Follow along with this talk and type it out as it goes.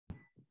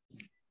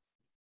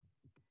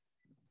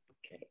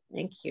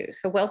Thank you.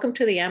 So welcome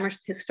to the Amherst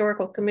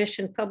Historical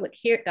Commission public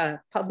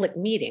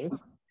meeting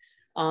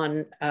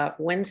on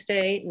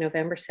Wednesday,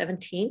 November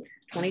 17th,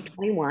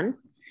 2021.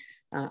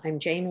 I'm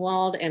Jane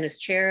Wald, and as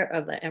chair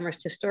of the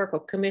Amherst Historical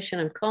Commission,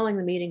 I'm calling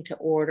the meeting to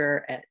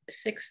order at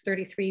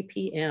 6:33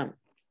 p.m.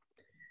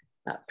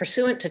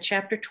 Pursuant to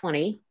Chapter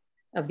 20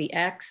 of the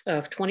Acts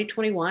of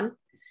 2021,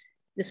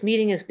 this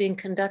meeting is being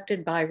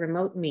conducted by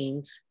remote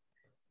means.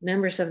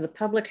 Members of the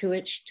public who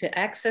wish to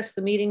access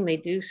the meeting may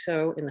do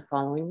so in the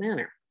following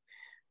manner.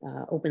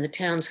 Open the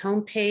town's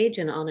homepage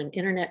and on an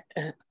internet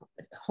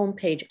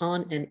homepage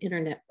on an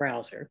internet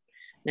browser.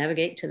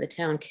 Navigate to the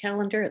town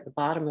calendar at the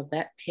bottom of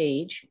that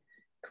page.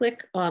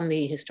 Click on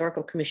the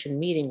Historical Commission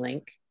meeting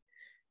link.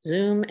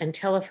 Zoom and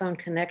telephone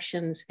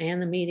connections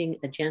and the meeting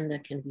agenda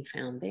can be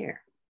found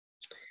there.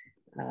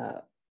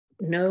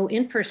 No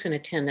in-person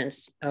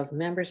attendance of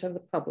members of the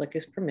public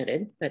is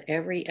permitted, but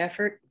every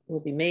effort will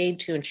be made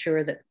to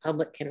ensure that the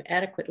public can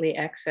adequately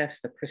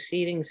access the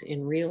proceedings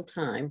in real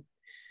time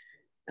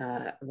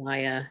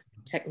via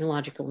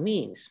technological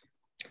means.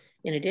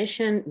 In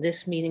addition,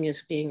 this meeting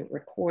is being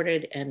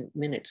recorded and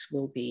minutes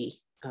will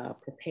be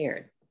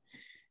prepared.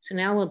 So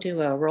now we'll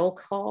do a roll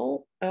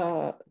call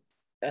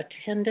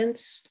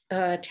attendance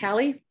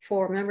tally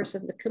for members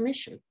of the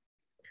commission.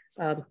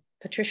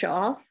 Patricia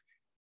Off.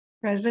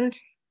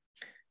 Present.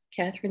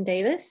 Catherine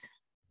Davis.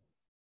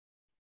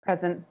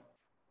 Present.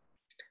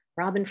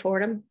 Robin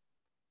Fordham.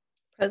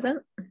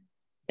 Present.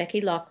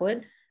 Becky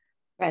Lockwood.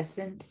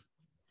 Present.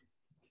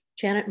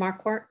 Janet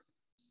Marquardt.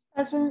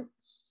 Present.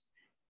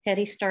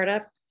 Hetty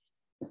Startup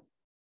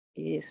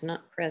is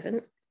not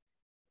present.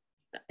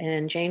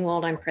 And Jane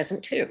Wald, I'm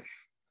present too.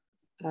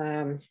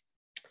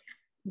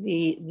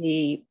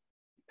 The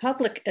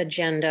public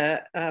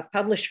agenda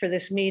published for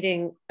this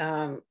meeting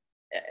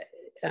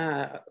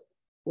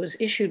was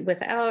issued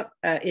without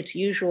its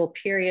usual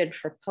period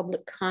for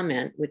public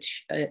comment,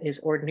 which is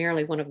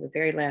ordinarily one of the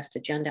very last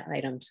agenda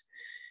items.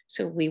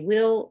 So we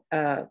will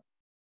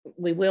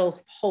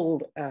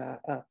hold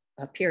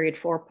a period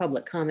for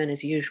public comment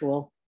as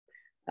usual.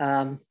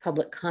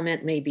 Public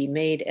comment may be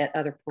made at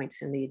other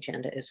points in the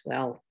agenda as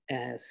well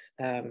as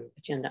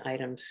agenda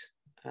items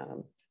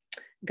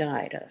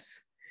guide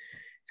us.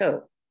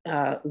 So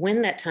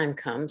when that time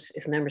comes,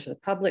 if members of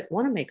the public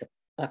want to make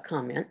a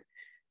comment,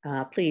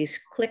 please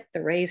click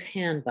the raise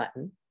hand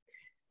button.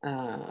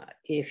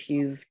 If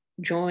you've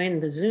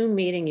joined the Zoom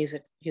meeting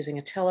using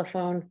a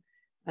telephone,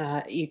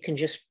 you can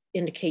just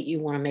indicate you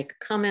want to make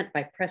a comment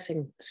by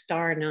pressing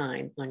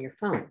 *9 on your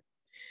phone.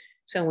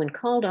 So when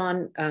called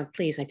on,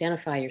 please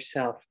identify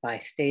yourself by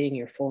stating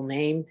your full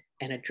name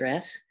and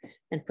address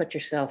and put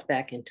yourself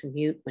back into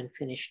mute when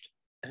finished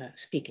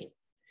speaking.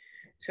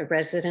 So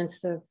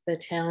residents of the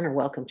town are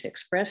welcome to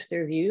express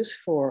their views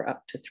for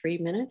up to 3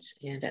 minutes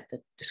and at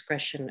the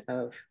discretion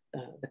of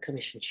the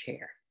commission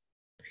chair.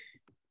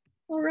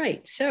 All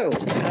right, so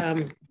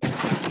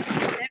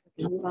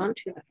move on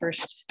to the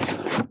first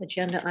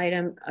agenda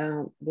item,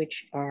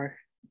 which are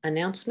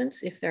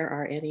announcements, if there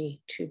are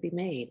any to be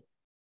made.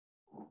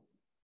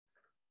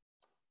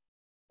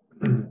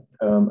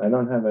 I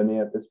don't have any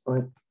at this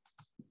point.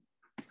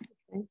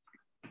 Okay.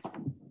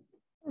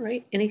 All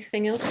right,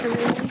 anything else from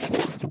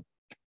anyone?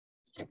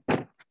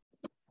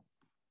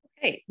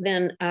 Okay,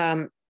 then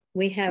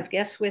we have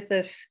guests with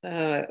us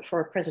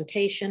for a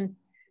presentation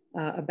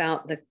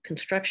about the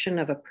construction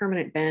of a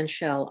permanent band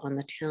shell on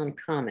the town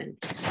common.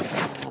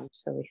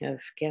 So we have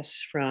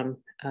guests from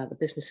the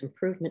Business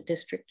Improvement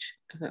District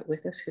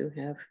with us who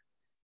have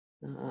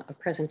a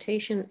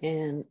presentation.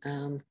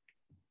 And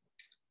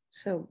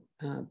so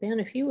Ben,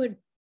 if you would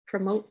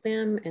promote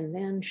them and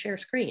then share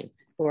screen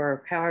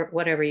or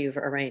whatever you've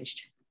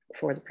arranged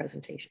for the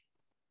presentation.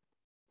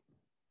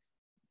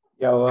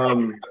 Yeah,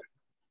 well,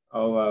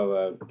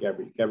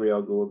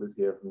 Gabrielle Gould is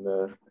here from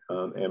the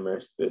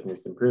Amherst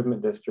Business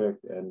Improvement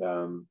District, and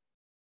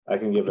I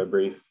can give a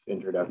brief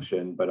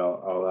introduction, but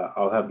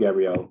I'll have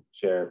Gabrielle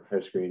share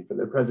her screen for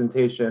the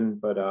presentation.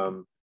 But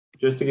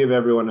just to give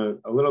everyone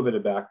a little bit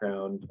of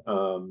background,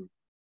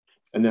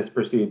 and this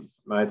precedes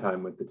my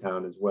time with the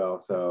town as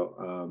well,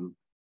 so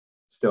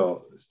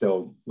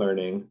still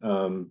learning.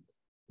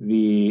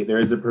 There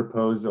is a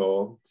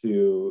proposal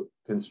to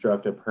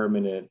construct a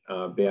permanent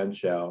band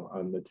shell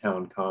on the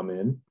town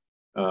common.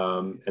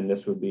 And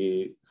this would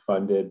be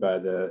funded by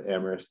the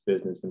Amherst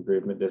Business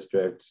Improvement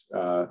District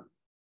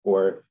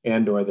or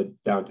the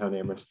Downtown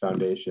Amherst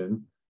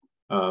Foundation,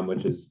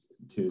 which is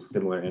two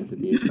similar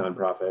entities,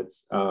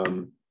 nonprofits.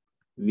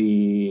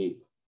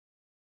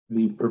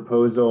 The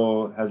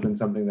proposal has been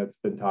something that's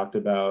been talked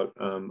about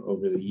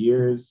over the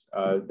years.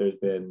 There's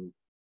been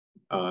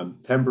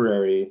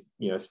temporary,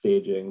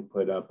 staging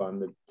put up on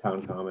the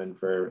town common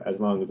for as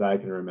long as I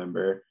can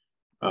remember,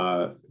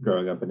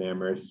 growing up in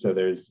Amherst. So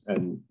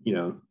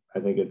I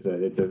think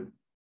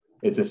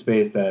it's a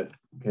space that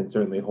can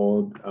certainly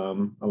hold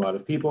a lot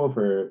of people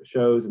for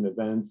shows and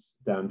events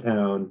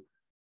downtown.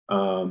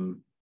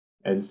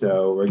 And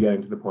so we're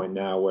getting to the point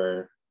now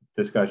where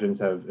discussions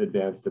have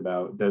advanced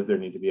about, does there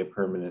need to be a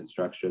permanent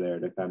structure there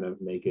to kind of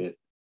make it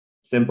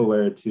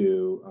simpler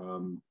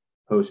to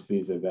host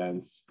these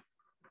events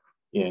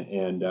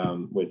and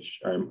which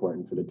are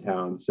important for the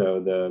town. So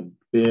the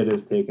bid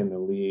has taken the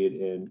lead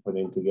in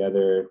putting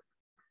together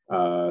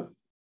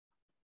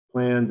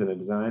plans and a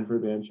design for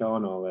bandshell,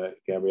 and I'll let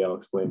Gabrielle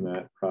explain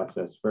that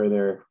process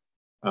further.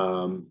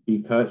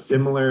 Because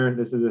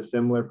this is a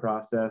similar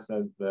process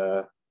as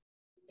the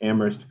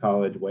Amherst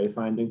College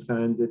wayfinding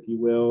signs, if you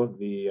will.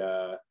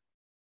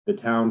 The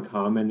town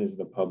common is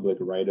the public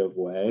right of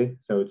way,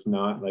 so it's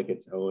not like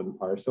its own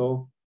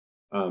parcel.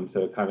 So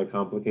it kind of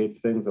complicates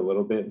things a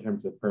little bit in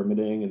terms of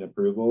permitting and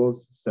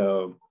approvals.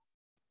 So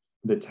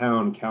the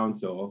town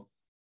council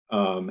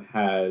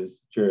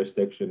has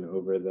jurisdiction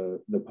over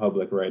the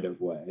public right of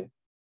way,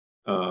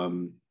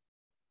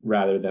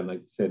 rather than,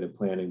 like, say, the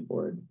planning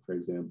board, for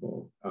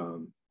example,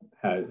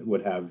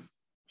 would have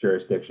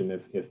jurisdiction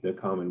if the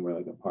common were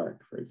like a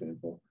park, for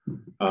example.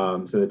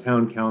 So the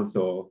town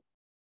council,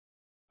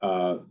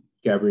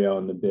 Gabrielle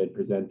and the bid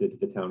presented to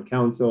the town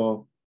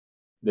council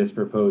this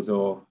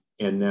proposal,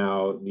 and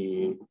now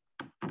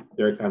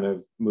they're kind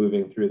of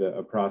moving through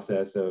a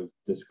process of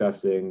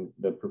discussing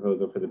the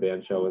proposal for the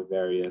bandshell with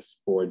various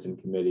boards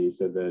and committees.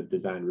 So the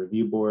design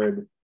review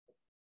board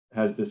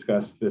has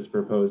discussed this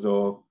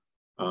proposal.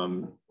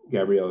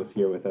 Gabrielle is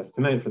here with us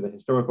tonight for the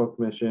historical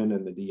commission,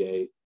 and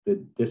the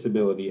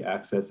Disability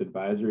Access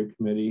Advisory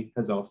Committee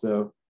has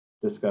also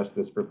discussed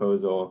this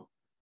proposal.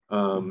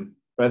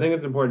 But I think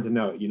it's important to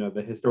note,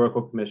 the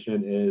historical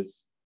commission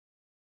is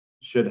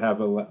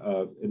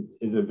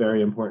a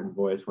very important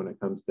voice when it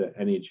comes to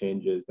any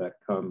changes that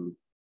come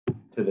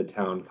to the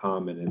town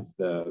common. It's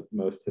the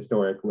most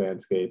historic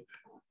landscape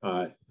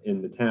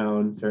in the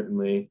town,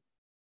 certainly.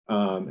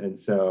 And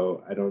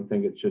so I don't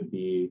think it should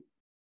be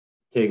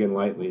taken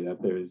lightly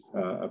that there's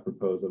a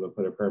proposal to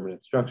put a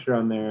permanent structure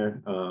on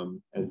there.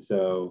 And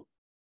so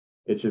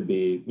it should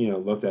be,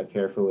 looked at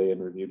carefully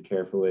and reviewed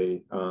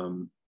carefully.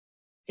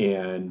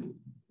 And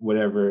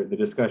whatever the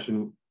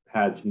discussion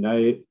had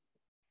tonight,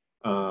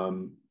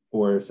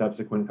 or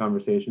subsequent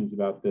conversations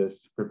about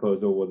this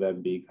proposal will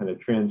then be kind of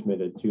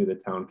transmitted to the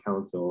town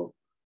council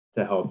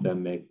to help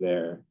them make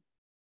their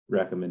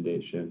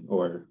recommendation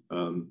or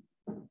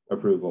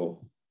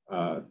approval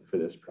for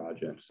this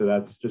project. So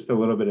that's just a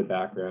little bit of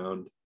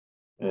background,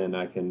 and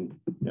I can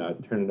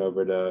turn it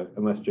over to,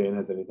 unless Jane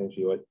has anything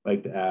she would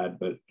like to add,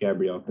 but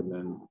Gabrielle can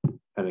then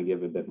kind of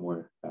give a bit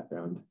more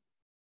background.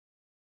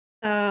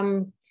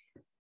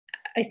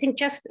 I think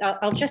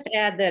I'll just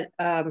add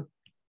that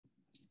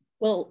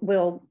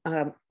we'll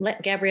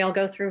let Gabrielle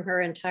go through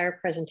her entire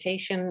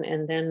presentation,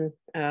 and then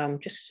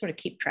just sort of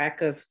keep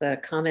track of the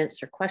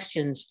comments or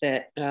questions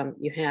that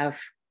you have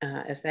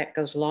as that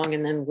goes along,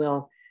 and then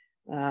we'll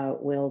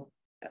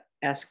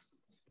ask.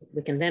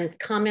 We can then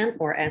comment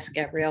or ask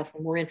Gabrielle for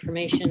more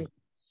information.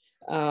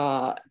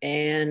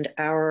 And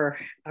our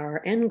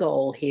end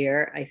goal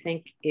here, I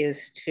think,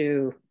 is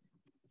to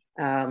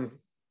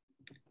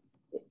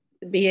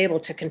be able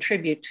to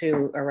contribute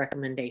to a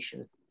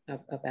recommendation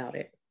about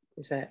it.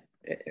 Is that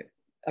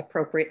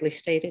appropriately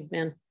stated,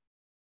 Ben?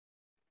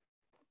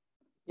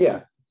 Yeah,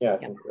 I yeah.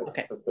 think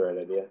Okay. That's the right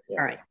idea. Yeah.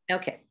 All right.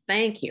 Okay.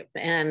 Thank you.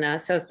 And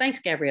so thanks,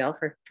 Gabrielle,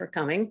 for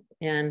coming.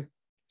 And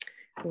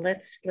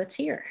let's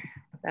hear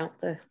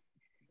about the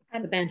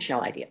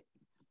bandshell idea.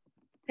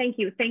 Thank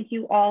you. Thank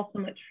you all so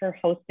much for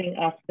hosting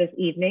us this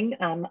evening.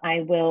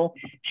 I will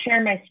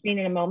share my screen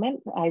in a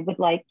moment. I would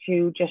like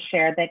to just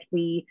share that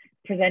we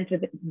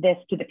presented this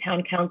to the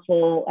town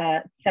council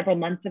several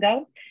months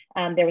ago.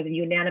 There was a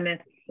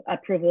unanimous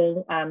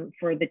approval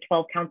for the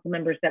 12 council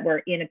members that were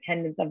in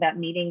attendance of that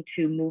meeting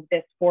to move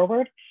this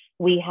forward.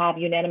 We have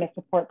unanimous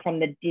support from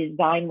the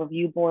design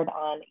review board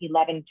on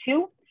 11-2.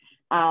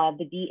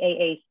 The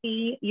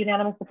DAAC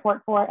unanimous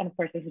support for, and of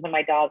course, this is when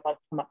my dog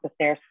wants to come up the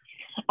stairs,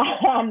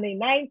 on the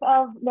 9th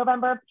of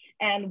November.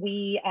 And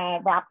we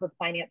wrapped with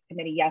Finance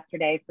Committee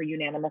yesterday for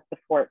unanimous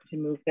support to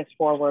move this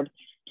forward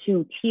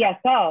to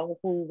TSO,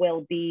 who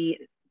will be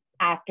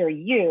after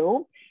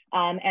you.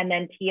 And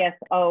then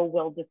TSO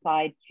will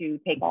decide to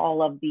take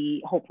all of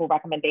the hopeful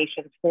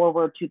recommendations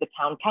forward to the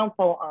town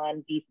council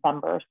on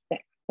December 6th.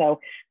 So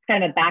it's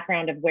kind of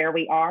background of where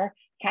we are.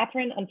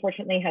 Catherine,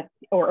 unfortunately,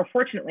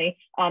 fortunately,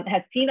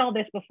 has seen all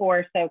this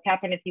before. So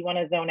Catherine, if you want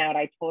to zone out,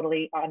 I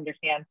totally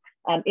understand.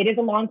 It is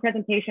a long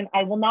presentation.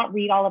 I will not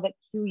read all of it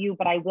to you,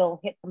 but I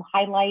will hit some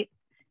highlights.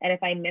 And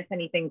if I miss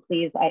anything,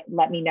 please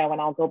let me know and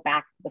I'll go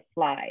back to the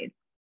slides.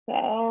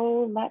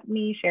 So let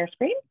me share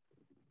screen.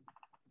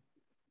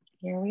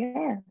 Here we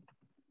are.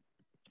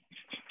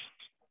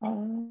 I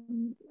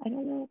don't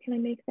know, can I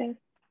make this?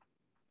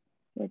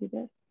 Where do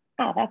this?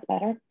 Ah, that's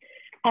better.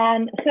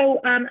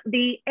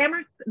 The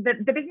Amherst, the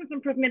Business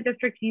Improvement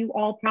District, you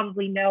all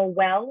probably know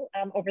well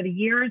over the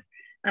years.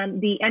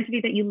 The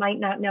entity that you might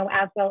not know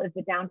as well is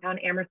the Downtown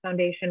Amherst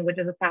Foundation, which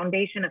is a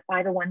foundation, a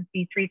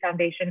 501c3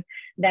 foundation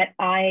that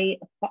I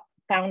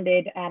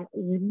founded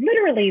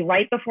literally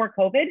right before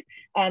COVID.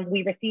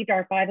 We received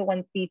our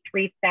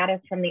 501c3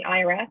 status from the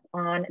IRS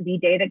on the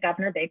day that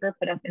Governor Baker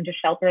put us into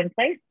shelter in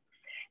place.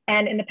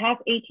 And in the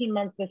past 18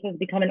 months, this has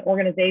become an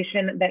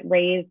organization that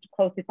raised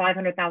close to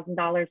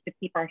 $500,000 to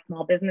keep our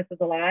small businesses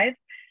alive,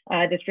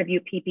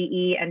 distribute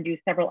PPE, and do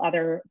several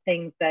other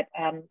things that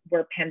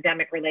were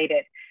pandemic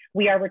related.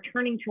 We are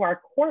returning to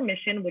our core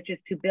mission, which is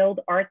to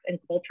build arts and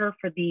culture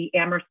for the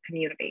Amherst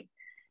community.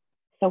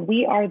 So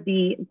we are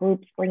the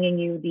groups bringing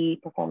you the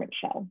performance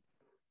show.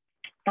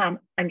 I'm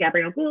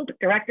Gabrielle Gould,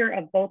 director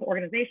of both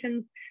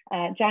organizations.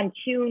 John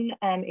Kuhn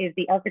is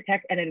the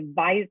architect and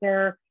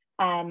advisor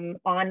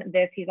on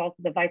this. He's also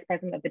the vice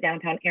president of the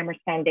Downtown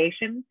Amherst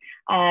Foundation.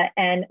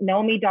 And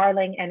Naomi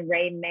Darling and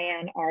Ray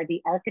Mann are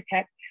the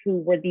architects who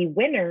were the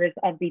winners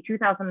of the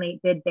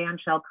 2008 bid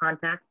bandshell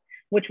contest,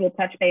 which we'll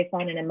touch base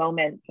on in a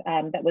moment.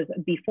 That was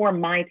before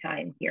my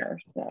time here.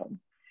 So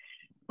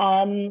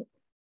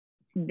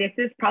this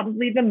is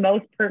probably the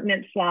most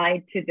pertinent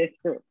slide to this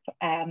group,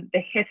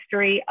 the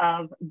history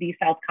of the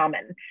South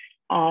Common.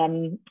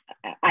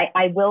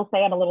 I will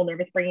say I'm a little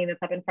nervous bringing this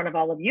up in front of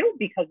all of you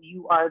because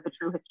you are the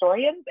true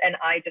historians, and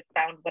I just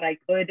found what I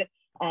could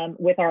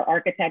with our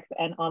architects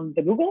and on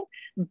the Google.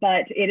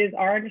 But it is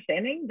our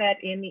understanding that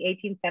in the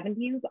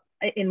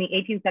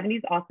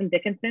 1870s, Austin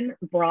Dickinson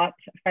brought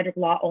Frederick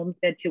Law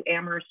Olmsted to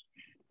Amherst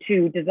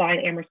to design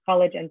Amherst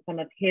College and some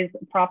of his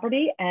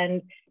property.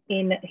 And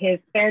in his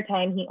spare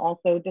time, he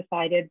also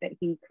decided that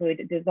he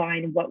could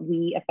design what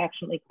we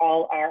affectionately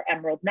call our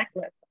emerald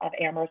necklace of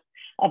Amherst,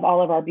 of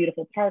all of our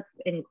beautiful parks,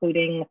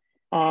 including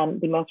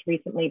the most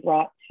recently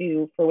brought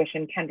to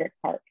fruition Kendrick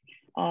Park.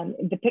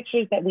 The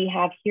pictures that we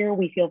have here,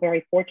 we feel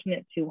very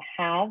fortunate to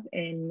have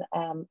in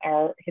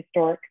our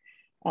historic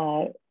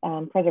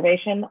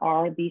preservation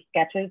are the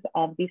sketches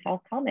of the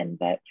South Common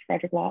that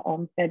Frederick Law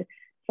Olmsted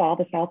saw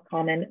the South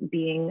Common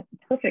being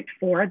perfect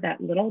for.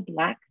 That little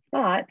black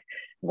spot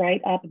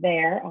right up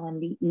there on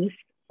the east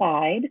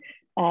side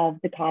of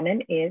the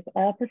Common is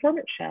a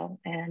performance show.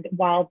 And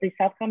while the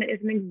South Common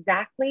isn't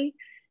exactly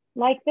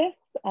like this,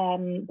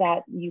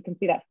 that you can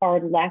see that far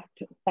left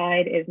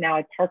side is now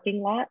a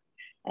parking lot.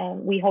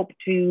 We hope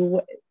to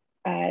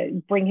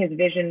bring his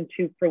vision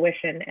to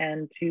fruition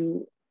and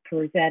to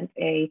present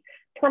a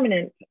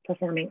permanent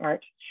performing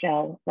arts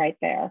shell right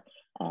there.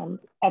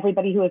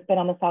 Everybody who has been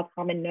on the South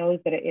Common knows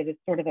that it is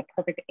sort of a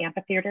perfect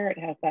amphitheater. It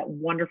has that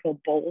wonderful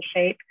bowl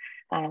shape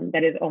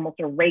that is almost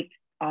a raked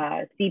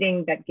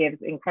seating that gives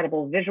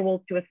incredible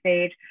visuals to a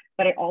stage,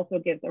 but it also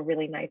gives a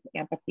really nice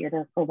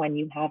amphitheater for when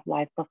you have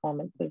live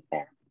performances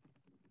there.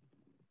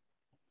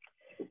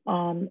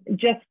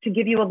 Just to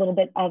give you a little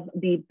bit of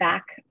the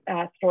back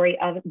story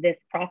of this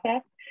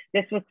process,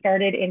 this was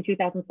started in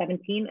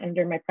 2017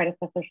 under my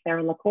predecessor,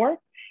 Sarah LaCour.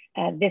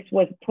 This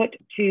was put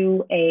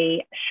to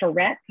a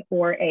charrette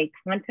or a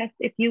contest,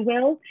 if you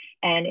will,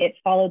 and it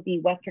followed the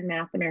Western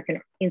Mass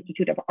American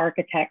Institute of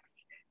Architects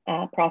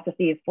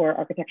processes for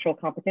architectural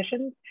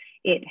competitions.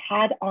 It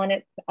had on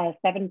it a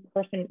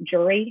 7-person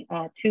jury.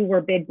 2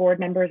 were bid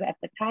board members at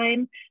the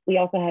time. We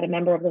also had a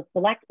member of the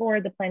select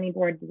board, the planning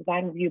board, the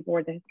design review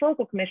board, the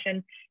historical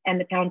commission, and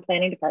the town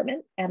planning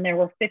department. And there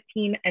were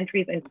 15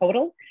 entries in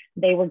total.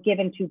 They were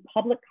given to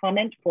public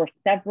comment for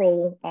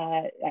several,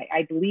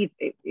 I believe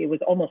it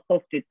was almost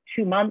close to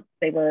 2 months.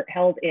 They were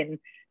held in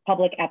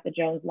public at the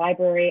Jones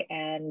Library,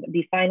 and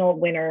the final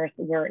winners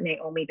were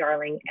Naomi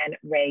Darling and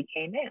Ray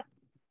K. Mann.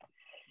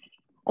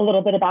 A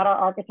little bit about our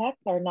architects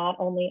are not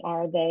only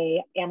are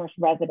they Amherst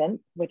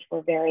residents, which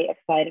we're very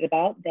excited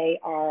about, they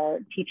are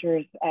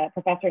teachers,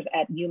 professors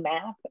at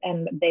UMass,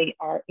 and they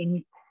are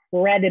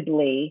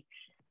incredibly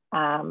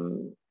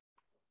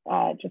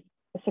just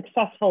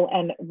successful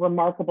and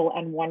remarkable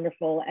and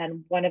wonderful.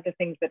 And one of the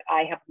things that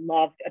I have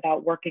loved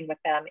about working with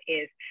them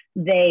is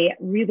they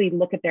really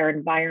look at their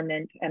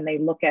environment and they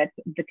look at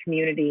the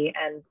community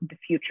and the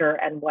future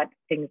and what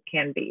things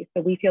can be.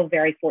 So we feel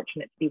very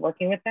fortunate to be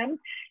working with them.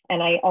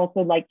 And I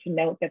also like to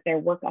note that their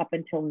work up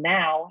until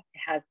now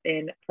has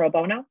been pro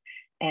bono,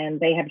 and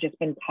they have just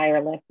been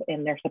tireless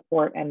in their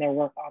support and their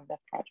work on this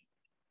project.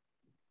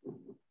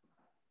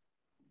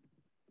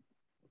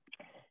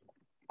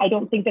 I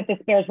don't think that this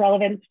bears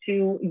relevance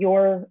to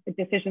your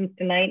decisions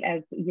tonight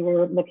as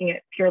you're looking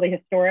at purely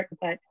historic,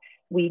 but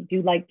we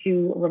do like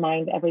to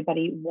remind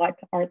everybody what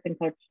arts and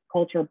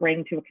culture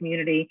bring to a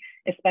community,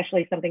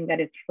 especially something that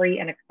is free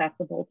and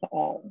accessible to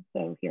all.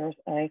 So here's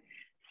a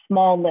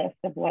small list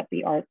of what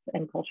the arts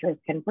and cultures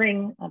can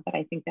bring, but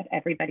I think that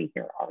everybody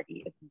here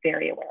already is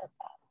very aware of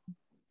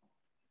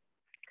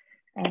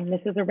that. And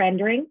this is a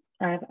rendering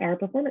of our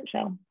performance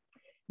show.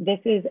 This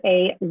is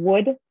a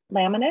wood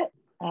laminate.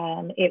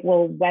 It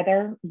will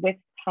weather with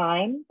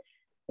time.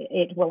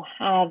 It will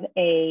have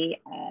a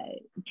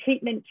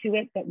treatment to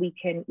it that we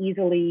can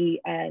easily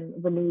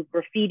remove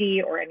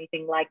graffiti or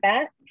anything like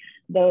that.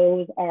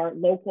 Those are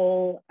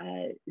local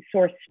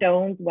source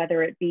stones,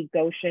 whether it be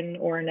Goshen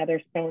or another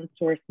stone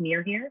source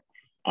near here.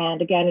 And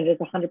again, it is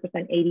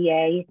 100%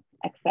 ADA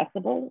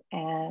accessible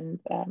and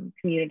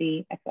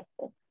community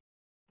accessible.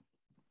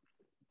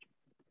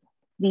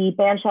 The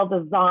bandshell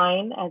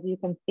design, as you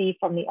can see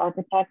from the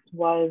architect,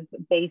 was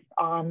based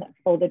on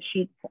folded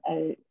sheets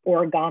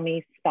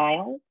origami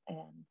style.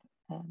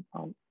 And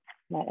I'll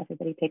let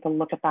everybody take a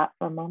look at that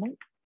for a moment.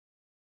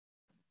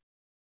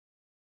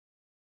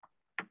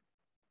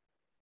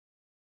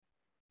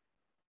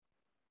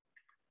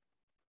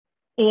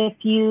 If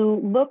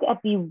you look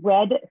at the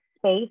red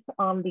space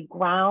on the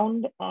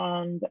ground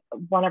and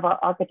one of our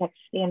architects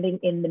standing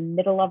in the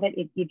middle of it,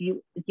 it gives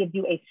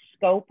you a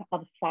scope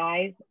of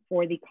size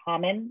for the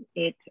common.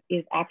 It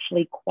is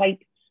actually quite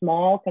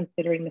small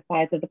considering the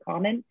size of the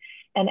common.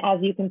 And as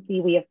you can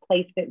see, we have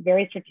placed it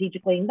very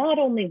strategically, not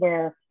only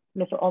where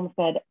Mr.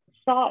 Olmsted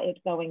saw it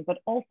going, but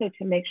also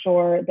to make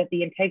sure that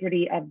the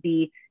integrity of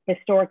the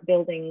historic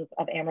buildings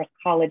of Amherst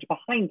College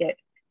behind it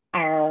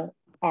are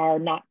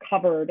not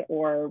covered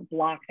or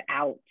blocked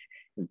out.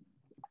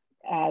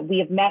 We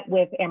have met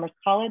with Amherst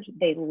College.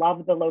 They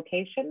love the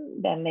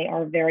location, and they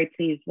are very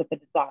pleased with the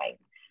design.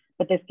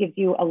 But this gives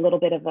you a little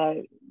bit of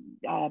a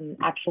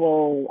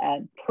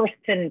actual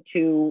person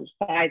to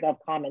size of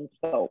common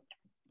scope.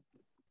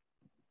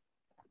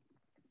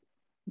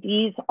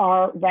 These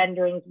are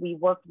renderings. We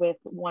worked with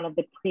one of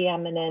the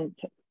preeminent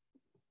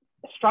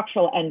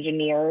structural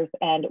engineers,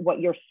 and what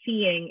you're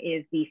seeing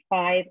is the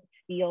 5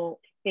 steel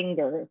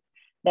fingers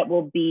that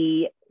will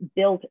be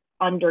built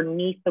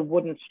underneath the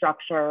wooden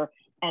structure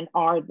and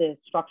are the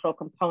structural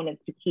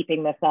components to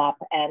keeping this up.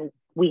 And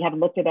we have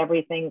looked at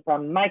everything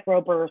from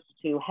microbursts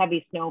to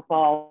heavy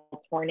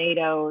snowfall,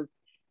 tornadoes,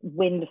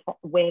 wind.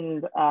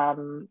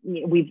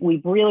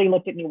 We've really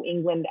looked at New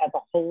England as a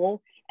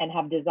whole and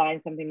have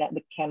designed something that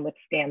can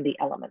withstand the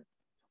elements.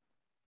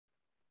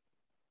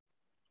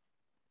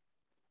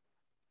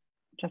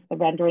 Just the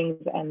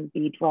renderings and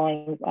the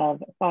drawings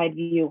of side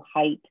view,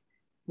 height,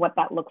 what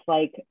that looks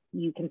like.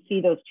 You can see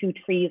those 2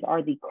 trees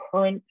are the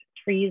current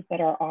trees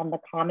that are on the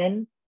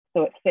common,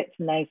 so it fits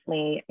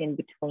nicely in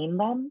between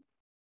them.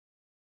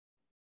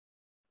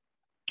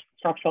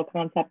 Structural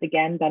concept,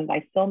 again, done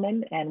by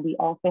Silman, and we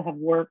also have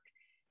worked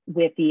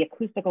with the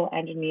acoustical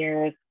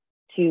engineers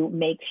to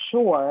make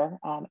sure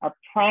our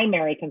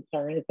primary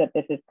concern is that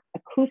this is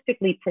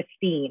acoustically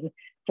pristine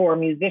for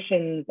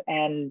musicians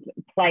and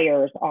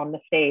players on the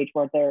stage,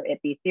 whether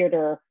it be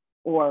theater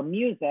or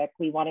music.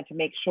 We wanted to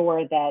make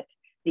sure that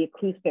the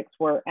acoustics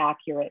were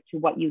accurate to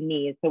what you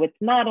need. So it's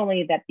not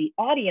only that the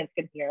audience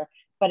can hear,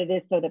 but it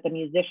is so that the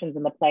musicians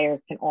and the players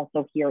can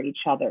also hear each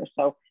other.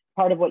 So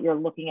part of what you're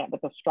looking at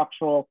with the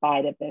structural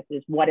side of this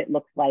is what it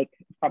looks like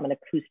from an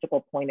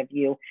acoustical point of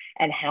view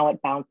and how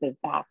it bounces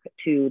back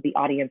to the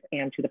audience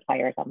and to the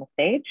players on the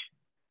stage.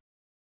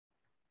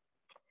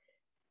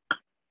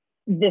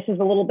 This is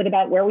a little bit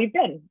about where we've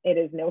been. It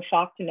is no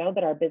shock to know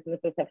that our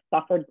businesses have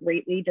suffered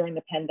greatly during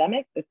the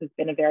pandemic. This has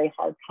been a very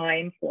hard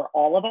time for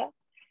all of us.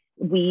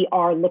 We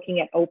are looking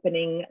at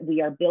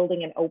we are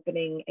building and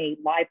opening a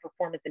live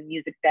performance and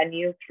music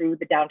venue through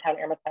the Downtown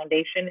Amherst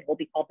Foundation. It will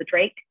be called the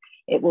Drake.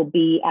 It will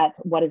be at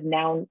what is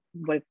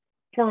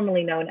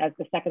formerly known as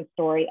the 2nd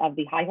story of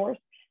the High Horse.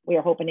 We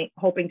are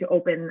hoping to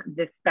open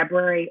this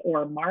February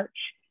or March,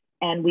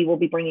 and we will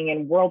be bringing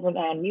in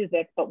world-renowned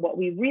music. But what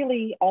we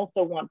really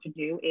also want to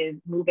do is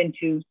move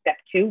into step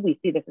 2. We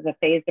see this as a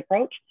phased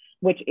approach,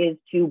 which is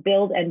to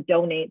build and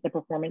donate the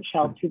performance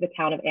shelf to the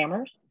town of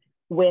Amherst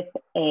with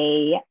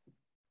a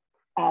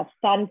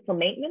fund for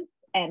maintenance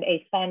and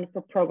a fund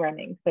for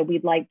programming. So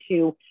we'd like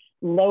to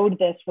load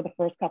this for the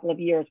first couple of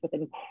years with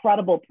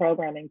incredible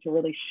programming to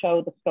really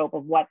show the scope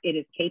of what it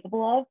is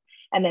capable of.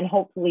 And then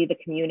hopefully the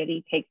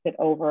community takes it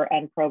over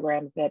and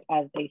programs it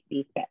as they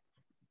see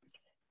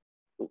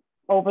fit.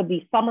 Over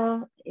the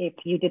summer, if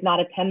you did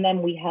not attend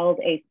them, we held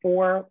a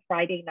 4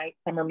 Friday night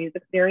summer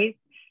music series.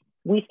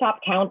 We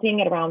stopped counting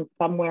at around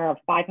somewhere of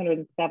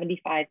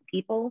 575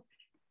 people.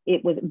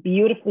 It was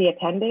beautifully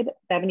attended.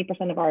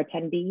 70% of our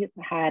attendees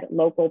had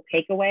local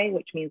takeaway,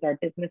 which means our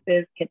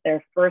businesses hit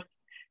their first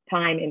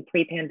time in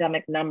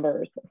pre-pandemic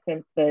numbers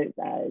since the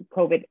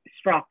COVID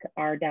struck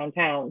our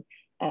downtown.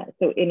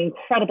 So an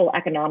incredible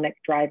economic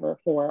driver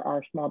for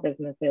our small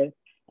businesses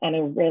and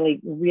a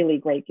really, really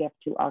great gift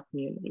to our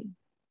community.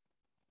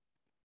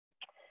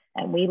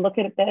 And we look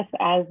at this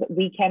as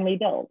we can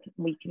rebuild.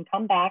 We can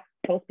come back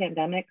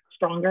post-pandemic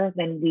stronger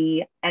than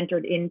we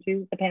entered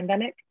into the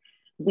pandemic.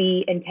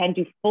 We intend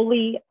to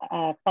fully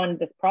fund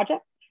this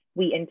project.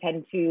 We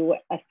intend to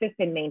assist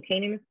in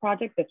maintaining this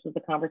project. This was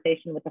a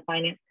conversation with the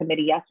Finance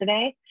Committee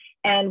yesterday.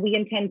 And we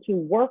intend to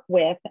work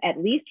with, at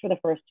least for the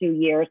first 2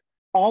 years,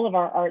 all of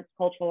our arts,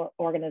 cultural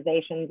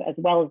organizations, as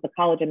well as the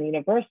college and the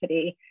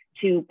university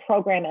to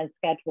program and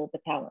schedule the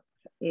talent.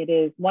 It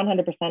is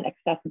 100%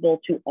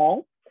 accessible to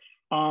all.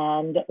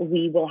 And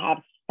we will have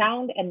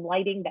sound and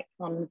lighting that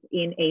comes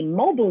in a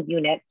mobile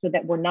unit so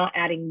that we're not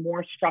adding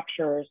more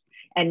structures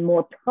and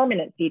more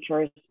permanent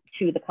features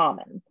to the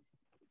commons.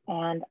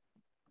 And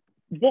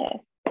this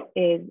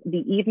is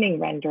the evening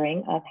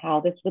rendering of how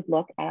this would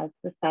look as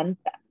the sun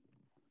sets,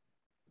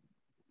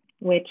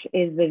 which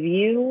is the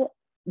view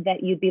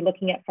that you'd be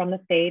looking at from the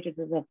stage is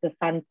of the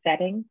sun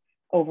setting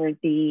over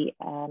the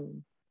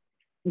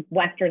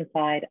western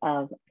side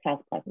of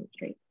South Pleasant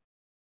Street.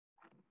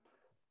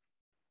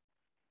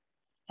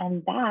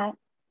 And that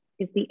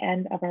is the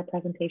end of our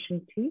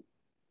presentation too.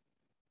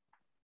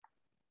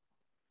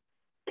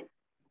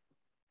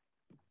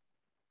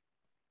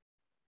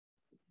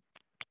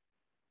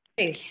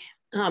 Okay,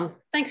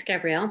 thanks,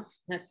 Gabrielle.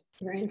 That's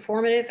very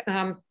informative.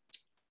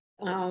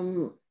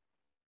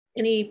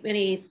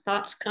 Any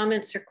thoughts,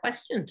 comments, or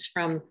questions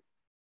from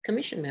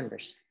commission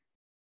members?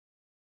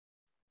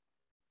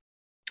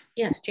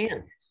 Yes,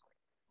 Jan.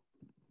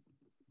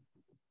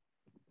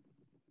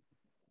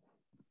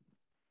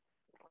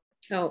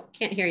 Oh,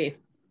 can't hear you.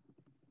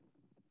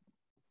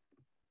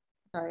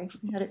 Sorry,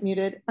 I had it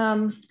muted.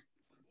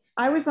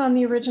 I was on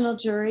the original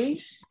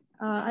jury.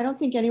 I don't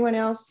think anyone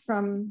else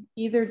from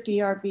either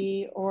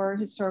DRB or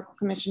Historical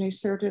Commission who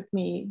served with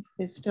me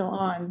is still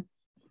on.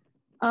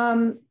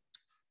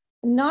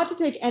 Not to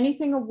take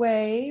anything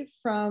away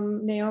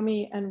from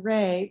Naomi and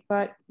Ray,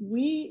 but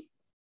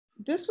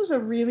this was a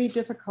really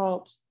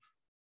difficult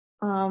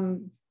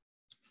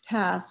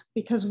task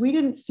because we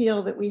didn't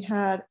feel that we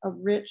had a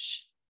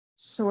rich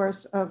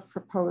source of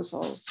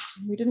proposals.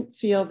 We didn't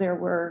feel there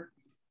were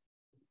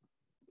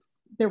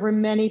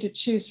many to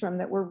choose from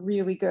that were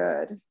really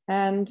good.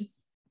 And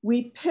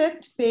we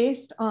picked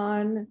based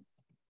on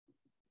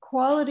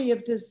quality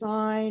of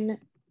design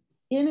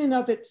in and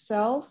of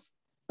itself,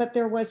 but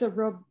there was a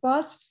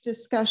robust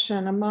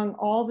discussion among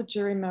all the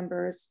jury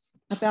members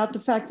about the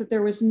fact that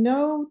there was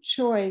no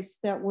choice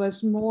that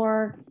was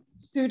more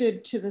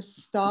suited to the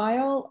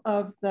style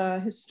of the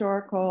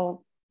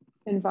historical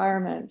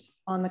environment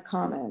on the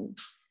common.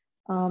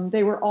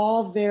 They were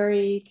all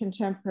very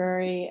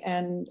contemporary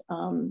and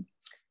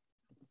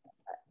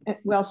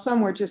well,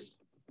 some were just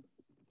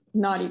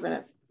not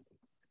even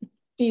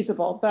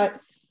feasible,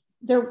 but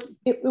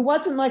it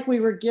wasn't like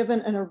we were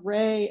given an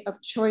array of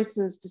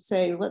choices to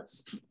say,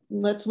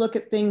 let's look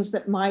at things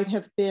that might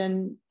have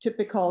been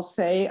typical,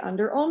 say,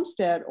 under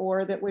Olmsted,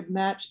 or that would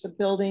match the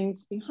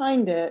buildings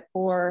behind it,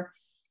 or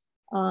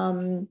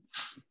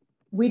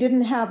we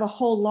didn't have a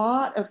whole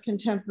lot of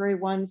contemporary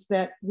ones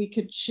that we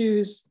could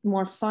choose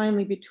more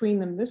finely between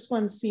them. This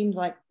one seemed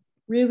like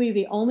really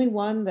the only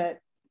one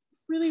that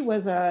really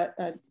was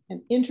an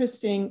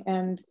interesting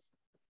and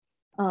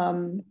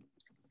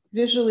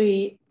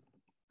visually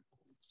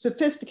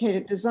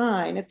sophisticated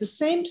design. At the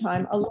same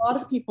time, a lot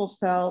of people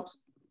felt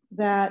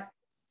that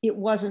it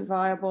wasn't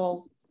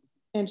viable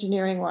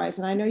engineering-wise.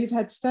 And I know you've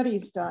had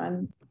studies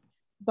done,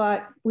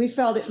 but we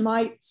felt it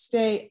might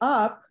stay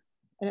up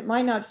and it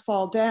might not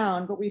fall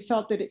down, but we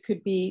felt that it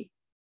could be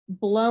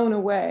blown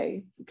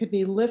away. It could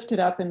be lifted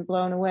up and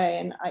blown away.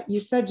 And you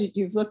said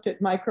you've looked at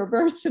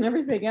microbursts and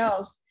everything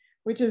else,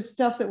 which is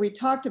stuff that we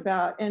talked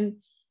about. And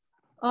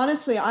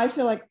honestly, I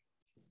feel like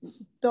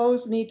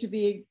those need to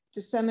be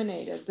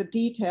disseminated, the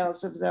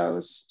details of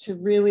those, to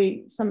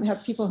really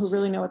have people who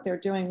really know what they're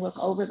doing look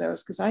over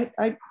those, because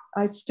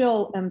I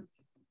still am,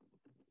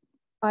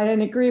 I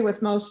agree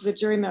with most of the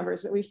jury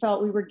members that we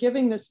felt we were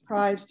giving this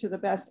prize to the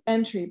best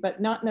entry,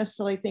 but not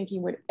necessarily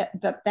thinking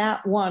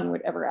that one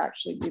would ever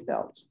actually be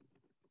built.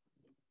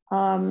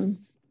 Jan,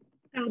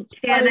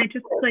 I'd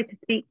just like to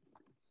speak.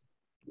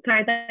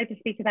 Sorry, I'd like to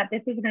speak to that.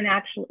 This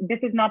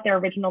is not their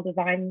original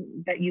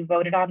design that you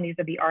voted on. These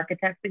are the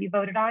architects that you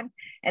voted on.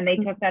 And they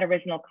took that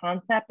original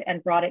concept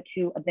and brought it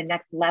to the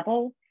next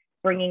level,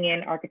 bringing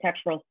in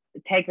architectural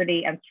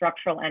integrity and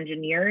structural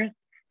engineers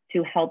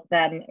to help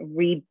them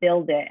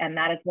rebuild it. And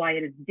that is why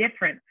it is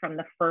different from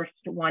the first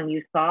one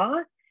you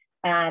saw.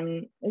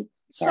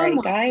 Sorry,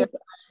 guys.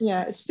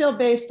 Yeah, it's still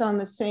based on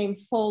the same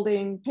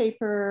folding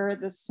paper,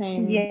 the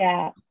same.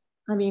 Yeah.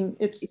 I mean,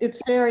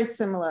 it's very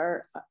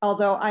similar,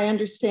 although I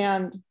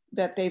understand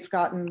that they've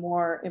gotten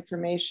more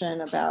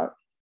information about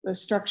the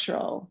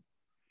structural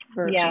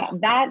version. Yeah,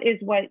 that is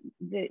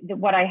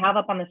what I have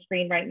up on the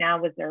screen right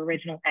now was their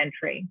original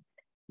entry.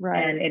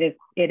 Right. And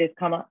it has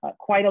come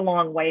quite a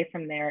long way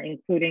from there,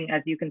 including,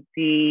 as you can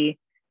see,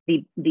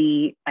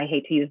 the I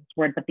hate to use this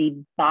word, but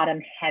the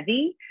bottom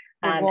heavy,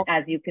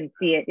 as you can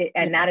see it,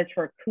 and that is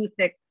for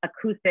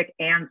acoustic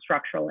and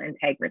structural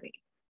integrity.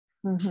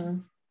 Mm-hmm.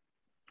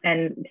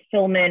 And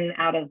Philman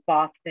out of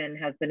Boston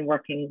has been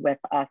working with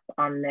us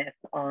on this,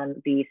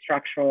 on the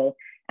structural,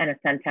 and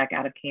Ascentech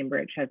out of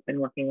Cambridge has been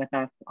working with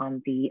us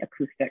on the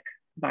acoustic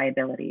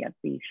viability of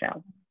the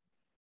shell.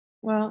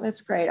 Well,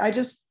 that's great. I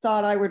just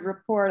thought I would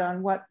report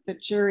on what the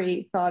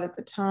jury thought at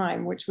the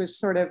time, which was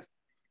sort of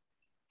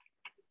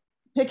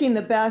picking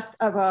the best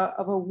of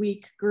a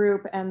weak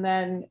group and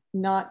then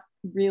not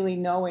really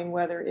knowing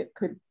whether it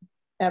could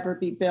ever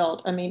be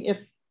built. I mean,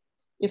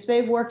 if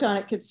they've worked on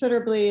it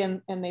considerably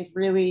and they've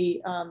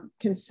really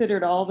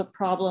considered all the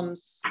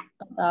problems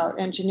about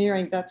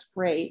engineering, that's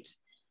great.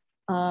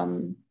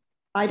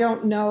 I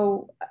don't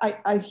know,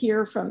 I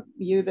hear from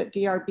you that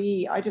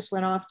DRB, I just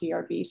went off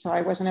DRB, so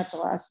I wasn't at the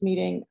last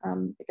meeting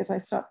because I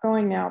stopped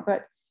going now,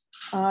 but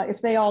if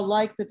they all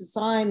like the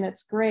design,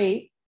 that's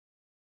great.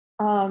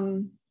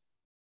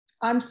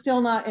 I'm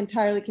still not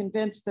entirely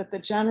convinced that the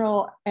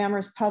general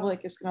Amherst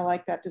public is gonna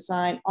like that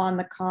design on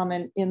the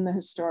common in the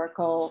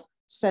historical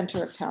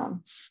center of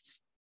town.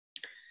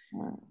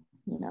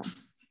 You know.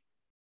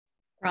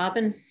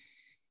 Robin.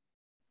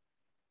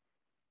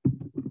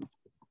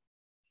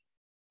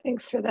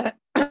 Thanks for that.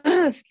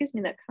 Excuse me,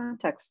 that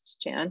context,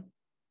 Jan.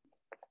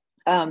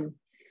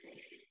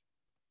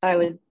 I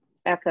would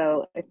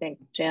echo, I think,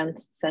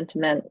 Jan's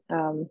sentiment.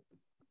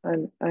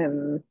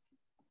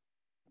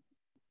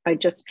 I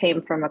just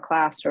came from a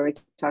class where we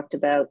talked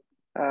about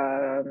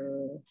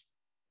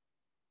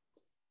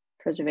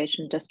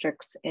preservation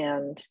districts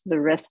and the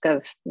risk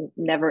of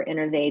never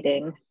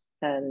innovating.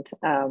 And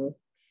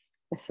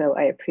so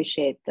I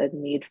appreciate the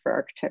need for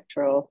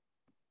architectural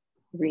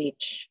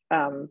reach.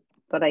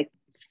 But I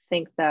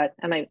think that,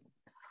 and I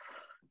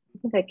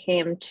think I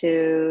came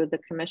to the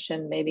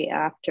commission maybe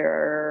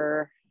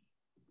after,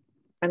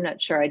 I'm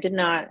not sure. I did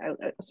not,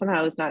 somehow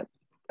I was not,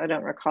 I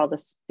don't recall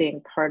this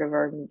being part of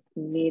our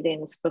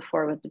meetings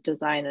before with the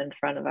design in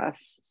front of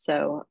us.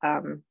 So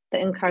the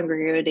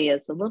incongruity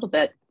is a little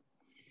bit,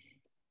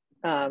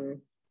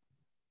 I'm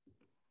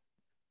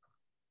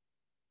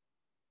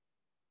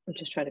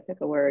just trying to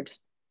pick a word.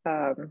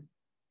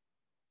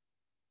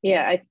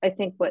 Yeah, I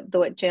think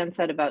what Jan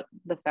said about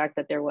the fact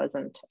that there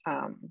wasn't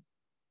a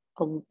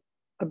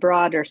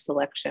broader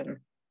selection,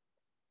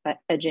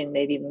 edging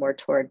maybe more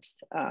towards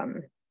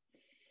the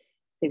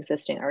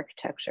existing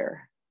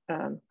architecture.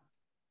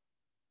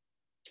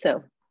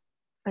 So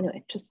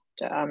anyway, just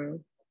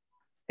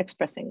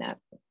expressing that.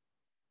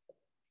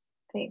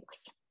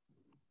 Thanks.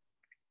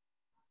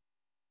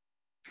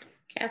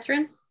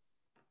 Catherine?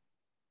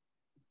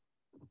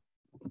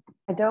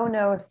 I don't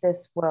know if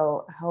this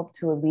will help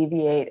to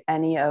alleviate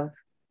any of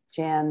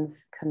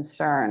Jan's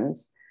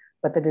concerns,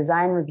 but the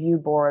design review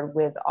board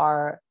with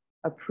our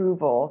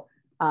approval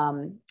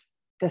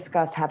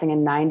discussed having a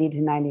 90 to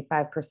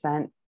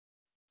 95%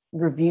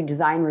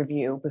 design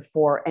review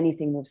before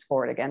anything moves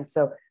forward again.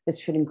 So this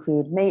should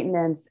include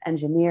maintenance,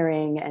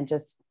 engineering, and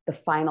just the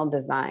final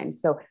design.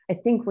 So I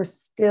think we're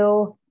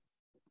still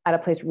at a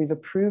place where we've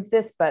approved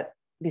this, but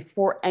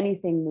before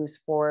anything moves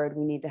forward,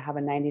 we need to have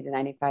a 90 to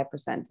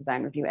 95%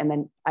 design review. And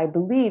then I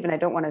believe, and I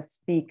don't want to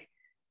speak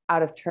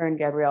out of turn,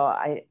 Gabrielle,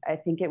 I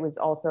think it was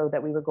also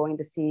that we were going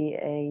to see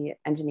a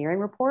engineering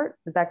report.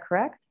 Is that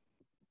correct?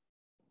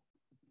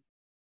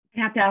 I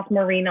have to ask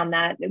Maureen on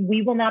that.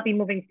 We will not be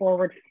moving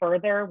forward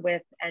further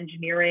with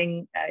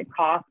engineering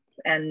costs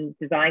and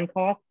design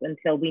costs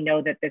until we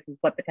know that this is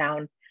what the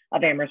town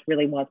of Amherst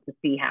really wants to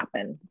see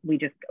happen.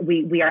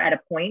 We are at a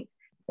point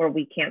where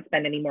we can't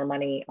spend any more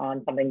money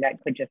on something that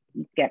could just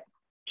get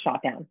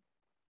shot down.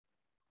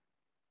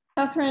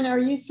 Catherine, are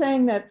you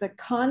saying that the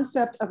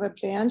concept of a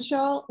band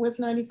shell was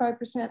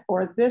 95%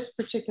 or this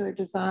particular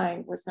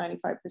design was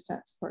 95%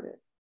 supported?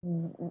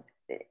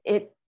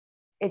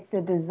 It's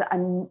a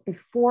design,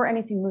 before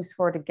anything moves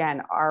forward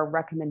again, our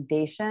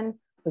recommendation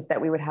was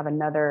that we would have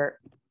another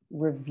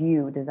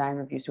design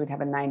review. So we'd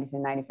have a 90 to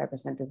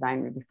 95%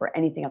 design review for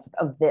anything else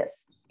of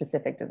this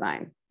specific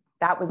design.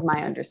 That was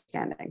my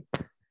understanding.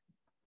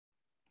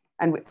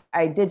 And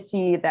I did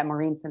see that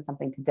Maureen sent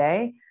something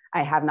today.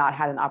 I have not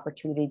had an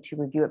opportunity to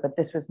review it, but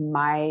this was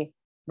my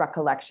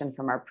recollection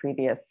from our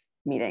previous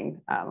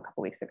meeting a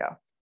couple weeks ago.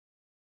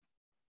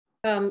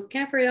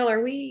 Gabrielle,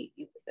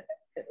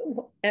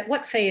 at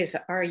what phase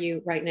are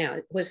you right now?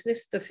 Was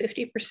this the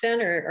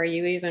 50% or are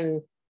you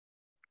even,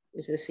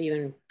 is this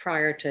even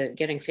prior to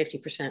getting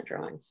 50%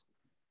 drawings?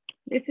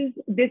 This is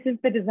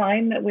the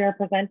design that we are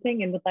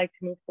presenting and would like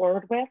to move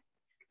forward with.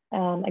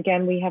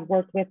 Again, we have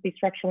worked with the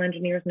structural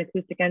engineers and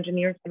acoustic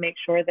engineers to make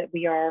sure that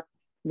we are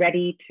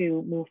ready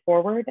to move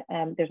forward.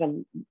 There's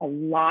a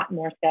lot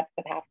more steps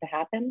that have to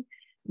happen,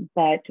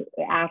 but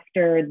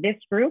after this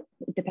group,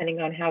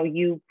 depending on how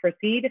you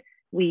proceed,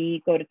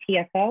 we go to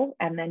TSO,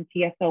 and then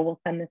TSO will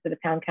send this to the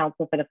town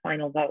council for the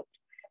final vote,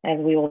 as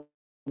we will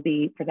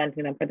be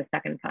presenting them for the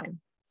second time.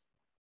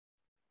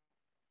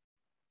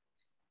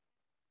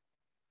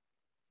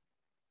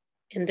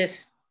 And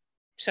this,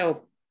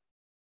 so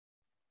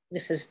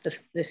this is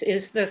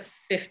the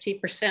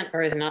 50%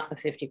 or is not the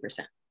 50%?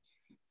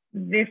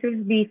 This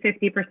is the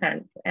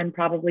 50% and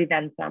probably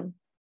then some.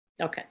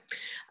 Okay.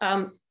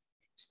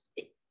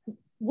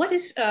 What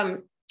is,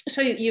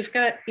 so you've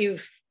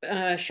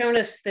shown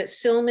us that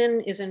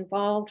Silman is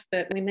involved,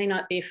 but we may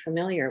not be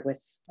familiar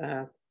with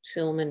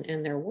Silman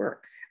and their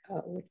work.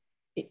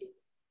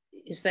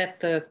 Is that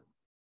the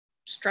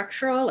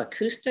structural,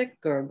 acoustic,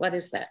 or what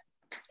is that?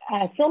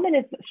 Silman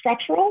is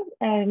structural.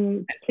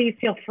 Please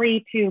feel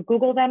free to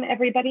Google them,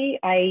 everybody.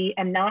 I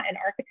am not an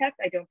architect.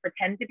 I don't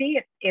pretend to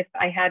be. If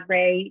I had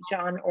Ray,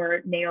 John,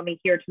 or Naomi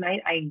here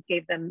tonight, I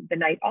gave them the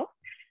night off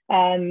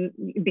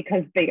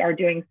because they are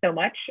doing so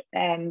much.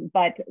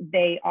 But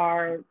they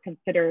are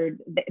considered,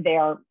 they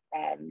are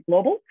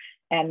global,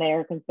 and they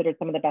are considered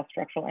some of the best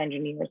structural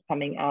engineers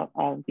coming out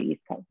of the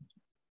East Coast.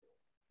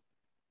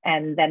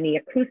 And then the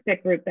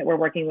acoustic group that we're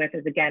working with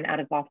is again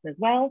out of Boston as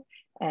well,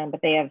 but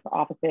they have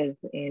offices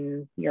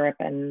in Europe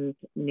and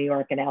New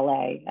York and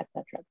LA, et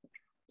cetera.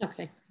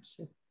 Okay,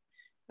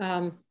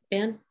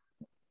 Ben?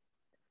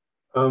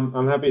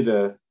 I'm happy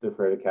to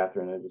defer to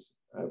Catherine.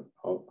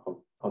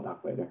 I'll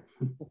talk later.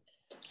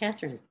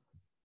 Catherine.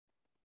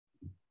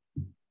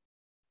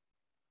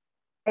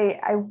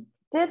 I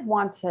did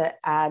want to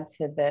add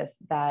to this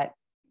that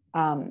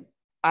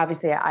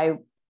obviously I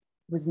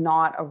was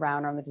not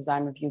around on the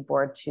design review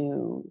board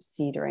to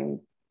see during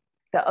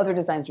the other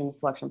designs during the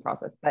selection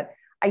process, but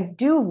I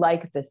do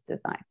like this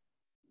design.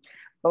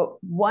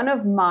 But one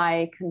of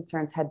my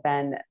concerns had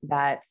been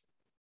that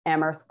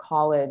Amherst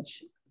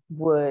College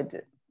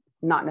would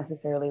not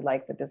necessarily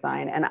like the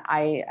design. And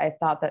I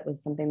thought that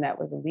was something that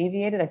was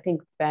alleviated. I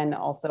think Ben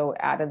also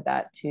added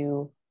that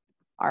to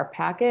our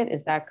packet.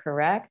 Is that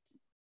correct?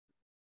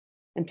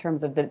 In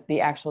terms of the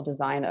actual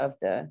design of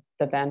the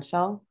band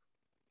shell?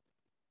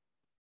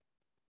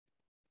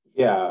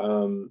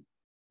 Yeah,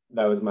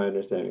 that was my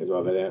understanding as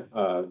well,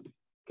 that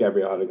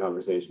Gabrielle had a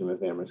conversation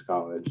with Amherst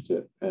College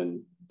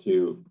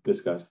to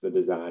discuss the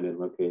design and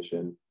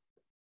location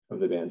of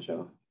the band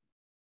shell.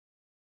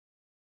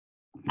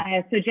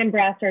 So Jim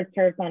Brassard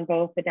serves on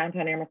both the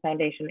Downtown Amherst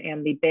Foundation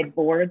and the bid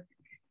boards.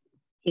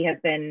 He has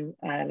been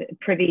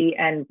privy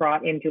and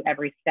brought into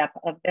every step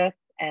of this,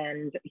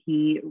 and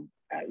he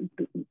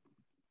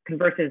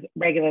converses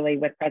regularly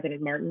with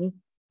President Martin,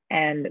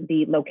 and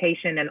the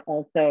location and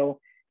also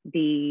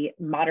the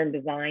modern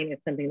design is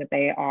something that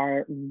they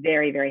are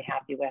very, very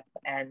happy with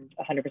and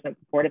 100%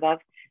 supportive of.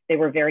 They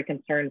were very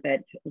concerned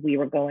that we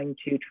were going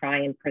to try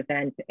and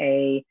present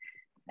a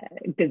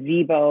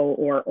gazebo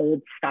or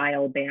old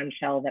style band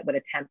shell that would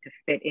attempt to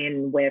fit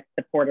in with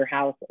the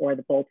porterhouse or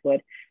the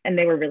boltwood. And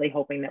they were really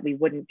hoping that we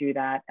wouldn't do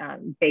that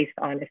based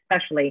on,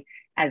 especially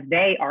as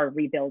they are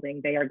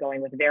rebuilding, they are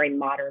going with very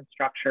modern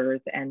structures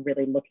and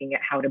really looking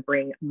at how to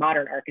bring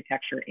modern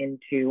architecture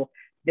into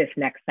this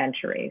next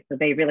century. So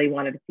they really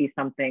wanted to see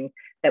something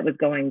that was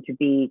going to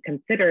be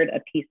considered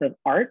a piece of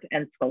art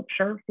and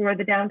sculpture for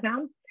the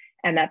downtown.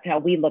 And that's how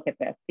we look at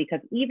this, because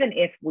even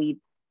if we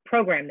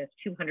program this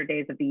 200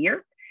 days of the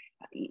year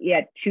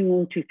at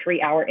 2 to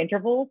 3 hour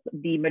intervals,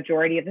 the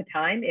majority of the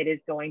time it is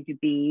going to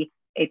be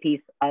a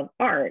piece of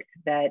art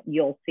that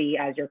you'll see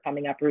as you're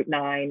coming up Route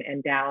 9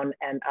 and down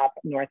and up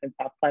North and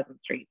South Pleasant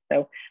Street.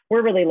 So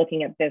we're really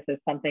looking at this as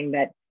something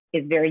that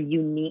is very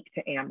unique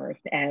to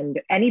Amherst, and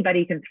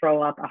anybody can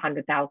throw up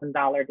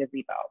 $100,000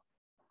 gazebo.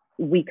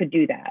 We could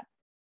do that.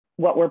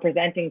 What we're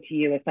presenting to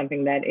you is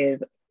something that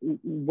is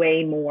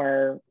way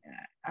more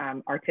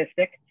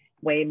artistic,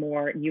 way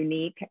more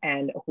unique,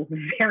 and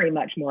very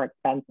much more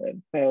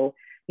expensive. So,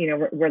 you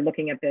know, we're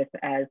looking at this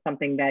as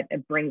something that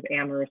brings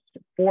Amherst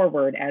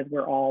forward as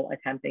we're all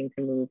attempting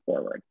to move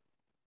forward.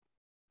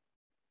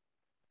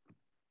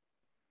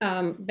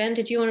 Ben,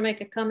 did you want to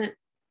make a comment?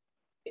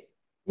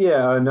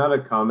 Yeah, not a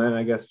comment,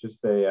 I guess,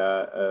 just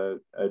a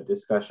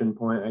discussion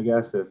point, I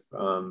guess. If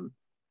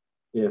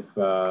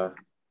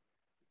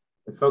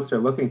folks are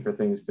looking for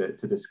things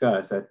to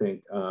discuss, I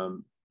think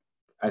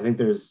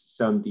there's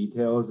some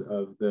details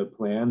of the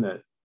plan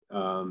that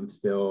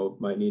still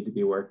might need to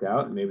be worked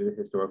out, and maybe the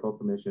Historical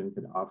Commission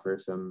could offer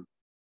some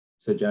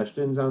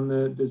suggestions on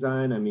the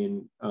design. I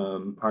mean,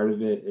 part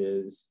of it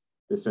is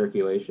the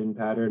circulation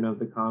pattern of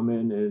the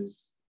common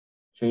is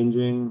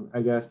changing,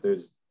 I guess.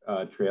 There's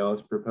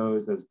trails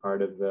proposed as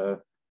part of the,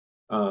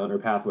 or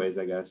pathways,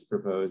 I guess,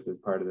 proposed as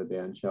part of the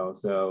band shell.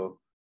 So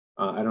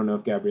I don't know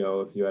if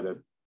Gabrielle, if you had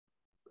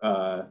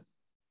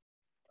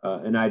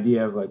an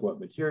idea of like what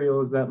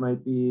materials that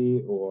might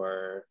be,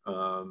 or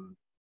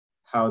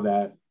how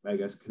that, I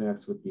guess,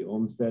 connects with the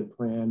Olmsted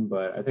plan.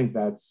 But I think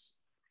that's,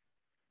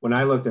 when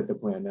I looked at the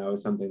plan, that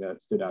was something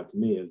that stood out to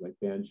me, is like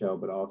band shell,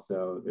 but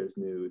also there's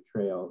new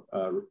trail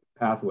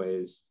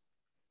pathways.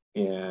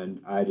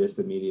 And I just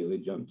immediately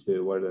jumped to,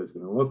 what are those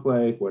going to look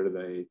like? What are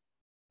they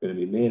going to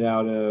be made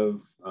out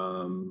of?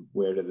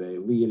 Where do they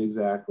lead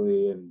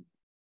exactly? And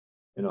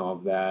all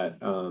of that.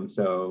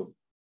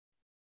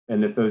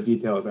 And if those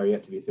details are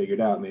yet to be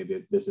figured out,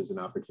 maybe this is an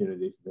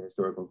opportunity for the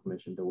Historical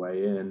Commission to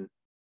weigh in.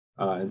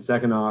 And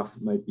second off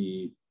might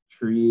be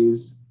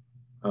trees.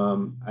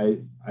 I'm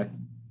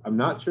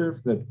not sure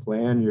if the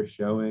plan you're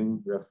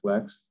showing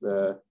reflects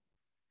the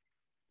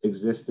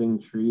existing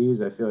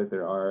trees. I feel like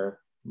there are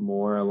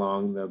more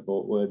along the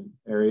Boltwood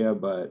area,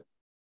 but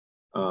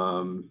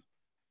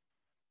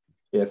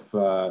if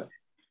Gabrielle,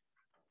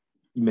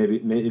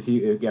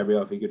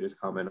 if you could just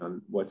comment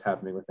on what's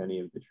happening with any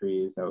of the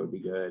trees, that would be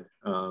good.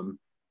 Sure,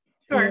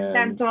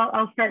 Ben, so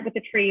I'll start with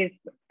the trees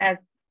as,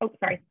 oh,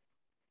 sorry.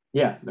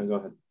 Yeah, no, go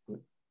ahead.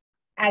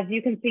 As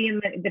you can see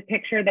in the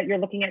picture that you're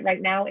looking at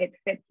right now, it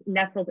fits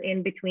nestled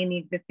in between the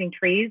existing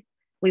trees.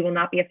 We will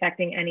not be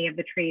affecting any of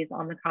the trees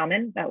on the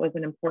common. That was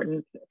an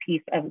important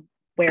piece of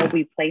where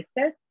we placed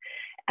this.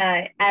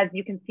 As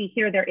you can see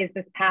here, there is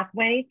this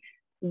pathway.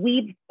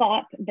 We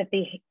thought that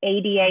the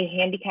ADA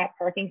handicap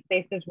parking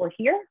spaces were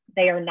here.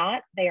 They are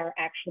not. They are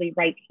actually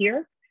right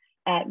here.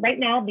 Right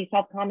now, the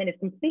South Common is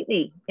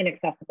completely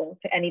inaccessible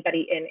to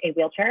anybody in a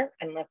wheelchair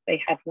unless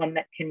they have one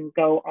that can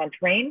go on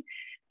terrain.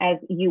 As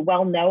you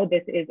well know,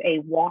 this is a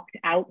walked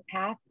out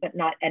path, but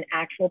not an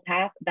actual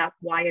path. That's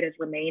why it has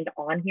remained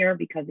on here,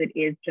 because it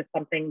is just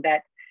something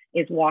that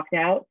is walked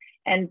out.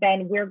 And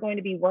then we're going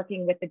to be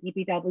working with the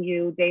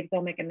DPW, Dave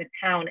Zomick, and the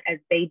town as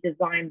they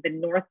design the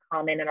North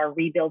Common and are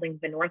rebuilding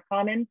the North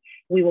Common.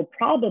 We will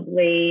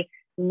probably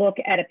look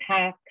at a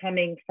path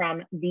coming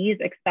from these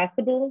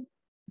accessible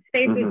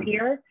spaces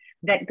here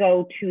that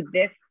go to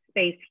this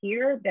space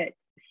here that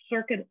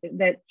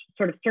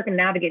sort of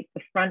circumnavigates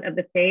the front of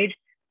the stage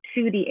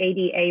to the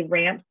ADA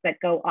ramps that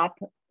go up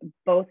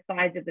both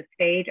sides of the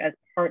stage as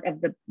part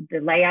of the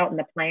layout and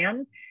the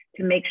plan,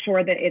 to make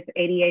sure that it's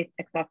ADA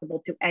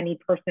accessible to any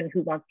person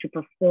who wants to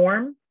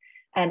perform,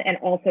 and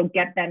also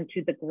get them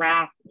to the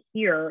grass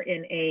here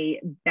in a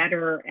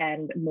better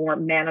and more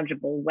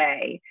manageable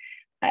way.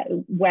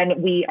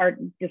 When we are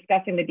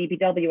discussing the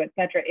DPW, et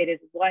cetera, it is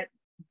what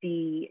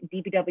the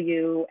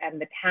DPW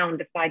and the town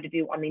decide to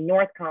do on the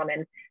North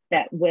Common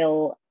that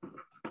will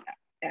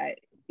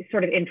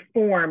sort of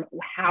inform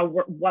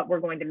what we're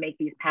going to make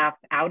these paths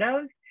out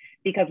of,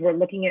 because we're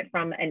looking at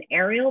from an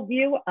aerial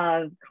view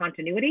of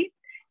continuity.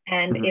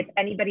 And if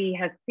anybody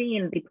has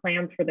seen the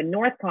plans for the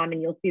North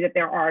Common, you'll see that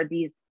there are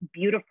these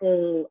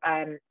beautiful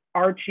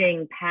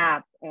arching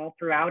paths all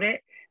throughout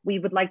it. We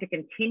would like to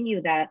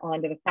continue that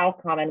onto the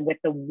South Common with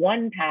the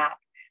one path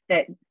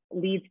that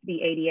leads to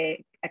the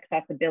ADA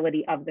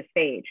accessibility of the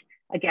stage.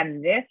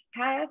 Again, this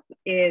path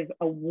is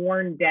a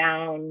worn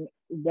down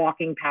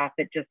walking path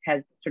that just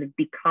has sort of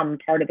become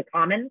part of the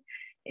common.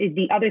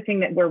 The other thing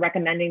that we're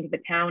recommending to the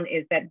town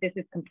is that this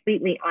is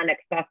completely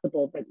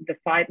inaccessible.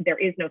 There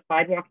is no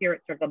sidewalk here,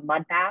 it's sort of a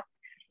mud path,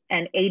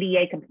 and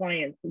ADA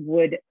compliance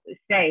would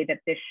say that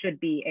this should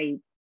be a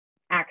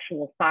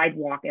actual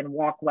sidewalk and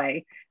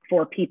walkway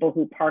for people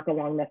who park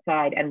along the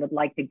side and would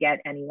like to get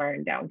anywhere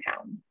in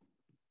downtown.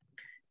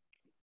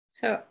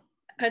 So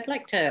I'd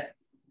like to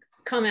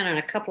comment on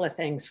a couple of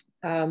things.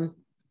 One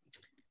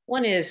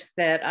is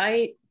that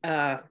I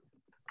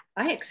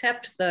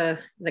accept the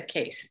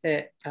case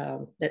that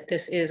that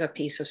this is a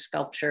piece of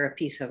sculpture, a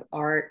piece of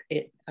art.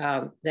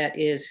 That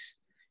is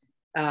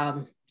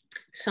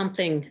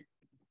something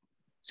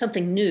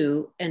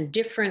new and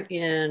different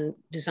in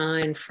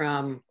design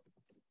from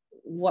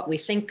what we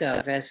think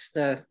of as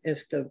the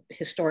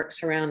historic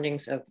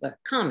surroundings of the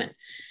common.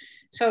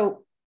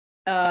 So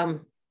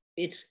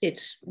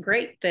it's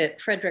great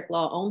that Frederick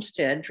Law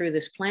Olmsted drew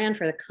this plan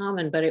for the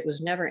common, but it was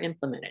never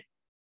implemented.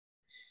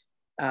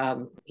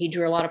 He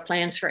drew a lot of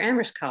plans for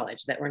Amherst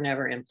College that were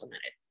never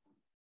implemented.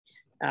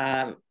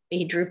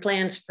 He drew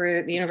plans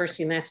for the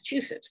University of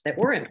Massachusetts that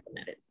were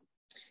implemented.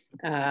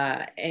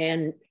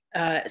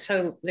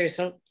 So there's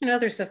a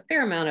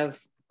fair amount of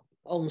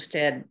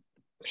Olmsted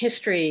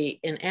history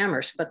in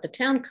Amherst, but the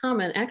town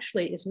common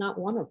actually is not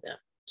one of them.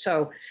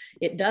 So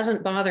it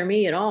doesn't bother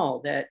me at all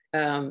that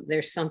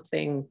there's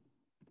something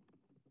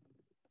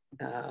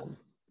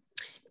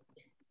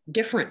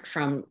different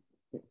from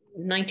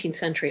 19th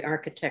century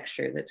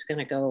architecture that's going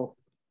to go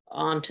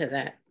onto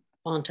the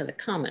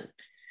common.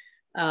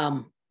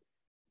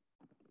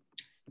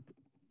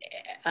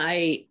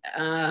 I'd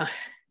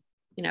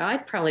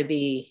probably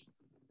be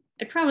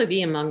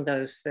among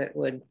those that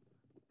would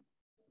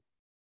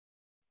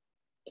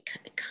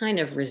kind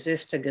of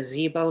resist a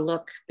gazebo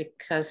look,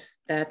 because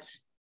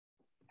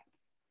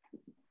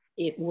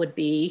it would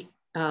be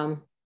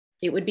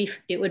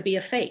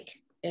a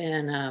fake,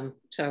 and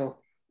so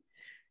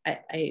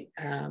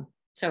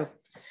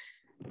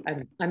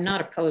I'm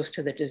not opposed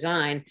to the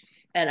design.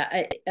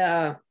 And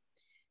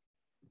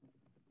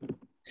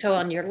so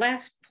on your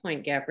last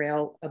point,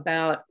 Gabrielle,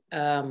 about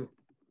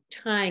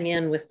tying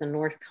in with the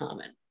North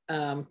Common,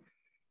 I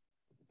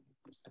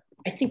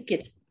think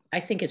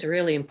it's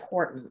really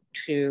important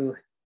to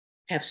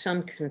have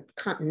some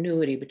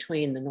continuity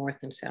between the North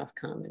and South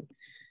Common,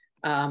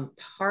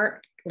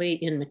 partly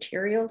in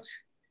materials,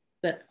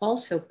 but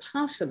also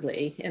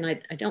possibly, and I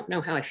don't know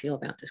how I feel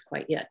about this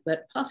quite yet,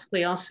 but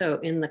possibly also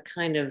in the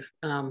kind of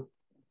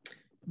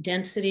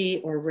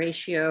density or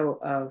ratio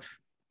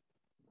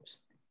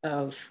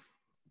of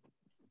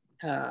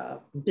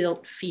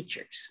built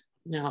features.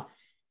 Now,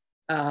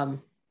 I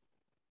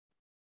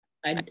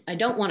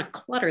don't want to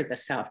clutter the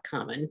South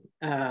Common,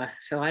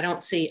 so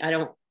I'm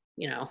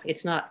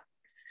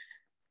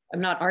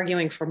not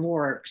arguing for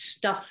more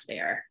stuff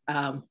there,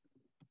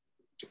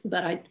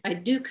 but I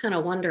do kind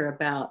of wonder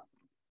about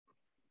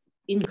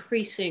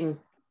increasing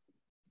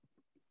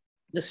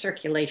the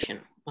circulation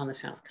on the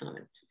South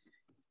Common.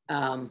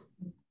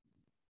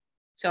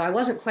 So I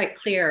wasn't quite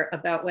clear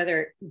about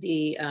whether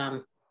the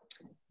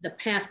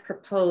path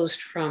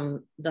proposed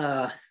from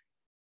the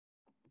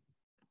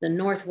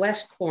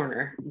northwest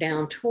corner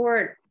down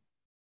toward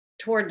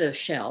the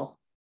shell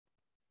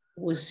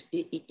was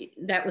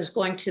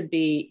going to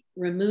be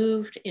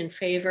removed in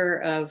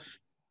favor of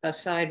a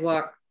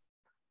sidewalk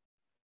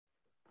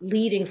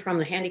leading from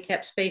the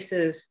handicap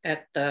spaces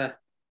at the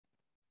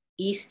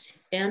east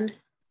end,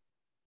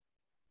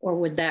 or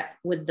would that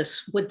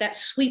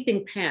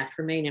sweeping path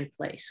remain in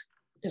place?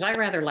 Because I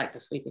rather like the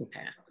sweeping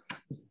path.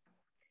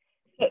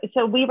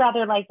 So we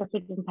rather like the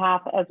sweeping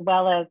path, as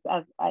well as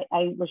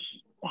I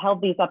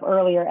held these up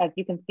earlier. As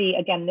you can see,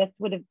 again,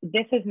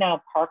 this is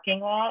now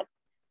parking lot.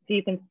 So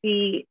you can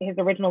see his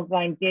original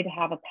design did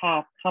have a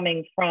path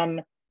coming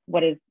from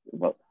what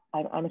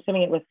I'm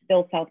assuming it was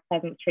still South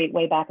Pleasant Street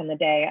way back in the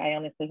day. I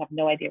honestly have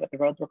no idea what the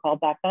roads were called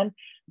back then,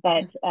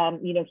 but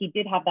he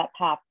did have that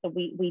path. So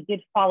we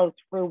did follow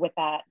through with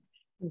that.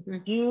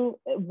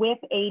 with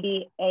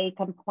ADA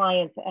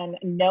compliance and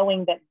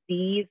knowing that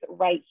these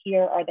right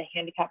here are the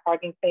handicap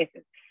parking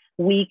spaces,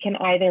 we can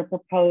either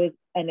propose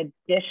an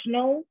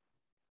additional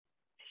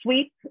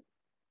sweep,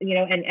 you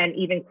know, and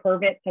even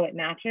curve it so it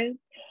matches,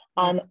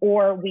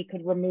 or we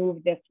could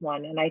remove this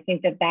one. And I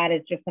think that that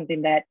is just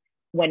something that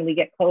when we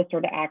get closer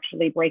to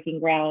actually breaking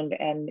ground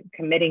and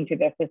committing to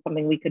this is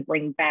something we could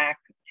bring back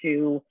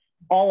to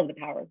all of the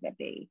powers that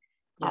be.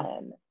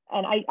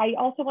 And I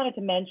also wanted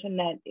to mention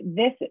that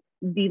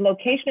the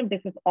location of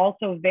this is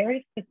also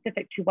very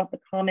specific to what the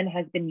common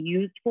has been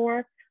used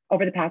for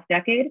over the past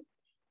decade.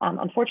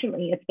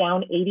 Unfortunately, it's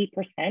down 80%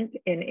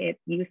 in its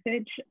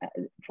usage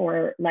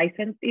for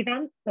licensed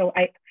events. So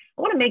I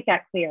want to make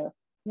that clear.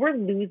 We're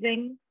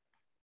losing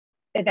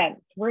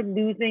events. We're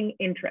losing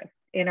interest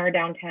in our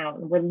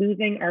downtown. We're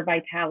losing our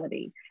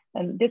vitality.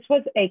 And this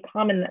was a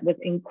common that was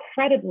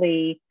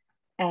incredibly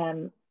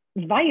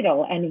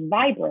vital and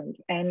vibrant,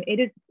 and it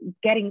is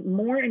getting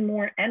more and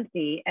more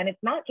empty. And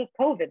it's not just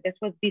COVID. This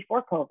was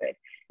before COVID.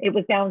 It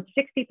was down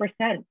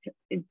 60%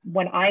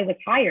 when I was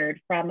hired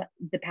from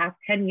the past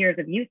 10 years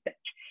of usage.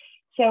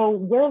 So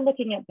we're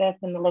looking at this,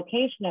 and the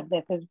location of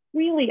this is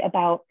really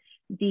about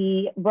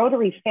the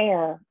Rotary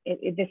Fair.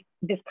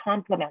 This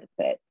complements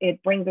it.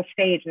 It brings a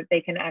stage that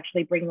they can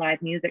actually bring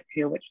live music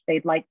to, which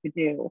they'd like to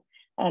do.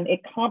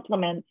 It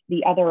complements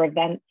the other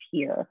events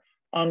here.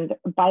 And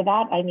by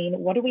that, I mean,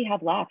 what do we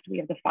have left? We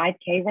have the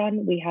 5K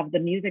run. We have the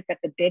music that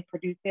the bid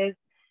produces.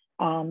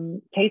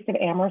 Taste of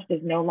Amherst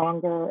is no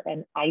longer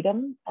an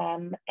item.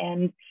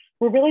 And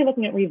we're really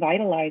looking at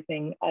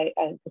revitalizing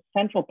a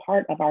central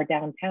part of our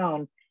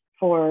downtown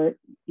for,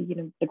 you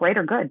know, the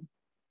greater good,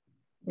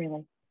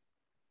 really.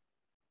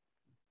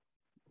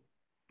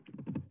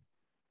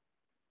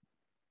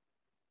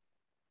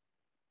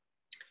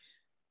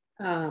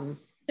 There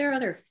are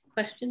other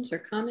questions or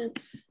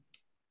comments?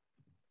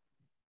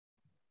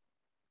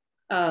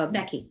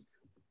 Becky.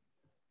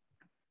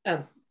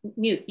 Oh,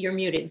 you're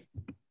muted.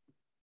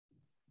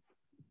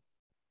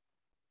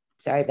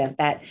 Sorry about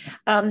that.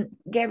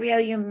 Gabrielle,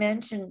 you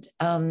mentioned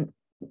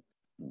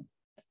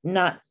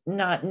not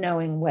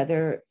knowing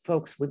whether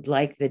folks would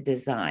like the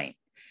design.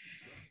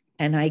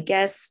 And I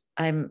guess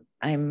I'm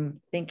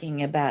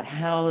thinking about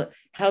how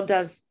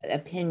does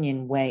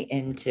opinion weigh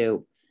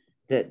into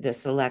the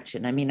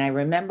selection? I mean, I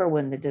remember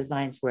when the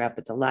designs were up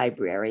at the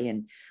library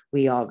and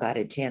we all got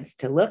a chance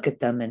to look at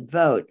them and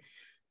vote.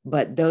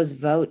 But those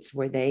votes,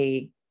 were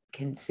they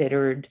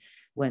considered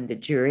when the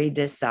jury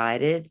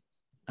decided?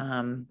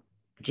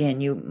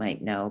 Jan, you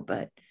might know,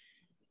 but.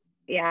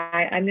 Yeah,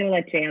 I'm going to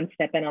let Jan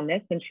step in on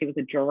this since she was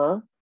a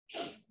juror.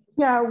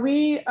 Yeah,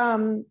 we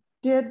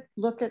did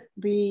look at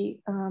the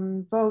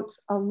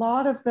votes. A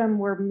lot of them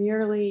were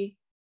merely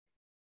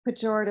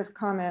pejorative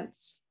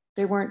comments.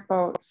 They weren't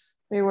votes.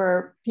 They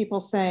were people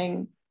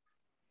saying,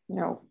 you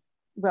know,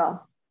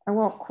 well, I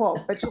won't quote,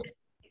 but just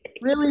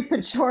really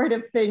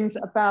pejorative things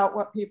about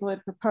what people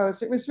had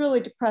proposed. It was really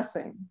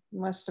depressing,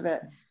 most of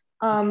it.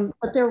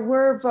 But there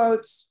were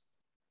votes,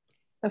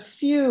 a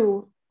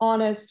few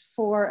honest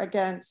for,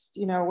 against,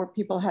 you know, where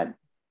people had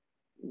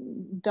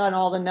done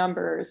all the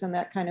numbers and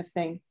that kind of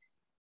thing.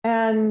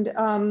 And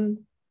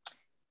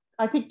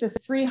I think the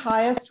three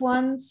highest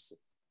ones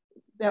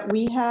that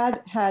we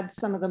had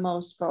some of the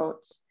most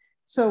votes.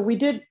 So we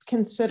did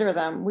consider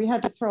them. We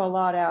had to throw a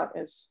lot out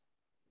as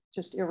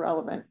just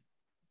irrelevant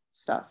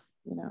stuff,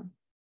 you know.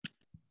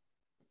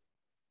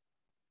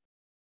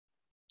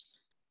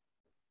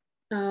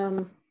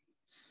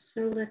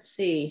 So let's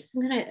see.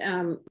 I'm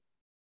gonna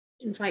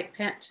invite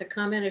Pat to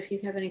comment if you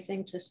have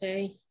anything to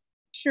say.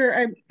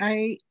 Sure.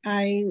 I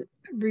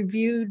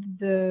reviewed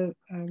the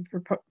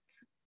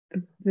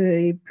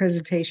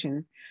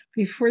presentation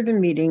before the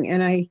meeting,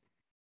 and I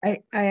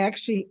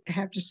actually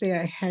have to say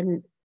I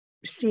hadn't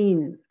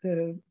seen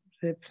the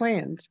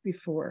plans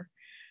before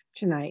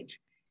tonight,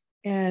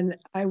 and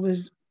I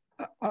was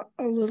a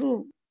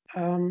little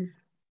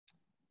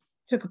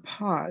took a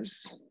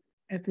pause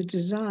at the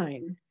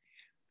design.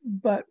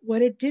 But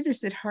what it did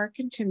is it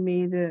hearkened to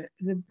me the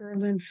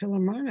Berlin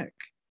Philharmonic,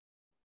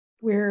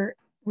 where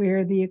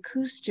the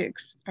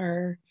acoustics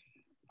are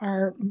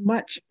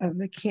much of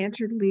the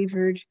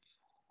cantilevered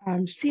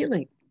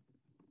ceiling,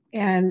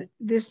 and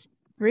this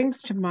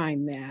brings to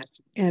mind that.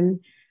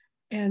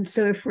 And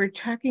so if we're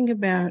talking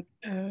about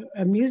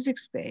a music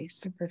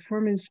space, a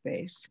performance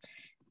space,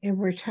 and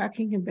we're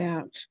talking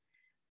about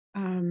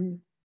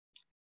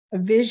a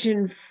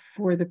vision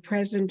for the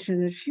present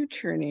and the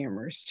future in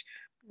Amherst,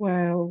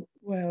 while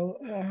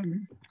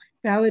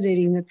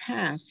validating the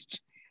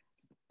past,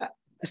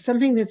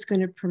 something that's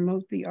going to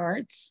promote the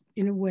arts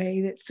in a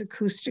way that's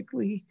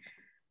acoustically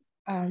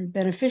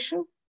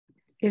beneficial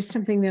is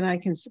something that I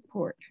can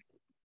support.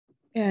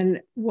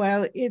 And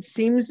while it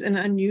seems an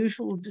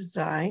unusual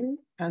design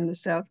on the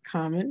South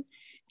Common,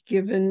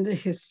 given the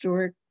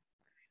historic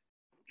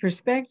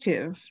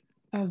perspective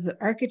of the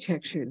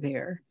architecture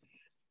there,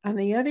 on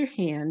the other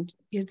hand,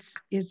 it's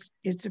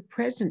a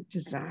present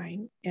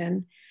design,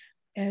 and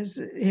as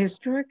a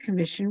historic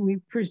commission, we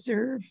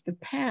preserve the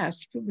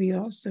past, but we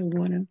also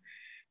want to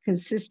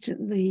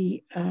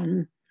consistently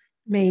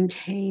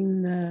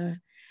maintain the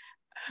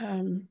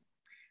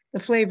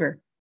flavor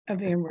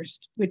of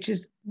Amherst, which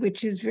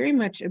is very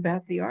much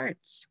about the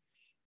arts.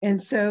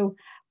 And so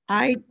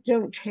I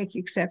don't take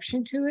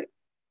exception to it.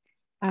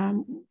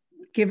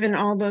 Given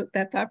all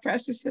that thought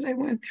process that I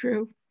went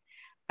through,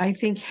 I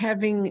think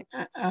having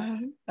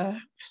a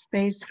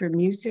space for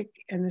music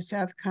in the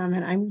South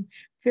Common, I'm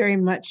very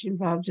much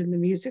involved in the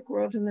music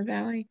world in the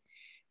Valley.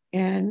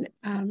 And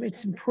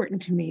it's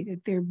important to me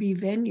that there be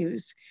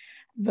venues.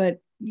 But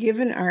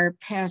given our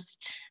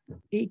past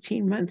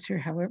 18 months or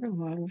however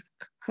long with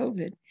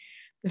COVID,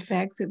 the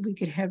fact that we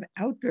could have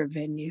outdoor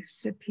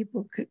venues that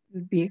people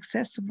would be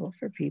accessible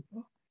for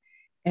people,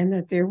 and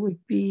that there would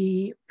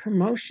be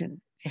promotion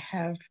to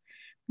have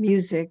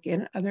music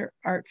and other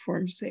art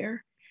forms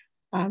there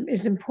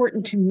is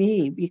important to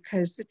me,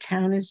 because the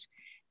town is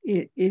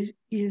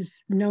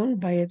known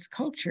by its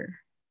culture,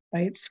 by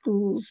its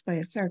schools, by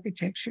its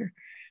architecture,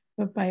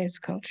 but by its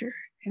culture.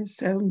 And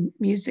so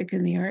music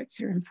and the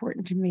arts are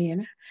important to me.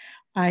 And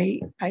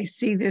I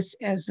see this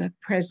as a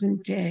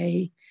present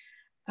day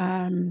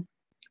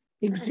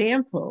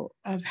example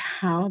of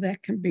how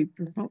that can be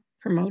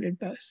promoted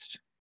best.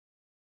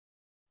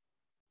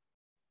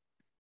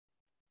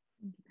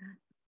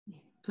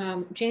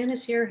 Jan,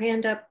 is your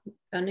hand up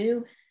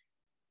anew?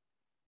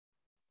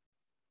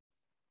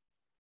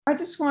 I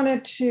just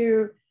wanted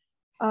to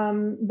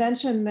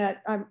mention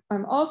that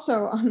I'm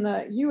also on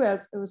the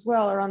US as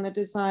well, or on the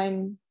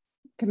design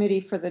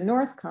committee for the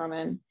North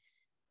Common.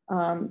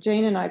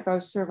 Jane and I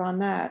both serve on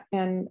that.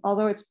 And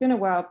although it's been a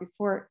while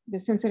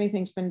since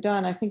anything's been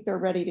done, I think they're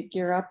ready to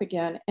gear up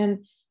again.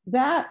 And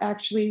that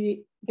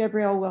actually,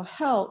 Gabrielle, will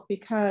help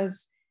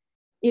because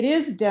it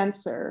is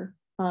denser.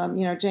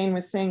 Jane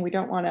was saying we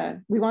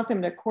want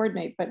them to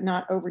coordinate, but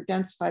not over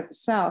densify the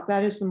South.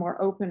 That is the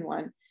more open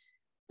one.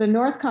 The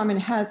North Common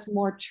has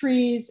more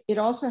trees. It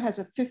also has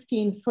a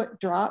 15-foot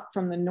drop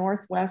from the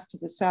northwest to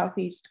the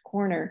southeast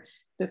corner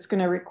that's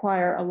going to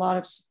require a lot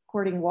of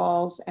supporting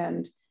walls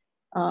and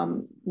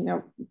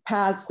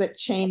paths that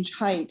change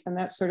height and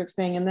that sort of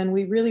thing. And then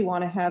we really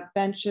want to have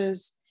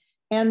benches,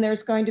 and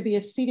there's going to be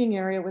a seating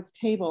area with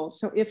tables.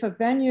 So if a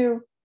venue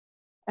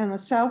and the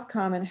South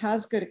Common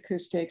has good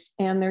acoustics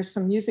and there's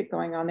some music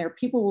going on there,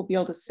 people will be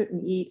able to sit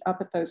and eat up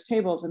at those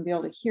tables and be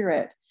able to hear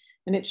it.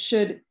 And it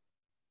should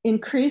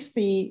increase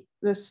the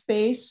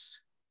space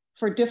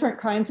for different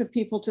kinds of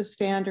people to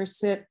stand or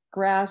sit,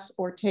 grass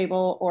or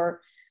table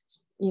or,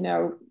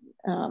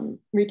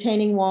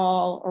 retaining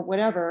wall or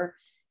whatever.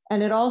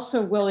 And it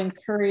also will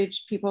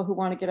encourage people who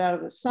want to get out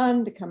of the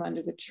sun to come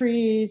under the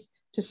trees,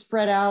 to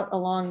spread out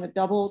along the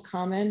double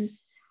common.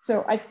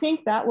 So I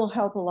think that will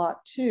help a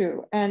lot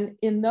too. And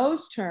in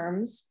those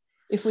terms,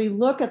 if we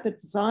look at the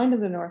design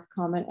of the North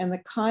Common and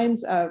the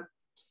kinds of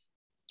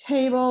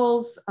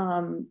tables,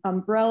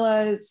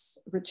 umbrellas,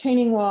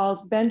 retaining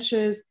walls,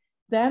 benches,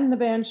 then the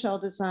bandshell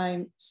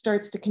design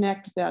starts to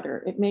connect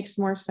better. It makes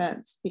more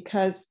sense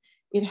because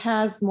it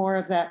has more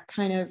of that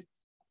kind of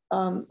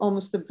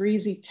almost the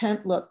breezy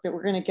tent look that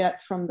we're going to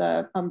get from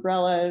the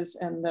umbrellas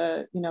and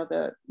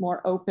the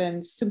more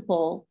open,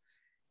 simple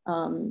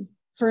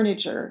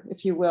furniture,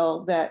 if you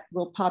will, that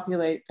will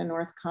populate the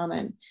North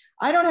Common.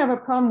 I don't have a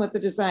problem with the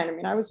design. I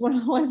mean, I was one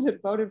of the ones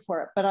that voted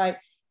for it, but I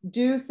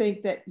do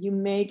think that you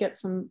may get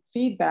some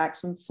feedback,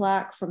 some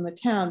flack from the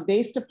town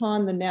based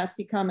upon the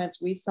nasty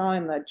comments we saw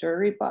in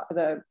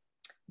the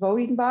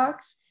voting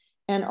box,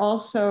 and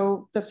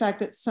also the fact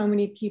that so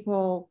many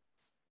people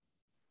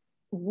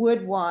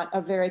would want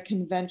a very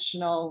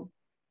conventional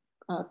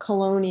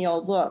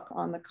colonial look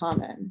on the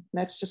common. And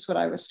that's just what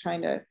I was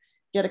trying to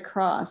get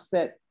across,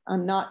 that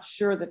I'm not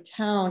sure the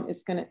town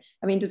is going to,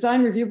 I mean,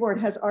 Design Review Board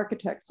has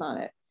architects on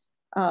it.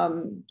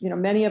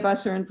 Many of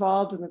us are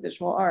involved in the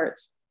visual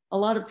arts. A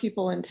lot of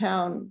people in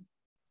town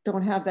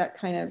don't have that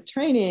kind of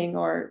training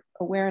or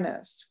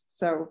awareness.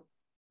 So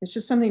it's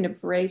just something to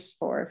brace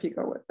for if you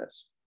go with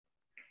this.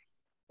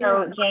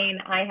 So Jane,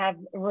 I have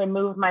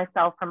removed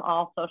myself from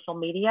all social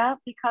media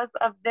because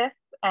of this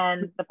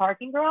and the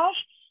parking garage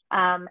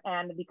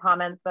and the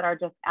comments that are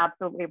just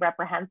absolutely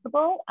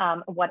reprehensible.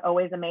 What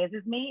always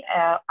amazes me,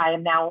 I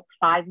am now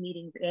 5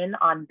 meetings in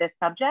on this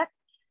subject,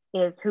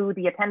 is who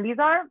the attendees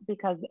are,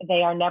 because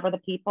they are never the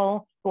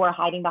people who are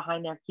hiding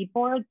behind their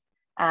keyboards,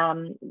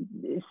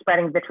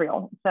 spreading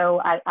vitriol.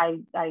 So I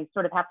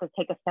sort of have to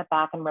take a step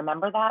back and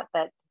remember that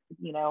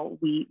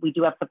we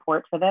do have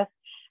support for this.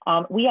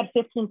 We had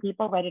 15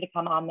 people ready to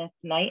come on this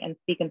tonight and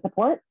speak in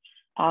support.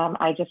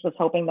 I just was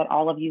hoping that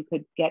all of you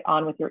could get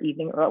on with your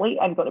evening early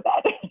and go to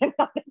bed and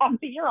not have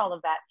to hear all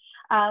of that.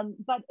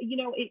 But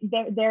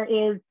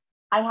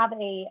I have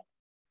a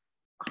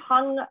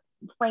hung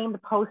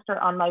framed poster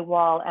on my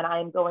wall, and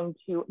I'm going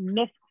to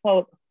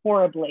misquote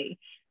horribly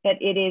that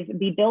it is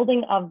the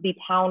building of the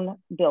town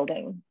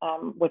building,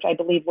 which I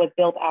believe was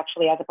built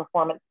actually as a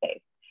performance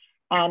space.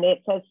 And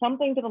it says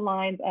something to the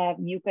lines of,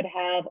 you could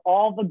have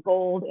all the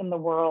gold in the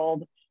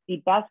world,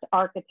 the best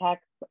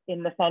architects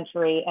in the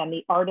century and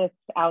the artists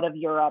out of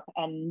Europe,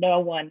 and no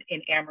one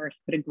in Amherst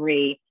could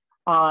agree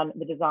on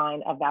the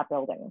design of that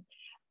building.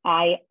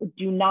 I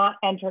do not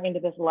enter into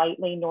this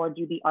lightly, nor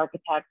do the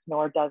architects,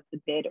 nor does the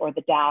bid or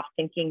the DAF,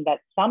 thinking that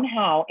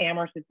somehow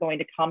Amherst is going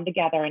to come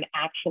together and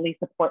actually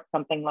support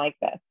something like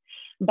this.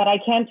 But I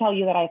can tell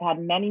you that I've had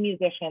many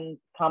musicians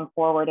come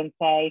forward and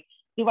say,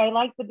 do I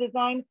like the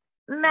design?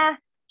 Meh.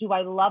 Do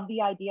I love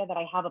the idea that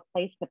I have a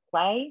place to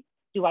play?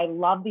 Do I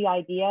love the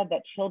idea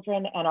that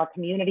children and our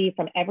community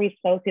from every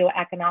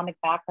socioeconomic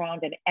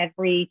background and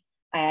every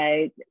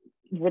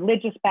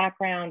religious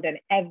background and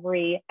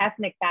every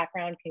ethnic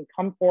background can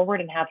come forward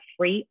and have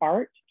free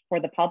art for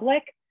the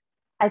public?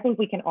 I think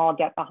we can all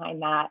get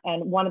behind that.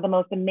 And one of the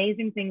most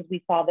amazing things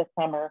we saw this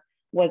summer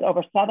was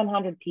over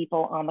 700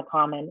 people on the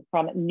Common,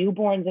 from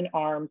newborns in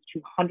arms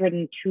to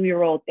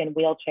 102-year-olds in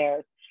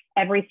wheelchairs,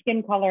 every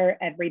skin color,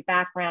 every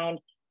background,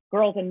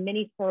 girls in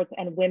miniskirts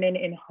and women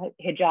in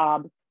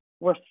hijabs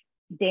were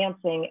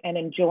dancing and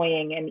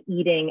enjoying and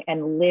eating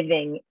and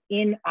living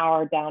in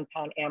our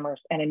downtown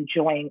Amherst and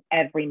enjoying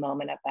every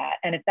moment of that.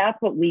 And if that's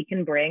what we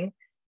can bring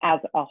as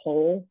a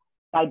whole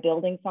by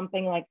building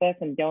something like this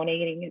and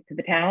donating it to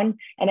the town,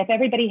 and if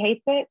everybody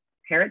hates it,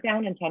 tear it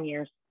down in 10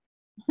 years.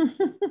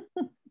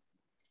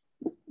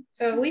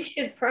 So we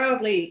should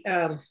probably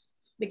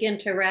begin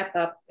to wrap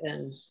up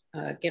and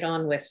get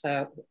on with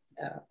a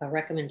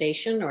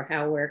recommendation, or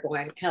how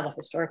the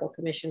Historical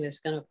Commission is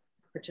going to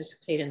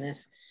participate in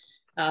this.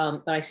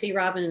 But I see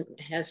Robin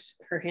has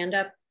her hand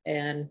up,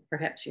 and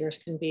perhaps yours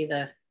can be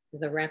the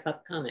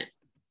wrap-up comment.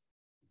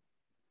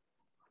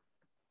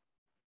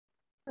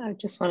 I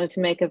just wanted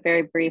to make a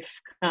very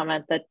brief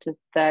comment that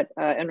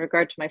in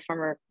regard to my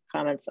former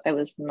comments, I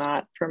was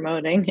not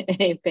promoting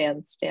a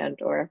bandstand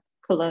or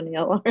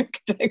colonial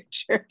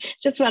architecture.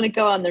 Just want to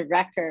go on the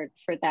record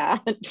for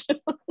that.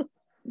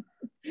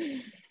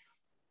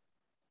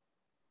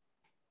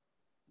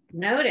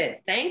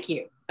 Noted. Thank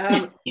you.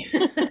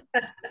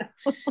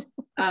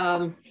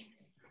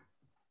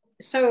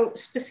 So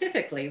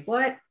specifically,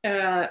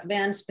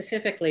 Ben,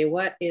 specifically,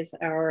 what is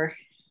our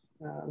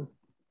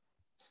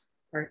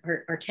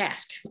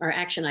task, our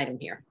action item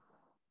here?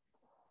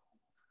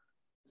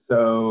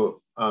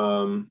 So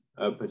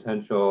a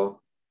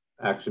potential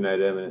action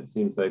item, and it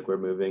seems like we're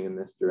moving in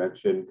this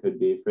direction, could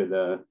be for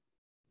the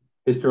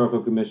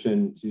Historical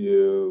Commission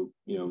to,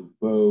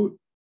 vote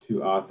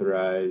to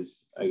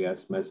authorize, I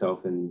guess,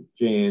 myself and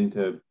Jane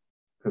to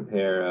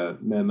prepare a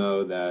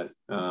memo that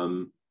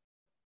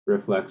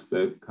reflects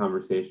the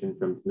conversation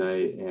from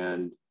tonight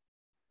and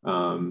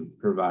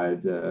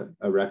provides a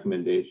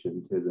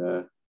recommendation to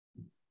the,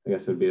 I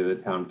guess it would be the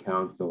town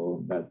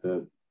council, that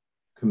the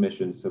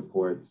commission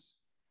supports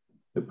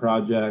the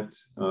project.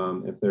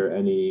 If there are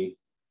any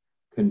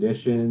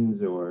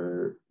conditions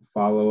or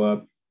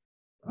follow-up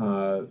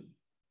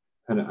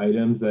kind of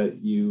items that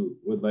you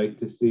would like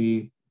to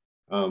see,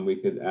 we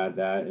could add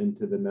that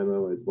into the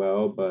memo as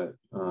well, but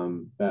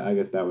I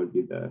guess that would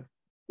be the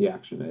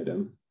action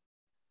item.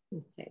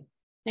 Okay,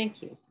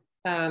 thank you.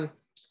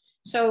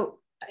 So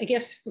I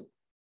guess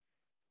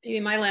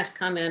maybe my last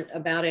comment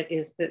about it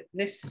is that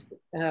this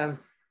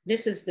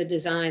is the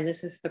design,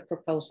 this is the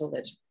proposal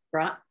that's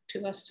brought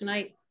to us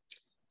tonight.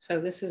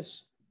 So this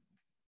is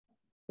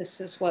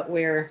what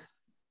we're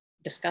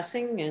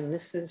discussing, and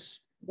this is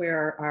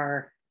where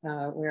our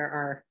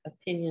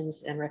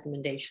opinions and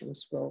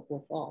recommendations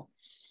will fall.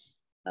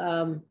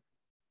 I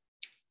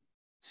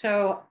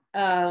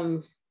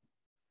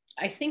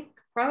think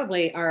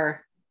probably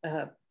our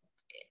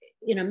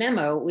in a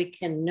memo we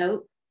can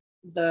note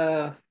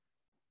the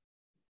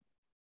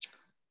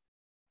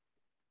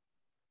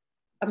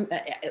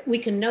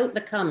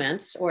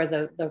comments, or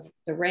the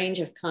range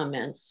of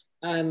comments.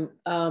 I'm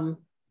a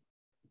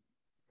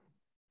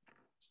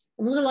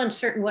little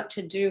uncertain what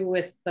to do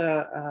with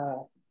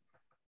the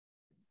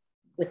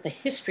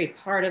history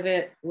part of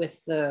it,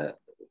 with the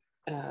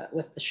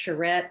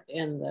charrette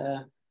and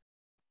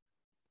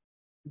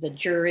the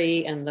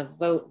jury and the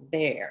vote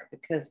there,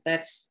 because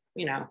that's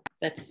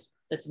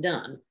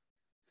done.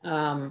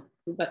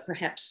 But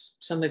perhaps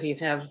some of you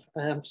have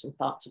some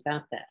thoughts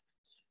about that.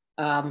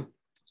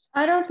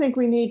 I don't think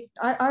we need,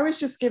 I was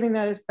just giving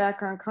that as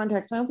background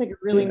context. I don't think it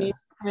really needs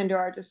to come into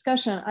our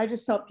discussion. I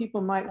just felt people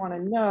might want to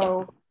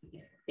know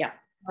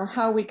or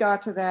how we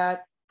got to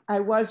that. I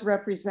was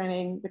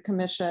representing the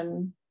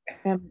commission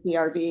and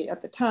DRB at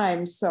the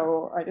time,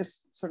 so I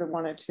just sort of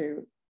wanted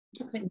to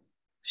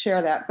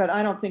share that, but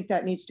I don't think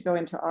that needs to go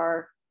into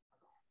our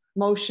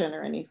motion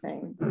or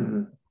anything.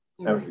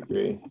 Mm-hmm. I would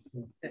agree.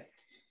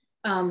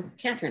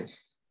 Catherine.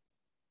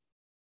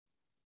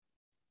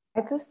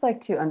 I'd just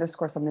like to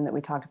underscore something that we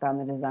talked about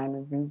in the design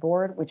review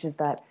board, which is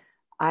that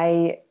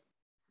I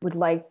would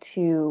like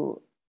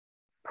to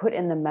put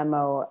in the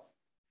memo,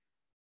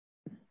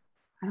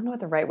 I don't know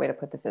what the right way to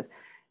put this is,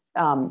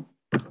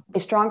 a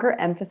stronger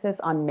emphasis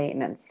on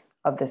maintenance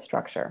of this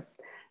structure,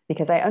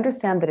 because I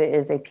understand that it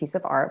is a piece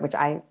of art, which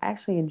I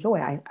actually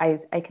enjoy.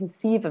 I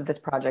conceive of this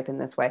project in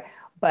this way,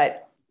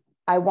 but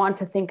I want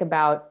to think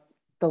about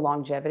the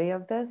longevity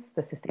of this,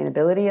 the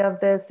sustainability of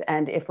this,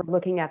 and if we're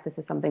looking at this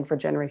as something for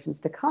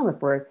generations to come,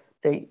 if we're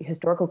the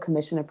Historical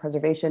Commission of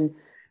Preservation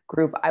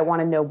group, I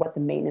want to know what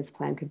the maintenance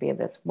plan could be of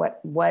this.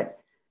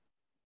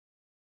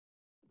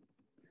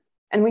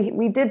 And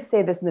we did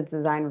say this in the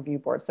design review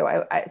board.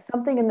 So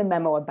something in the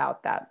memo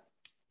about that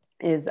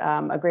is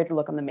a greater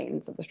look on the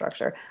maintenance of the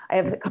structure. I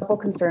have a couple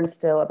concerns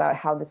still about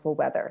how this will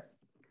weather.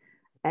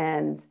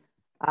 And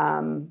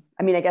I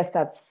mean, I guess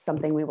that's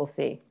something we will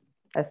see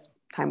as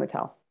time would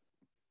tell.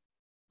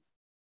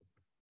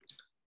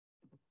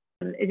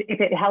 If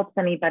it helps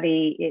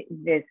anybody,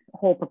 this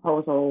whole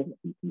proposal,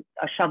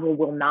 a shovel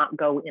will not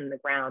go in the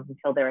ground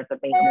until there is a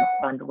maintenance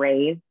fund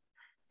raised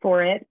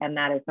for it. And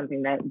that is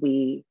something that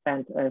we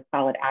spent a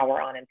solid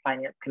hour on in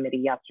Finance Committee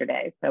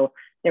yesterday. So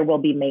there will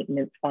be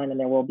maintenance fund and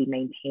there will be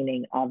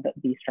maintaining of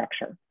the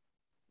structure.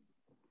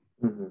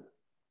 Mm-hmm.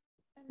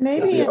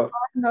 Maybe in our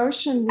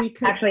motion we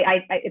could... Actually,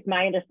 it's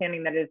my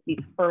understanding that it's the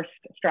first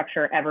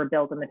structure ever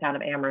built in the town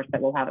of Amherst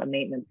that will have a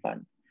maintenance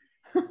fund.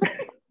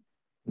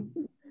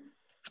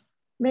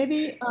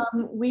 Maybe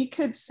we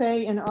could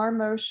say in our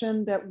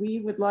motion that we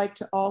would like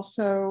to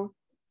also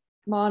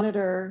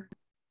monitor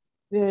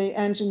the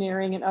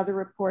engineering and other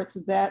reports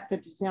that the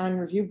design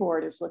review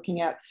board is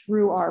looking at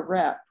through our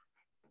rep,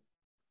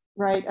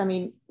 right? I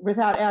mean,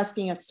 without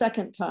asking a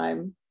second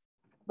time,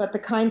 but the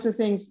kinds of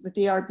things the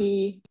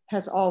DRB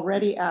has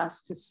already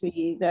asked to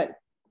see that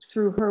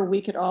through her we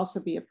could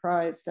also be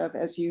apprised of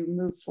as you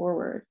move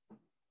forward.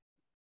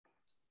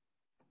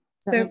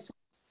 Does that make sense?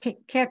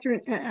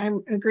 Catherine,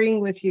 I'm agreeing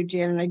with you,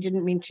 Jan, and I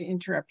didn't mean to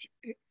interrupt,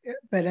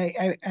 but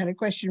I had a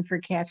question for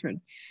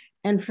Catherine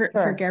and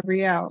for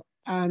Gabrielle.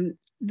 Are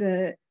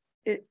the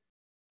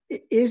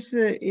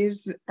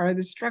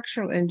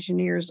structural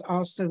engineers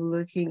also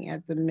looking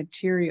at the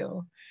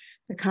material,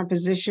 the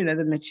composition of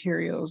the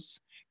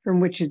materials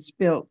from which it's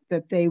built,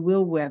 that they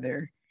will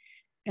weather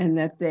and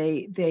that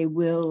they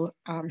will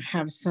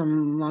have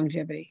some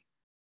longevity?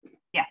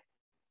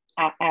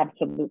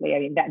 Absolutely. I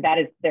mean, that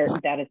is their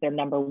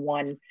number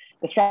one.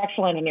 The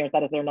structural engineers,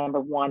 that is their number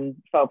one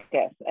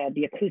focus.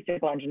 The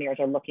acoustical engineers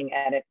are looking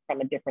at it from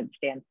a different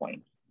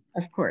standpoint.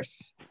 Of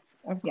course.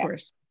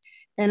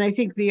 And I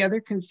think the other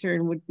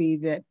concern would be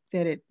that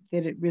it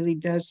really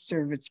does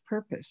serve its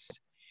purpose,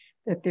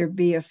 that there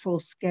be a full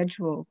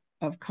schedule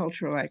of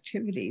cultural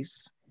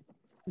activities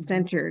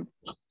centered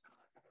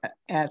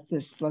at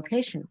this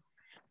location.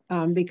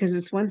 Because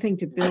it's one thing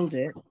to build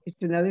it,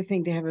 it's another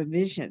thing to have a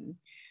vision.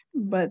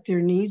 But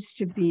there needs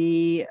to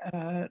be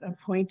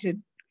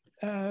appointed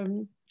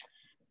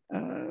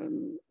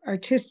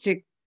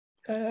artistic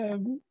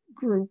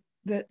group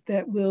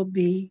that will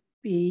be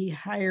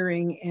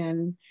hiring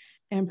and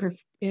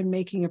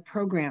making a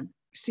program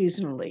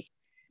seasonally,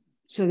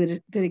 so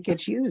that it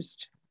gets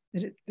used,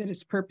 that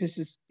its purpose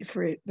is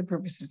for the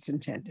purpose it's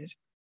intended.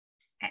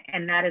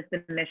 And that is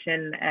the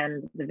mission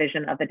and the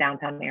vision of the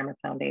Downtown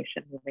Amherst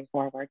Foundation moving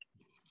forward.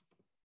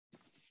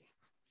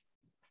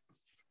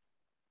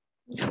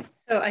 So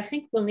I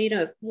think we'll need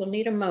a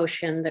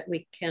motion that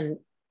we can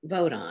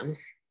vote on,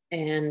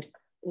 and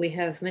we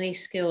have many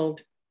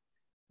skilled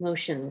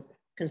motion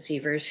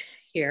conceivers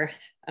here.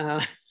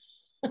 I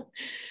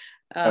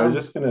was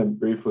just going to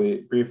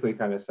briefly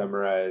kind of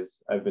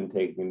summarize. I've been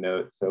taking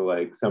notes. So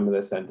like some of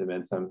the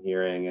sentiments I'm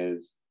hearing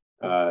is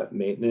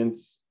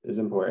maintenance is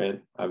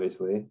important,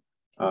 obviously.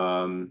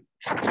 As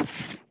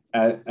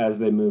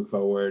they move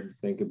forward,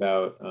 think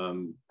about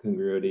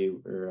congruity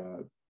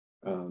or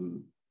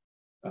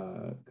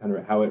kind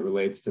of how it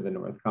relates to the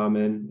North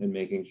Common and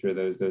making sure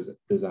those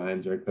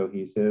designs are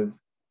cohesive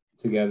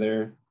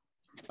together.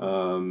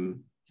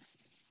 You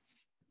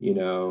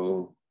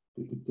know,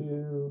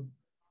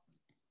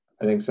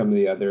 I think some of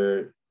the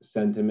other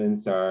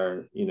sentiments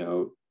are, you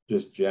know,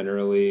 just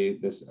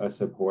generally a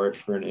support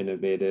for an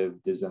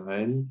innovative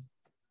design,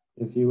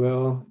 if you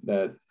will,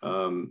 that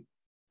and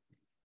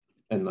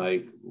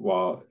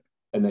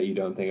that you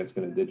don't think it's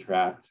going to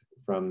detract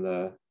from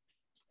the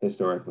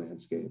historic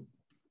landscape.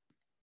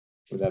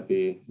 Would that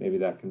be, maybe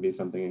that can be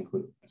something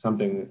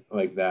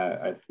like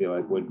that? I feel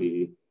like would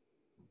be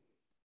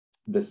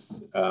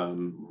this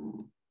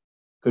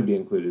could be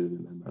included in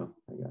the memo,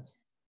 I guess.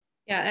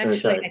 Yeah,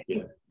 actually, I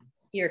think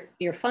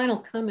your final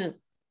comment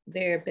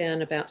there,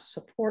 Ben, about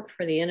support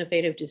for the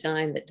innovative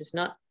design that does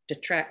not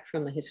detract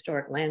from the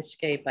historic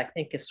landscape, I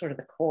think is sort of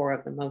the core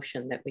of the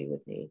motion that we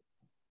would need.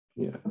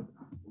 Yeah.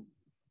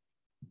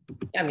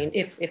 I mean,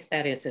 if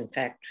that is in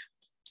fact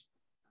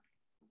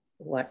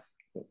what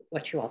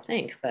you all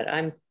think, but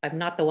I'm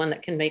not the one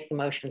that can make the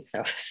motion,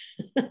 so.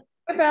 What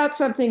about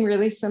something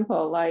really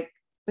simple, like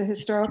the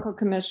Historical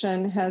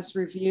Commission has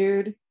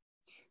reviewed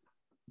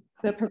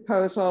the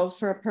proposal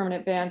for a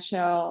permanent band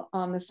shell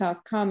on the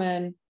South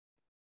Common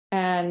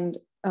and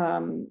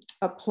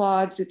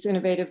applauds its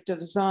innovative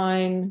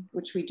design,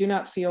 which we do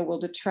not feel will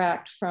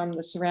detract from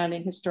the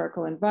surrounding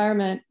historical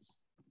environment,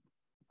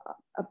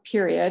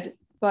 period,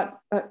 but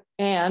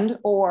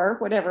or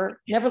whatever,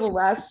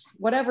 nevertheless,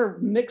 whatever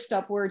mixed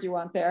up word you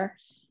want there,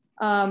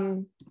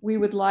 we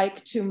would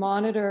like to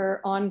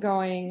monitor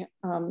ongoing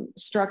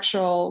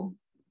structural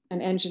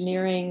and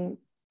engineering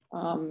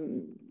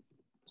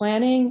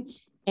planning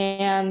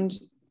and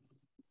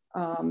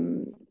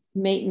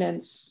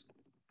maintenance,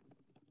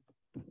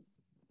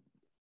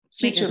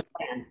 future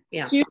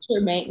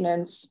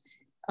maintenance,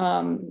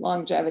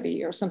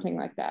 longevity or something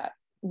like that.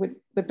 Would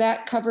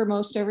that cover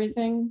most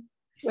everything?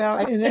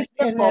 Well, and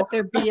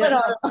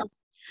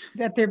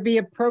that there be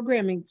a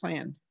programming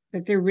plan,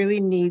 that there really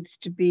needs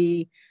to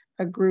be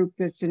a group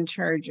that's in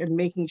charge of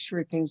making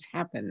sure things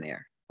happen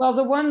there. Well,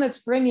 the one that's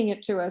bringing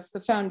it to us, the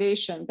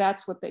foundation,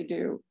 that's what they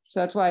do. So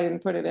that's why I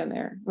didn't put it in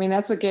there. I mean,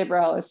 that's what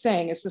Gabrielle is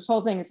saying, is this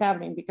whole thing is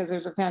happening because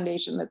there's a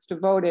foundation that's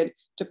devoted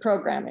to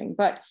programming.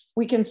 But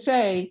we can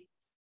say,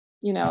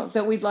 you know,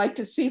 that we'd like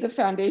to see the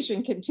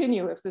foundation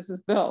continue if this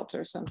is built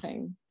or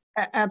something.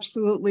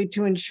 Absolutely,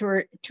 to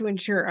ensure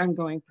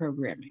ongoing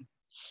programming.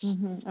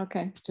 Mm-hmm.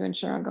 Okay, to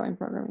ensure ongoing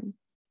programming.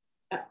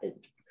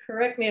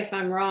 Correct me if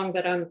I'm wrong,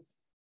 but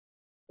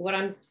what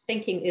I'm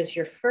thinking is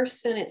your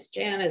first sentence,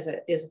 Jan,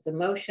 is the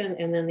motion,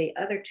 and then the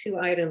other two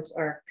items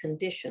are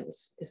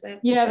conditions. Is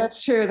that? Yeah,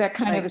 that's true. That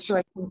kind of is what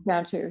it comes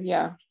down to.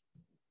 Yeah.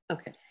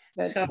 Okay.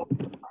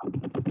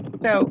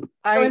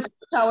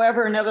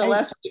 However,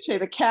 nevertheless, we say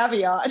the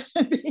caveat.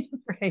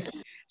 Right.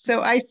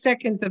 So I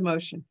second the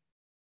motion.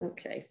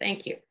 Okay,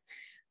 thank you.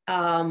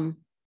 So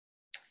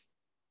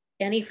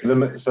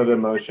the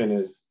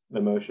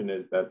motion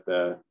is that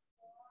the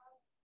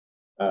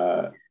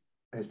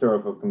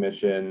Historical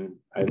Commission,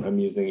 I'm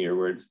using your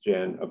words,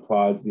 Jen,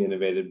 applauds the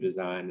innovative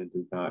design and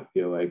does not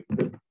feel like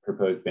the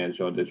proposed ban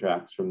shell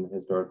detracts from the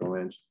historical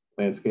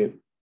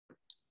landscape.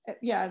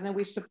 Yeah, and then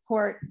we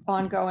support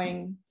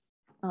ongoing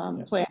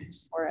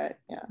plans for it.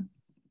 Yeah,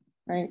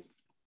 right.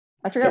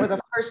 I forgot what the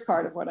first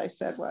part of what I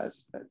said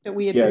was, but that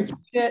we reviewed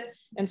it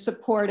and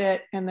support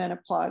it and then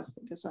applause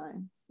the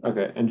design.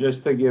 Okay, and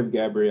just to give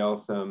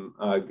Gabrielle some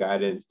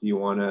guidance, do you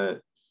want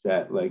to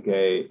set like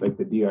the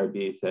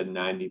DRB said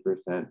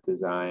 90%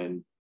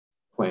 design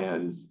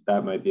plans?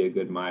 That might be a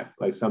good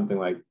something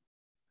like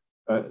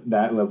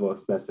that level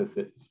of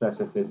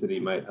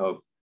specificity might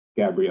help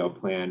Gabrielle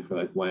plan for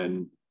like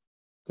when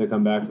to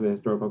come back to the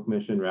Historical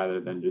Commission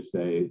rather than just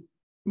say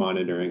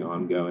monitoring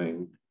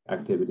ongoing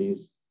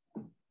activities.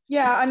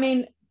 Yeah, I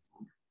mean,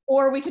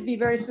 or we could be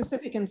very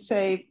specific and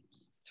say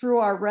through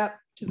our rep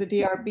to the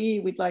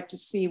DRB, we'd like to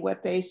see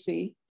what they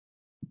see.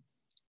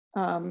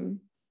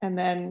 And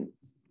then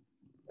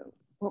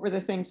what were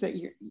the things that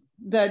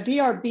the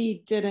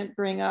DRB didn't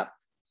bring up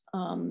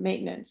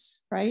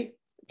maintenance, right,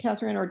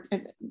 Catherine? Or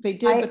they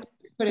did,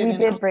 we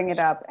did bring it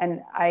up. And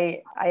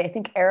I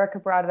think Erica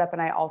brought it up,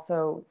 and I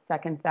also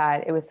second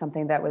that. It was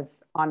something that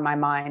was on my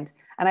mind.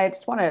 And I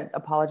just want to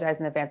apologize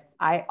in advance.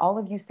 All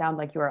of you sound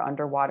like you are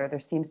underwater. There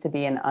seems to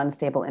be an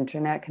unstable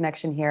internet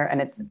connection here,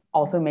 and it's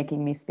also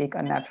making me speak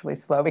unnaturally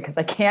slow because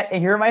I can't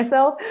hear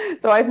myself.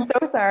 So I'm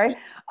so sorry.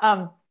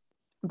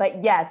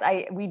 But yes,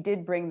 we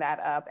did bring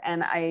that up.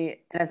 And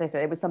as I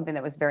said, it was something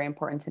that was very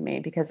important to me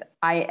because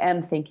I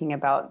am thinking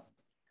about,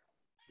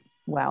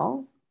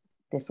 well,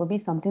 this will be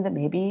something that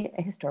maybe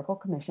a historical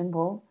commission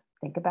will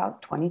think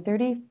about 20,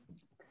 30,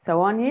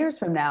 so on years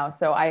from now.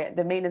 So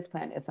the maintenance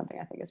plan is something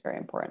I think is very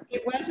important.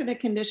 It wasn't a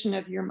condition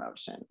of your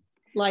motion.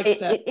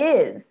 It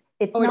is.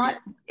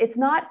 It's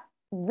not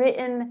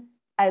written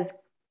as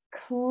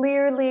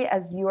clearly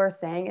as you are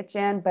saying it,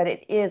 Jan, but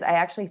it is. I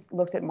actually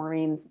looked at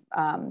Maureen's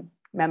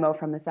memo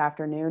from this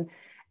afternoon,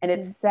 and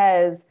it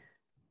says,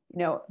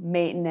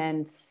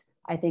 maintenance.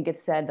 I think it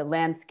said the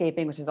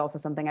landscaping, which is also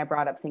something I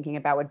brought up thinking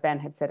about what Ben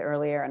had said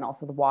earlier, and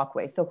also the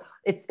walkway. So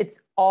it's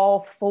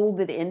all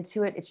folded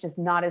into it. It's just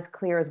not as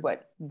clear as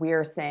what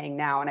we're saying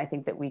now. And I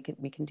think that we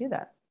can do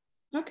that.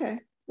 Okay.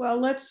 Well,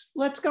 let's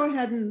go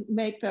ahead and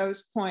make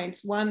those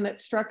points. One,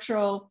 that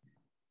structural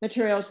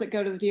materials that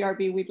go to the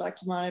DRB we'd like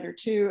to monitor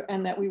too,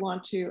 and that we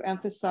want to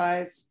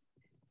emphasize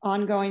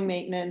ongoing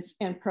maintenance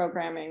and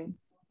programming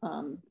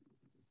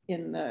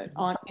in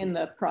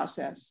the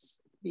process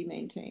be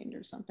maintained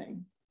or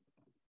something.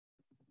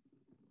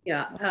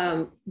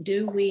 Yeah.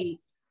 Do we?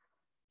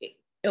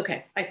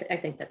 Okay. I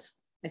think that's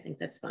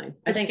fine.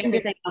 I think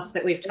everything else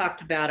that we've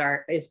talked about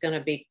is going to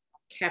be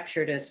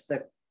captured as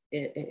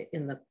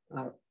in the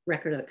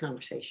record of the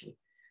conversation,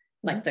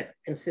 like the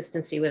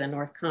consistency with a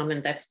North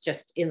Common. That's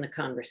just in the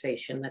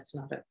conversation. That's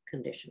not a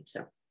condition.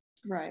 So,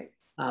 right.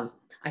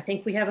 I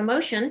think we have a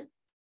motion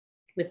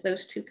with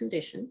those two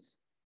conditions.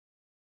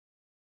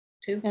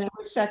 And it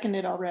was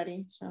seconded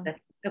already. So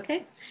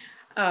okay.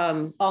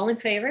 All in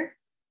favor?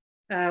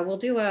 We'll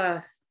do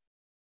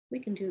we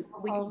can do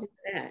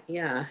that,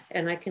 yeah.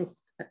 And I can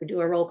do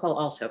a roll call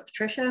also.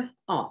 Patricia,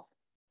 all.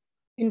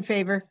 In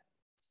favor.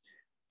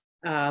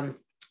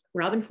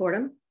 Robin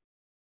Fordham.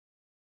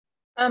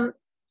 I'm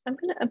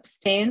going to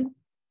abstain.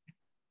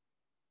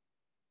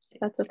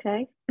 That's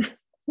okay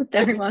with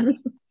everyone.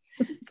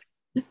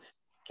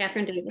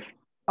 Catherine Davis.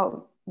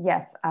 Oh,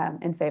 yes,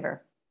 in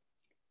favor.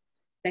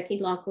 Becky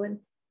Lockwood.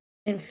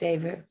 In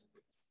favor.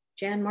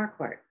 Jan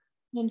Marquardt.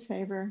 In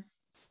favor.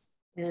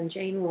 And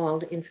Jane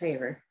Wald in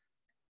favor.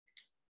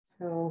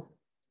 So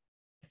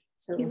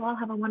You all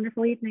have a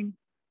wonderful evening.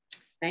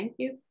 thank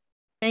you.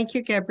 Thank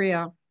you,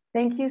 Gabrielle.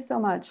 Thank you so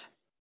much.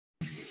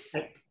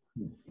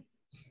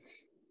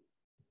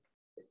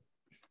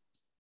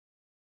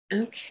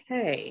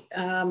 Okay,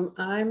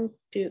 I'm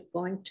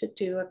going to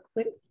do a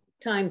quick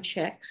time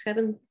check.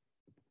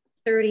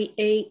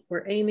 7:38.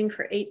 We're aiming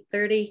for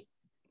 8:30.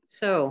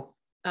 So,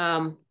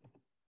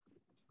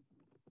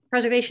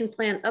 preservation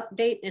plan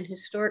update and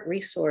historic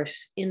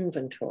resource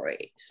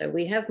inventory. So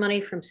we have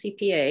money from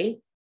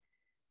CPA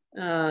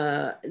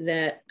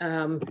that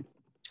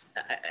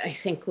I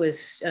think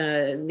was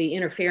the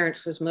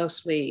interference was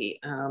mostly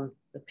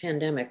the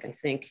pandemic, I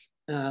think,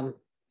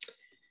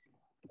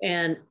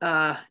 and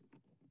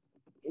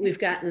we've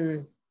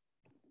gotten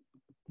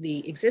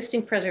the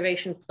existing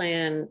preservation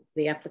plan,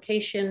 the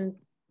application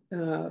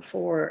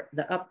for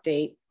the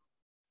update,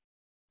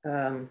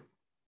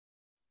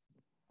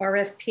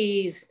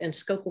 RFPs and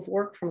scope of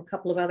work from a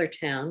couple of other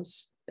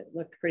towns that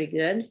looked pretty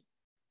good.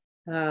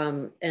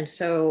 And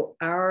so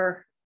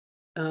our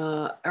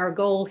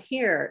goal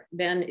here,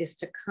 Ben, is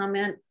to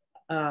comment,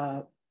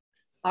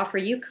 offer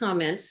you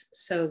comments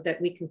so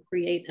that we can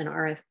create an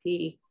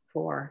RFP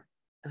for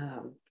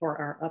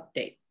our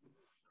update.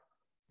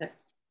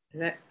 Is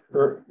that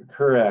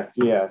correct?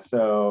 Yeah.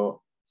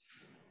 So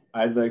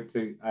I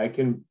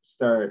can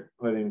start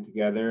putting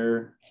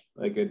together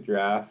like a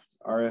draft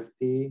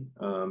RFP,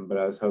 but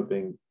I was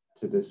hoping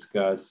to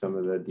discuss some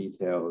of the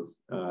details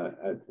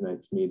at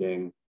tonight's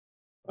meeting.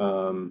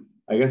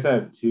 I guess I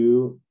have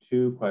two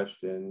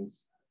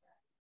questions.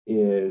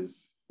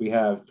 Is we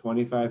have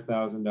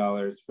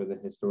 $25,000 for the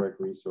historic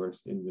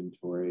resource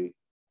inventory,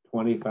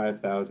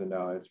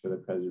 $25,000 for the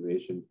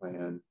preservation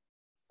plan.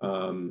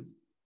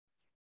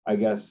 I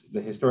guess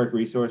the historic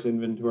resource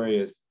inventory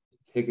is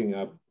picking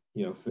up,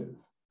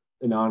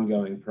 an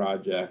ongoing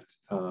project.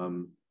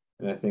 And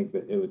I think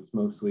that it was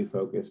mostly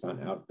focused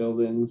on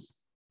outbuildings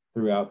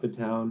throughout the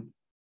town.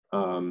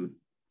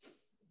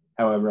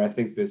 However, I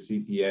think the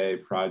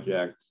CPA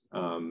project,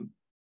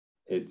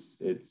 it's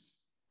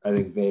I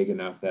think vague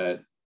enough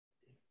that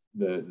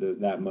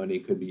that money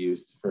could be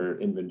used for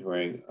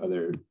inventorying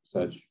other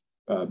such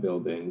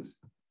buildings.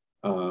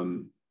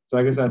 So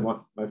I guess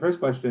my first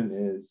question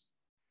is,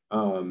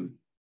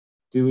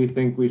 do we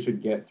think we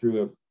should get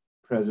through a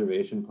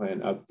preservation plan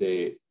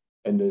update,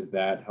 and does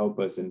that help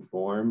us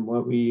inform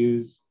what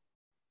we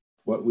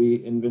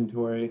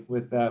inventory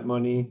with that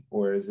money,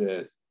 or is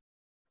it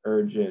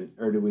urgent,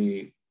 or do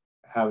we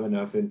have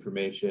enough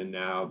information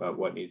now about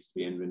what needs to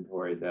be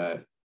inventoried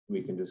that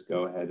we can just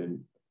go ahead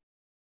and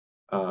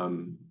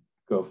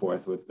go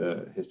forth with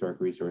the historic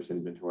resource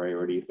inventory,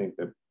 or do you think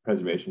the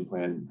preservation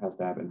plan has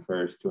to happen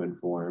first to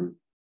inform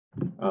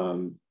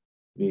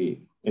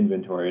the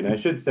inventory? And I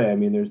should say, I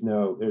mean, there's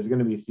going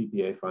to be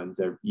CPA funds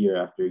year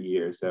after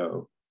year.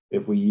 So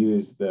if we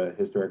use the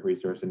historic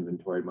resource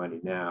inventory money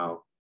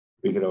now,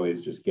 we could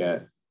always just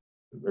get,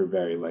 or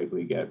very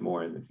likely get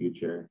more in the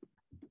future.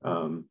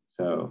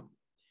 So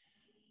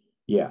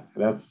yeah,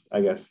 that's,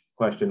 I guess,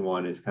 question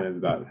one is kind of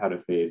about how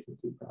to phase the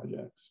two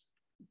projects.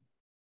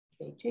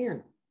 Okay,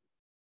 Jan.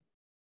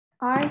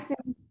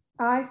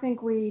 I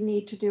think we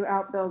need to do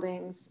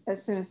outbuildings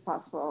as soon as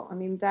possible. I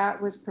mean, that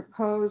was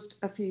proposed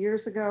a few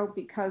years ago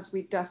because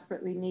we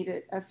desperately needed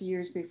it a few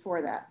years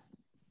before that.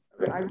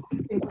 Okay. I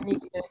really think we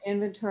need an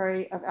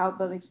inventory of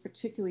outbuildings,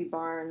 particularly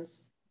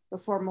barns,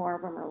 before more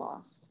of them are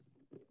lost.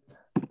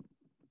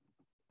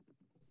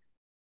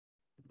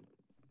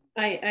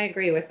 I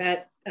agree with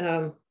that,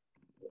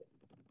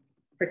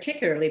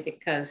 particularly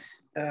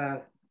because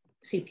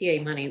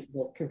CPA money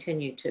will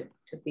continue to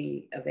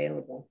be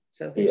available.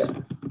 So there's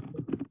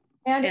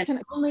And it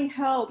can only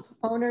help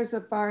owners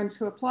of barns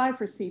who apply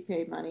for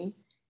CPA money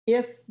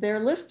if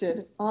they're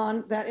listed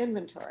on that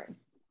inventory,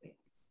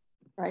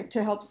 right,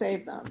 to help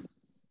save them.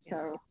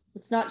 So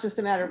it's not just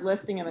a matter of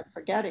listing them and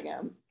forgetting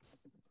them.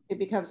 It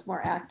becomes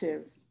more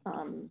active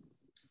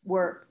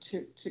work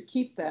to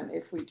keep them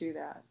if we do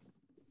that.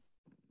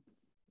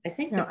 I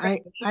think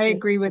I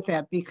agree with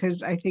that,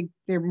 because I think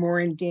they're more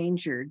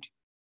endangered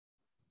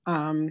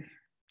in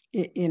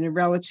a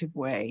relative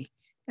way.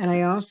 And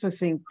I also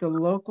think the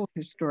local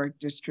historic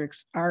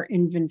districts are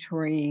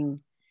inventorying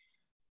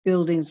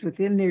buildings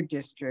within their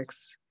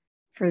districts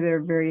for their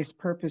various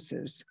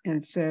purposes.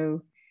 And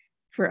so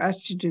for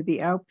us to do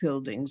the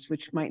outbuildings,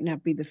 which might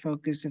not be the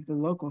focus of the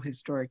local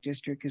historic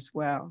district as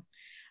well,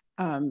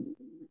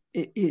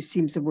 it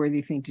seems a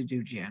worthy thing to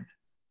do, Jan.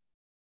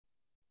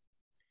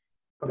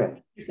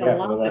 Okay.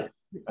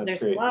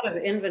 There's a lot of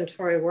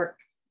inventory work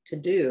to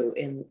do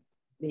in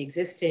the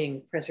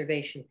existing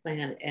preservation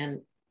plan,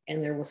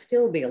 and there will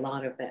still be a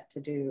lot of that to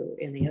do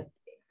in the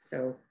update.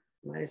 So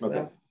might as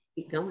well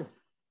keep going.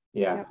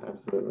 Yeah,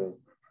 absolutely.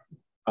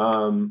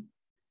 Do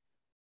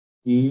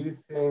you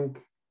think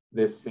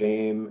the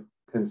same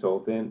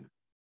consultant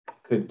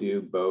could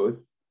do both,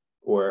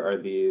 or are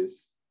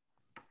these?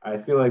 I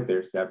feel like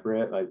they're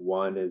separate. Like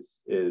one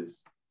is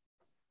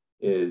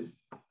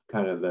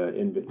kind of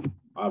the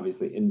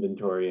obviously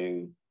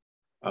inventorying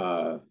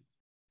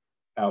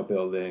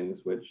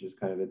outbuildings, which is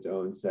kind of its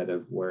own set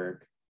of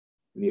work.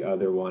 The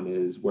other one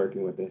is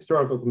working with the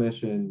historical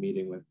commission,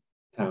 meeting with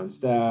town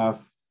staff,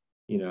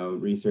 you know,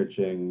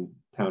 researching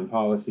town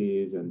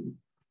policies and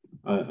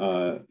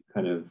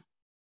kind of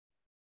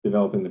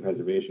developing the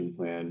preservation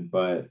plan.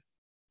 But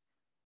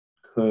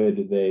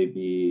could they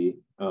be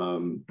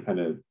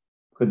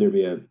could there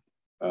be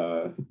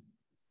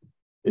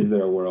is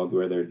there a world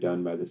where they're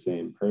done by the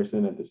same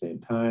person at the same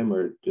time,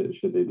 or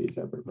should they be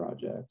separate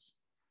projects?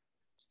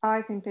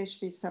 I think they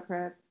should be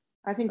separate.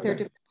 I think they're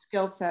different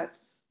skill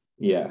sets.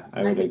 Yeah,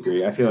 I would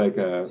agree. I feel like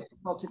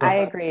I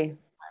agree.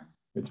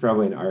 It's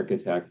probably an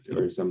architect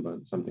or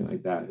something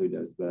like that who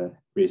does the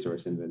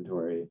resource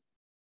inventory.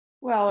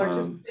 Well, or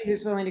just somebody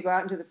who's willing to go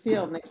out into the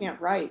field and they can't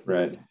write.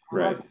 Right. Can't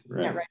write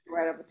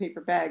right out of a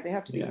paper bag. They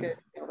have to be good to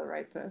be able to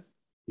write the.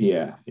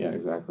 Yeah,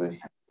 exactly.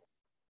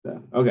 So,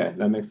 okay,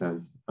 that makes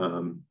sense.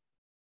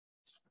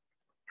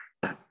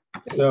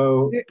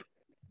 So,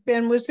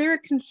 Ben, was there a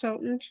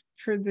consultant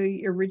for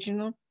the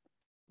original,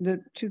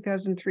 the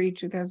 2003,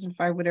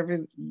 2005, whatever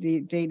the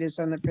date is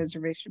on the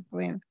preservation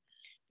plan?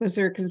 Was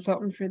there a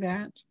consultant for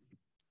that?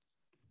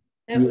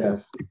 That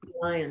was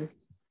Lyon.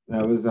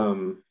 That was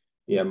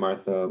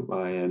Martha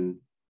Lyon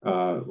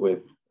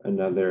with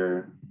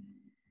another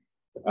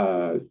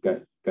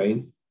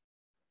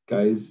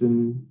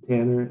Geisen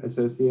Tanner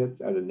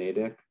Associates out of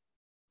Natick,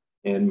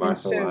 and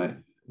Martha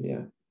Lyon.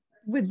 Yeah.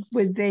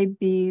 Would they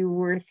be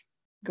worth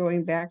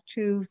going back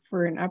to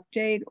for an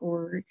update,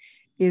 or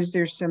is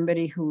there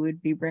somebody who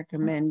would be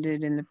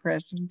recommended in the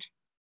present?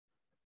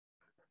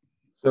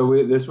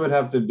 So this would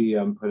have to be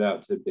put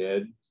out to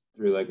bid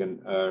through like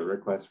a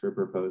request for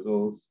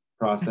proposals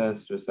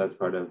process. Just that's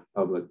part of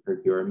public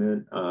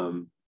procurement.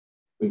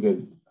 We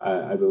could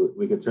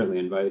we could certainly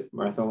invite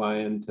Martha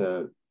Lyon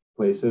to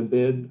place a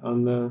bid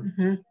on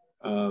the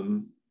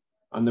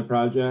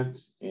project,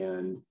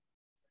 and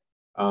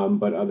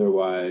but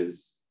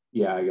otherwise,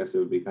 yeah, I guess it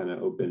would be kind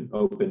of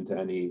open to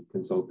any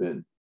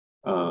consultant.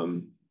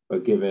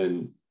 But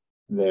given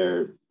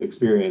their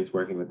experience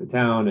working with the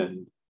town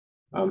and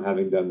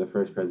having done the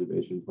first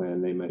preservation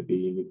plan, they might be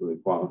uniquely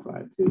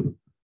qualified to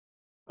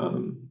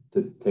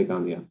take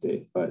on the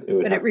update. But it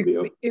would have to be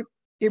open.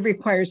 It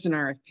requires an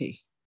RFP.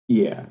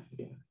 Yeah.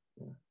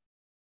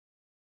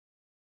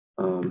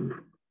 So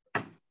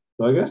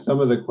I guess some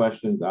of the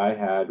questions I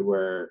had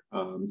were,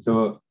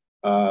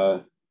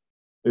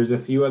 there's a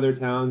few other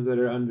towns that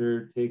are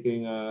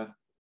undertaking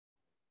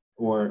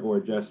or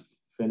just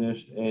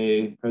finished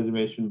a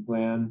preservation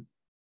plan,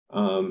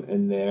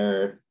 and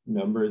their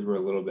numbers were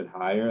a little bit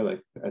higher.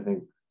 Like I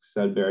think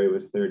Sudbury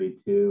was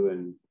 32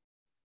 and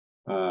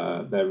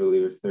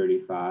Beverly was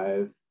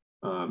 35,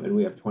 and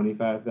we have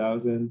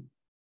 25,000.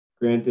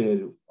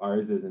 Granted,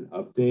 ours is an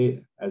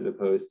update as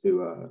opposed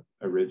to a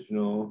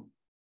original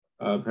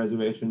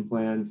preservation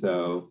plan,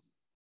 so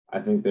I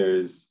think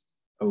there's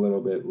a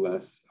little bit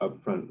less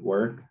upfront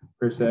work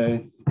per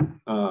se.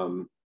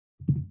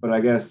 But I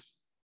guess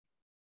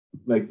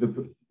like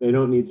they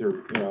don't need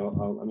to, you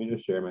know, let me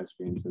just share my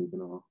screen so we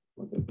can all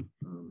look at.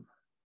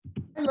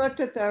 I looked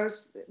at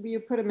those, you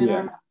put them in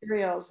our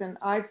materials, and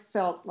I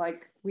felt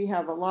like we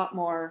have a lot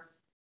more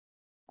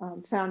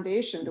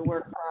foundation to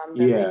work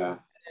on.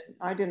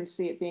 I didn't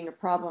see it being a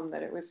problem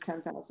that it was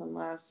 10,000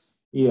 less.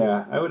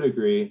 Yeah, I would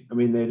agree. I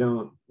mean,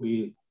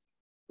 we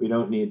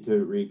don't need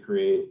to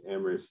recreate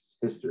Amherst's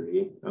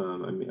history.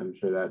 I mean, I'm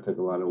sure that took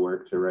a lot of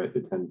work to write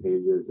the 10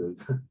 pages of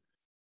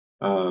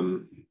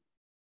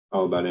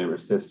all about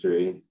Amherst's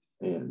history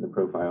and the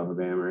profile of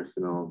Amherst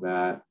and all of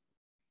that.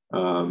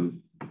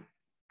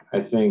 I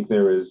think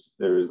there was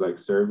like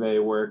survey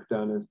work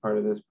done as part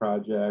of this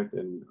project,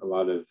 and a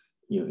lot of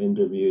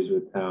interviews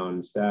with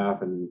town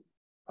staff and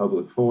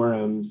public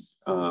forums.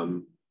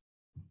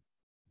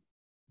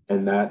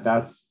 And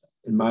that's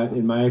in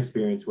my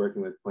experience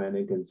working with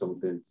planning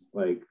consultants,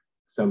 like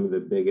some of the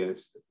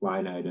biggest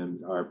line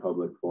items are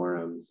public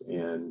forums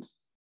and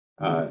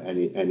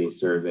any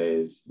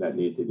surveys that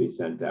need to be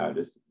sent out.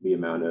 Just the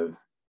amount of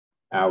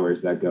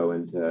hours that go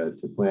into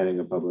planning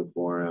a public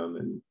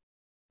forum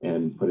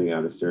and putting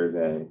out a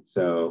survey.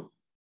 So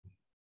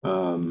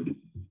I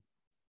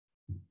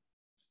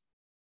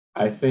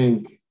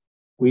think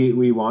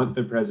we want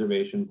the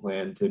preservation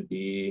plan to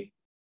be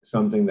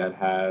something that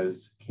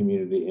has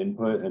community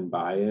input and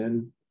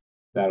buy-in.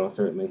 That'll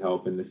certainly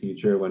help in the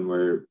future when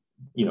we're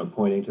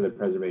pointing to the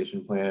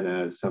preservation plan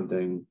as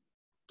something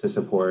to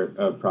support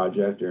a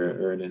project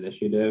or an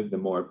initiative. The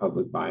more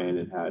public buy-in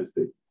it has,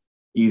 the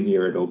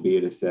easier it'll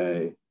be to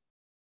say,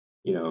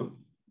 the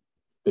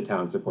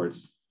town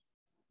supports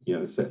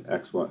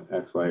X, Y,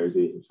 or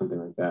Z, or something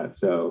like that.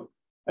 So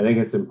I think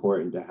it's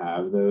important to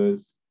have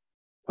those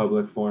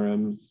public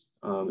forums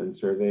and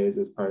surveys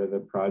as part of the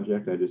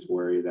project. I just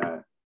worry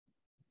that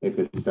it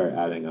could start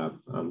adding up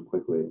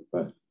quickly,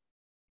 but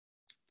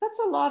that's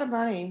a lot of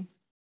money.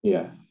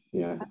 Yeah.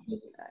 I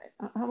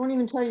won't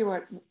even tell you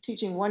what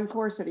teaching one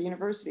course at a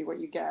university, what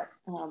you get,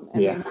 and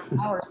the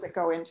hours that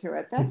go into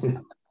it. That's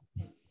a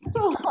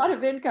a lot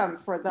of income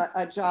for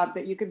a job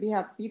that you can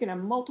have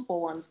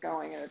multiple ones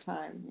going at a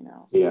time, you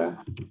know. So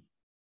Yeah.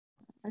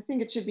 I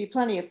think it should be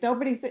plenty. If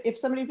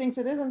somebody thinks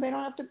it isn't, they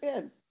don't have to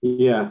bid.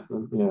 Yeah,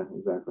 yeah,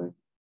 exactly.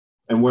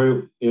 And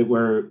we're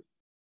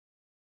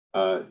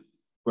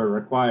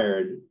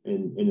required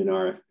in an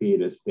RFP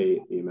to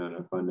state the amount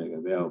of funding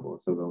available,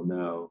 so they'll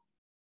know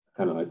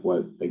kind of like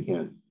what they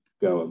can't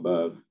go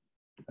above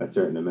a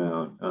certain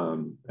amount,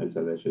 and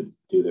so they should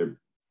do their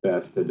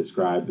best to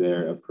describe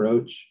their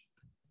approach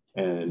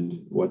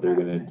and what they're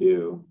going to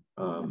do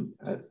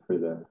for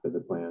the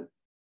plan.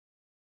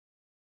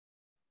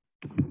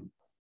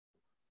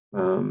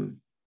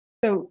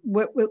 So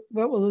what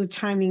will the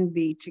timing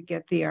be to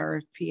get the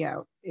RFP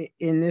out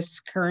in this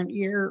current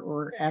year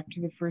or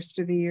after the first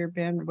of the year,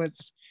 Ben?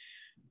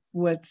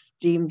 What's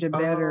deemed a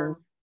better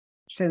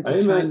sense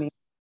of timing?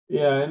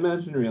 Yeah, I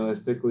imagine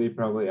realistically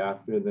probably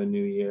after the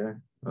new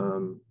year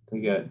to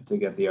get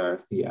the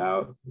RFP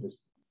out. Just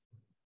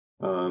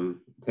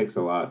takes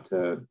a lot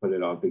to put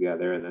it all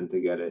together and then to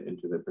get it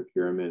into the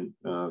procurement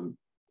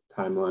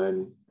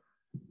timeline,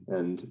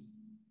 and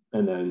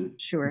then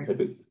sure.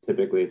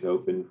 Typically it's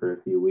open for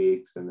a few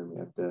weeks, and then we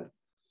have to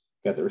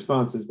get the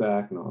responses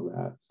back and all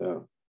that.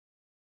 So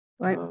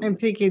I'm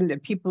thinking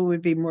that people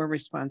would be more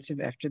responsive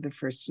after the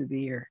first of the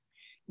year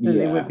than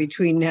they would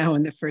between now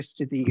and the first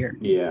of the year.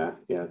 Yeah,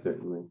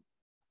 certainly.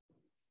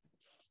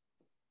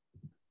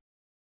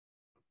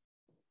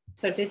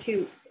 So did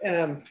you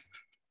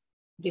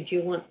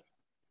want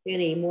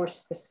any more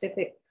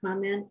specific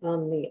comment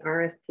on the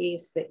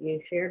RFPs that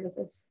you shared with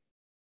us,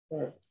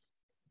 or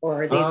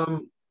are these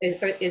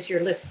is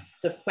your list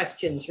of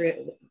questions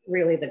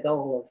really the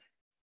goal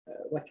of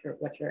what you're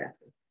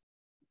asking?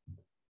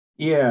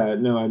 Yeah,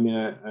 no, I mean,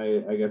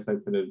 I guess I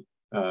could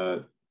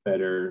have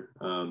better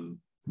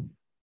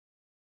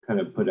kind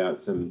of put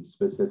out some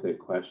specific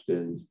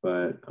questions,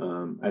 but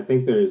I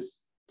think there's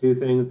two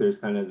things. There's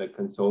kind of the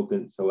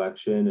consultant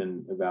selection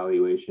and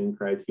evaluation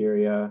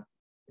criteria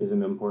is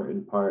an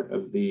important part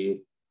of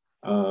the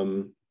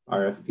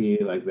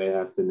RFP. Like they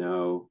have to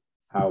know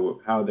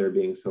how they're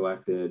being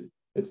selected.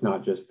 It's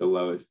not just the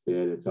lowest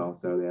bid, it's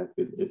also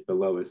it's the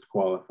lowest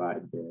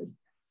qualified bid,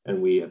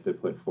 and we have to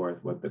put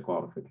forth what the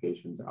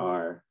qualifications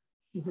are.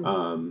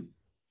 Mm-hmm.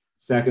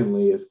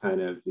 Secondly is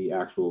kind of the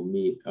actual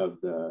meat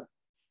of the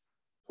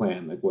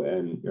plan, like what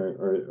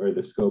or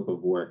the scope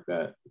of work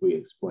that we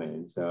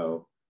explain.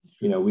 So,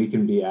 you know, we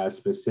can be as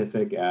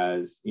specific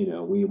as, you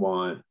know, we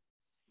want,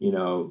 you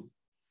know,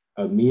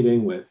 a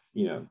meeting with,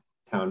 you know,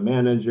 town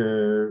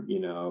manager,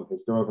 you know,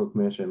 historical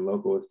commission,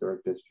 local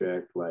historic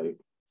district, like,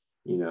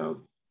 you know,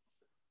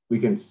 we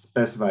can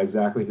specify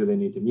exactly who they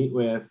need to meet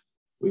with.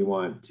 We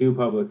want 2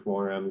 public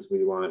forums.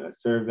 We want a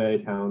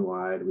survey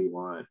townwide. We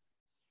want,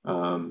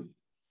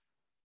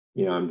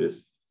 you know, I'm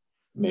just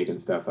making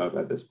stuff up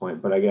at this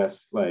point, but I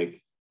guess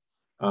like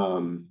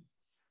the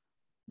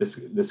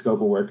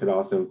scope of work could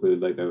also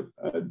include like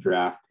a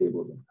draft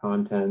tables of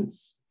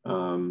contents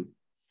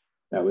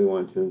that we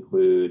want to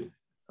include,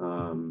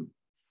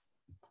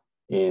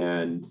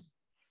 and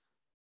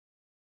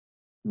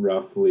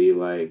roughly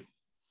like,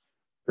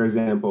 for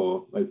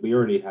example, like we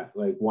already have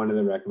like one of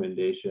the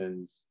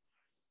recommendations.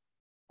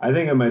 I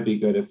think it might be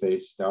good if they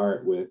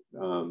start with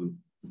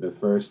the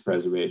first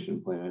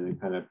preservation plan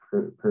and kind of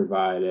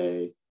provide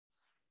an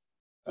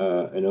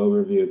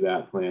overview of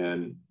that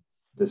plan,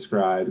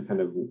 describe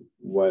kind of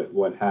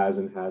what has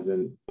and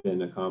hasn't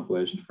been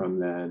accomplished from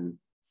then,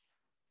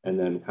 and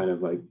then kind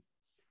of like,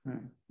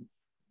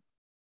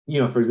 you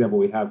know, for example,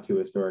 we have 2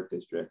 historic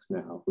districts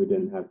now. We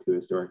didn't have 2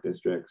 historic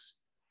districts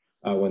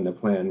when the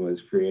plan was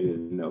created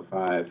in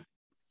 2005.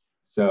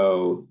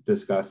 So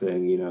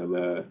discussing, you know,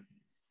 the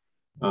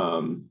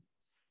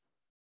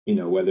you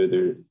know, whether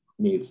there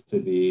needs to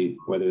be,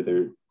 whether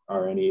there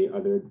are any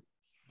other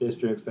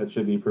districts that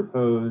should be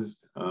proposed,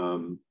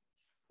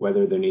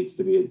 whether there needs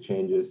to be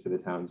changes to the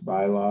town's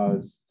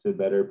bylaws to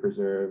better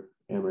preserve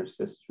Amherst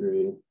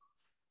history.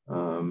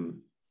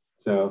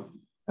 So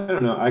I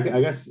don't know,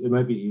 I guess it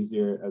might be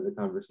easier as a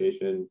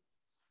conversation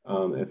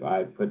if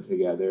I put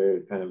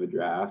together kind of a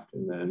draft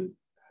and then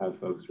have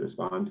folks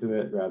respond to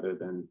it rather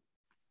than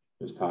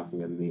just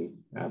talking in the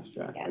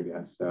abstract, I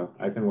guess. So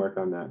I can work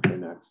on that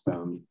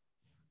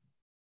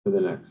for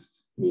the next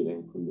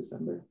meeting in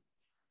December.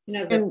 You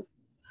know, the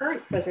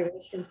current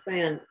preservation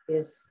plan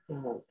is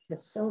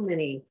has so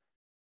many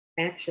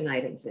action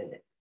items in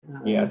it.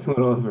 Yeah, it's a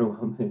little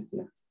overwhelming.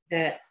 Yeah.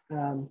 That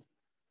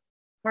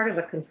part of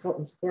a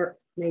consultant's work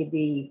may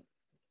be,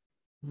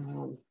 you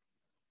know,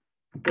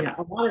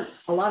 a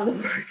lot of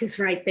the work is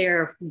right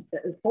there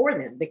for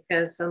them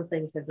because some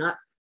things have not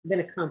been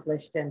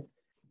accomplished, and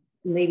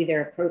maybe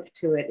their approach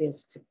to it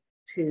is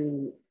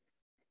to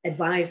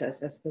advise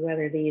us as to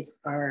whether these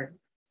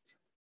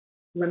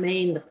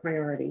remain the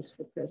priorities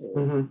for preservation.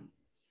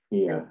 Mm-hmm.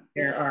 Yeah. And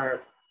there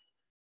are,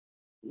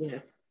 you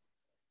know,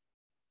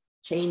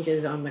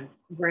 changes on the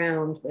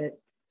ground that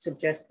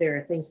suggest there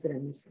are things that are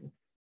missing.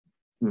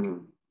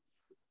 Mm-hmm.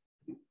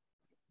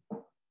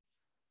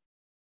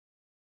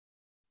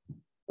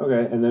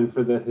 Okay, and then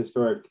for the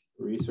historic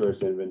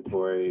resource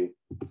inventory,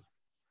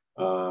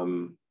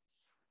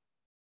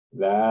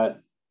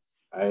 that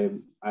I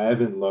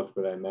haven't looked,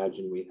 but I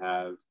imagine we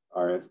have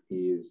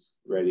RFPs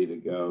ready to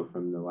go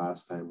from the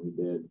last time we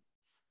did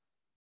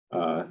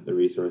the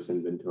resource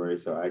inventory,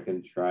 so I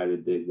can try to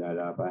dig that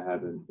up. I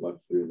haven't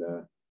looked through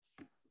the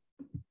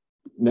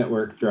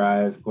network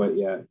drive quite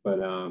yet, but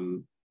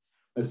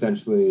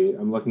essentially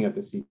I'm looking at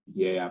the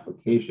CPA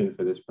application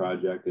for this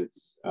project.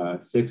 It's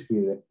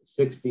 60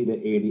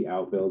 to 80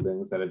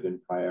 outbuildings that have been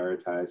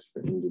prioritized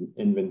for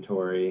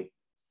inventory.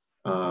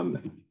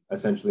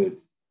 Essentially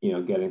it's, you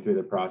know, getting through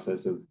the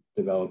process of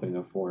developing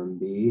a Form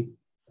B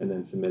and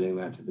then submitting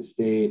that to the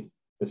state.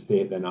 The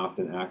state then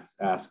often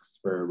asks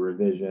for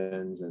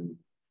revisions and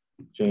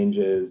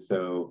changes.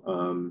 So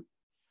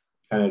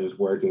kind of just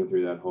working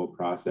through that whole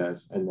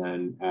process and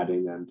then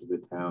adding them to the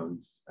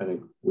towns. I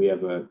think we have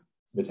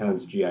the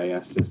town's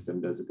GIS system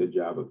does a good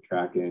job of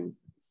tracking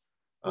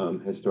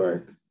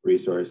historic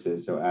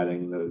resources. So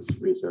adding those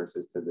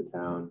resources to the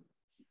town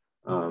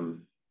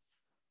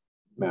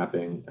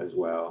mapping as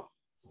well.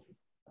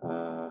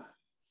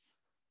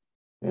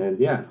 And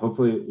yeah,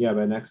 hopefully, yeah,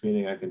 by next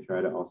meeting, I can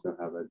try to also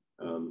have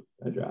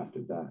a draft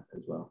of that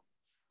as well.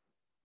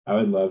 I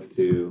would love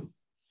to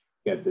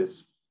get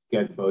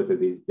both of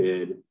these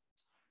bid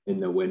in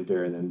the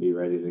winter and then be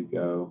ready to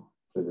go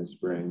for the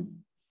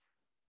spring.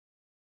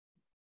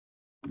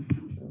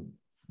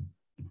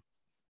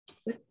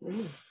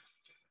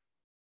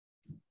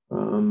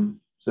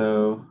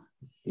 So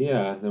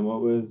yeah, then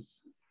what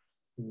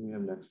we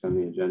have next on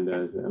the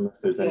agenda? Unless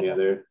there's any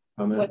other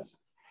comments.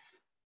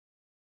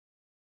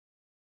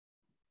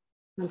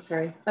 I'm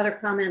sorry, other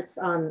comments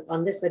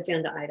on this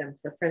agenda item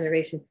for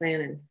preservation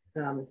plan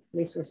and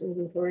resource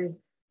inventory?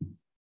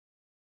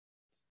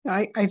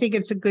 I think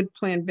it's a good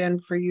plan, Ben,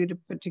 for you to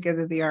put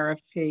together the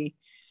RFP.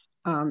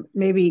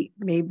 Maybe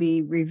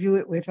review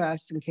it with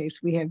us in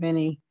case we have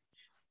any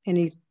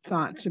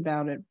thoughts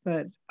about it,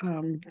 but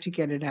to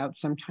get it out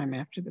sometime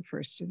after the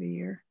first of the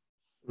year.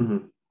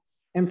 Mm-hmm.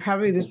 And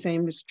probably the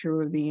same is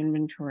true of the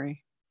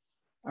inventory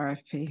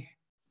RFP.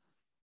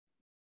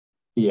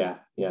 Yeah,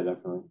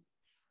 definitely.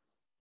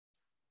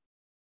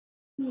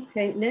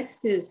 Okay,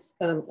 next is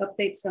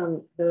updates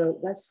on the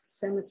West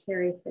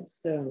Cemetery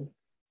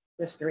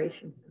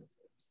restoration.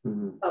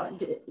 Mm-hmm.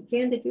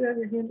 Jan, did you have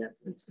your hand up?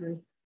 I'm sorry.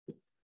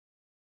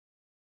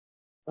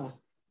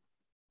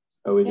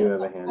 Oh, we do have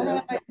a hand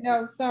up.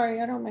 No,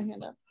 sorry, I don't have my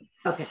hand up.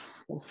 Okay.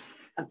 Cool.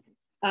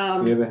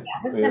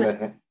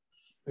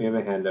 We have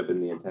a hand up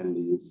in the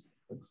attendees.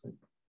 Looks like.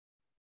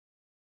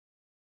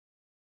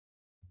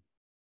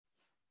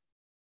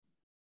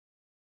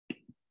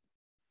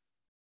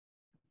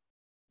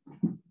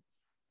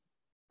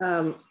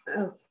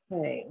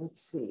 Okay,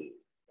 let's see.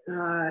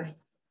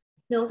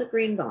 Hilda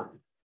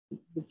Greenbaum,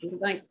 would you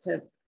like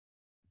to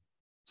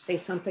say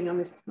something on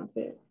this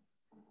topic?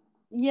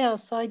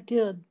 Yes, I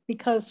did,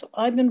 because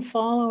I've been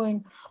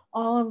following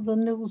all of the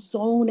new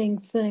zoning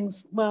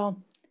things.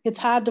 Well, it's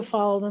hard to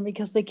follow them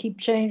because they keep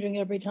changing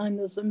every time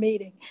there's a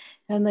meeting,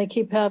 and they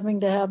keep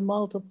having to have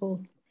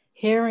multiple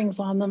hearings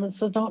on them. And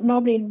so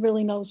nobody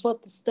really knows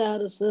what the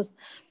status is.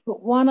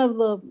 But one of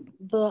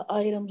the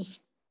items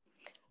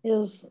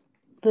is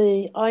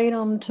the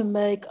item to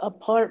make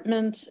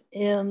apartments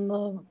in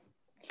the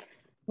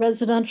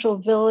residential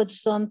village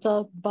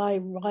center by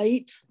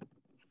right.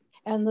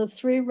 And the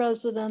three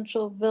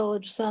residential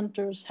village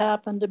centers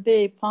happen to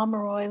be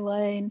Pomeroy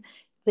Lane,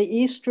 the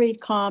East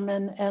Street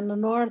Common, and the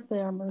North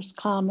Amherst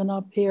Common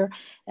up here.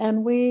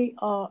 And we,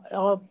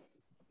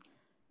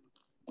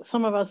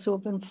 some of us who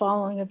have been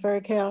following it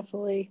very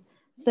carefully,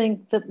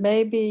 think that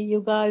maybe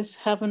you guys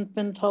haven't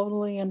been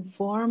totally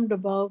informed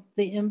about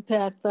the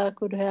impact that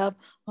could have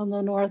on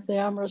the North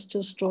Amherst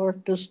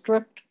Historic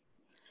District.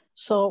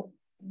 So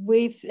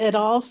it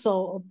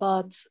also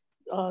abuts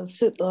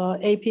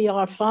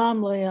APR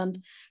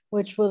farmland,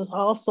 which was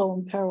also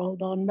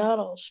imperiled on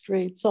Meadow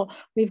Street. So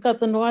we've got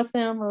the North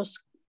Amherst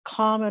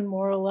Common,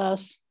 more or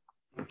less,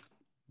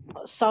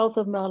 south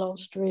of Meadow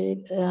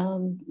Street,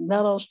 and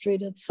Meadow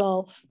Street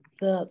itself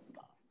that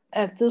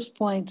at this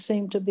point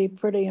seem to be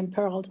pretty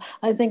imperiled.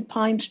 I think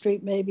Pine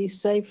Street may be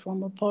safe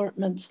from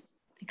apartments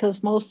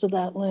because most of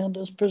that land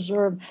is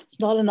preserved. It's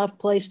not enough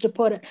place to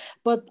put it.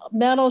 But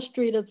Meadow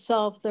Street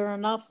itself, there are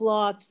enough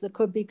lots that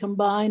could be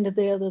combined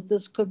there that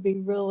this could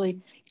be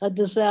really a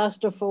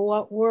disaster for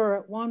what were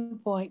at one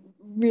point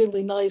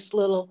really nice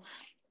little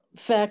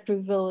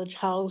factory village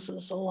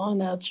houses along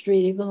that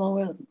street, even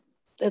though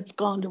it's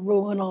gone to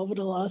ruin over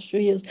the last few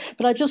years.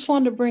 But I just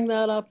wanted to bring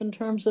that up in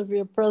terms of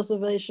your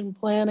preservation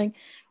planning.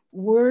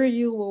 Were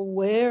you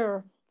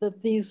aware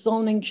that these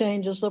zoning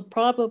changes are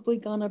probably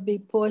going to be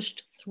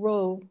pushed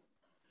through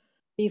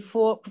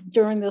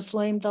during this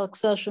lame duck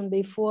session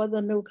before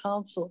the new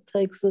council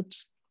takes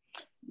its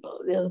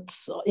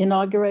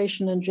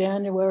inauguration in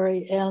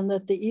January, and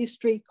that the East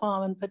Street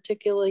Common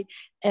particularly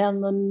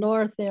and the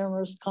North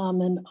Amherst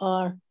Common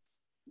are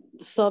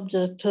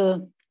subject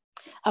to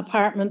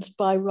apartments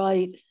by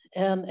right,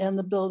 and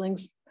the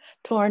buildings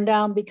torn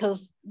down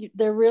because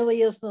there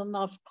really isn't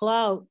enough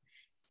clout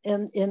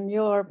in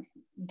your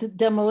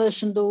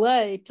demolition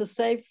delay to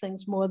save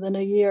things more than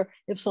a year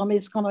if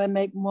somebody's going to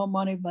make more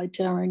money by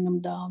tearing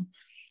them down.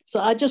 So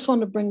I just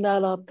want to bring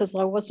that up because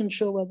I wasn't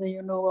sure whether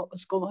you know what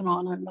was going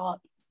on or not.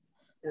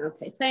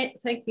 Okay,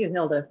 thank you,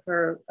 Hilda,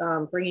 for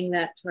bringing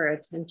that to our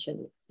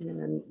attention,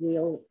 and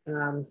we'll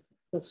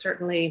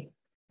certainly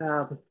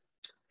try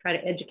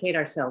to educate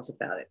ourselves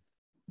about it.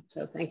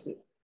 So thank you.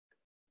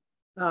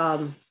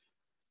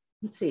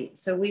 Let's see.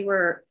 So we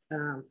were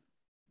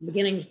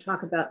beginning to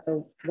talk about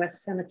the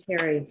West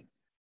Cemetery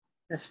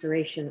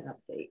restoration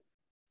update.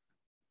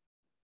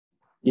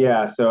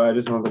 Yeah, so I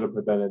just wanted to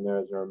put that in there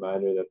as a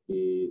reminder that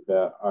the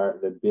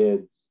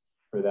bids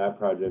for that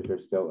project are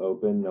still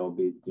open. They'll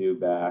be due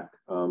back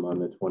on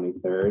the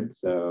 23rd,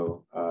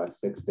 so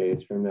 6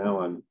 days from now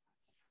on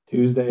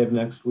Tuesday of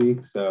next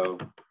week. So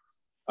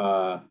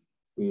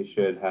we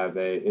should have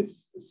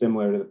it's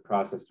similar to the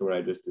process to what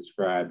I just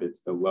described.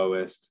 It's the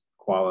lowest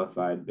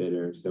qualified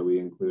bidder. So we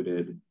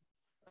included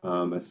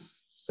a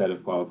set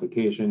of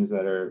qualifications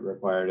that are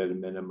required at a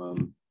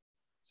minimum.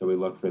 So we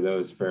look for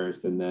those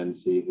first and then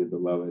see who the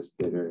lowest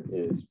bidder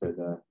is for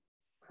the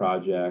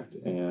project.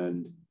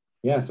 And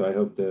yeah, so I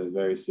hope to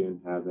very soon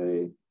have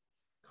a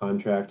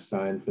contract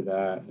signed for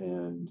that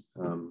and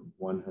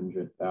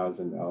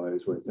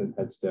 $100,000 worth of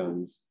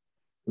headstones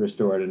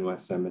restored in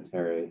West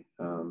Cemetery.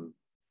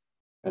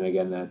 And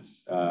again,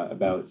 that's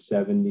about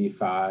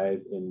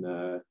 75 in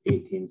the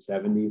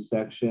 1870s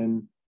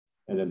section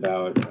and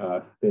about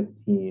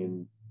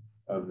 15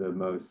 of the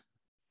most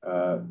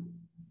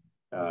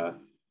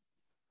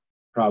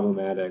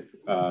problematic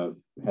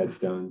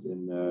headstones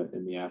in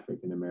the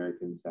African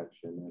American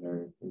section that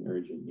are in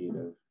urgent need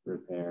of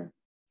repair.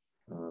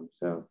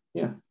 So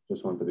yeah,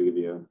 just wanted to give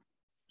you a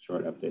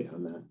short update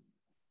on that.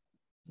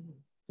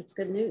 That's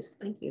good news.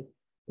 Thank you.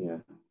 Yeah.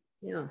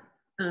 Yeah.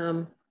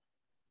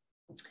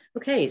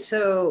 Okay,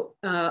 so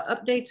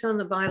updates on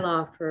the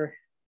bylaw for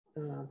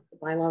the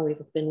bylaw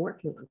we've been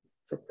working on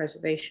for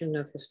preservation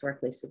of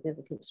historically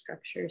significant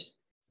structures.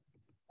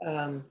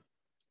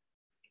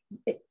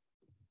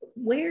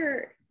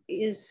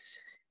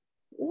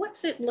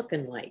 What's it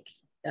looking like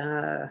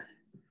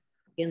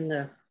in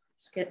the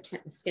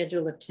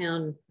schedule of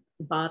town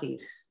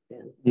bodies?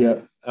 Ben?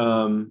 Yeah,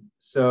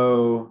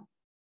 so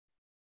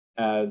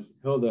as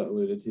Hilda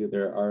alluded to,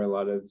 there are a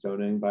lot of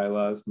zoning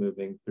bylaws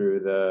moving through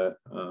the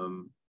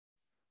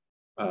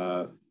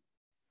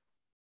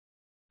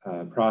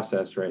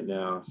process right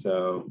now.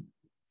 So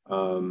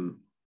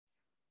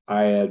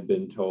I had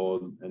been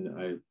told, and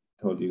I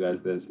told you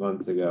guys this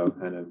months ago,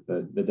 kind of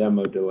the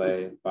demo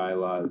delay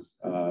bylaws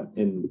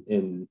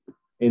in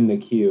the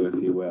queue, if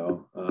you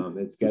will.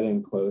 It's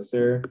getting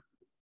closer.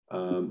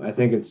 I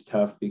think it's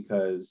tough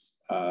because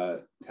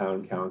the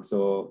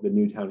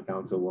new town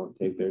council won't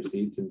take their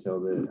seats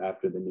until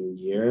after the new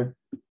year.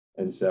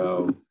 And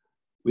so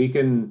we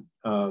can,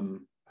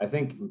 I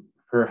think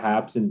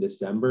perhaps in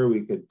December,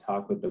 we could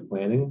talk with the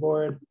planning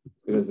board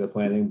because the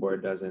planning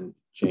board doesn't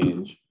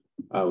change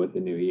with the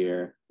new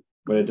year,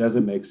 but it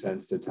doesn't make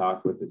sense to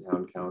talk with the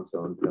town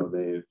council until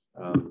the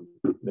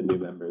new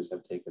members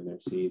have taken their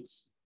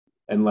seats.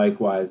 And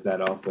likewise, that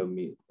also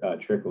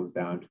trickles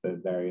down to the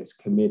various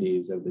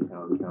committees of the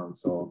town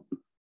council,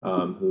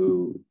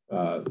 who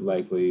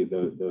likely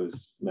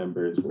those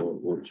members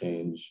will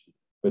change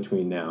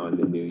between now and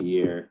the new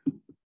year.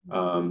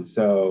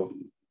 So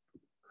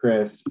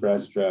Chris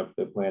Brestrup,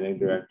 the planning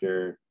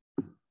director,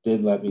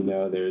 did let me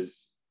know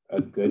there's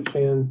a good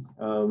chance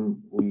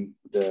we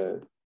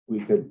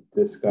could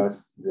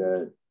discuss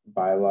the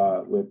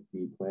bylaw with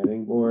the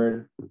planning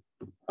board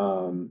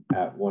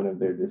at one of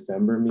their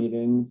December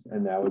meetings,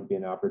 and that would be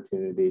an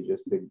opportunity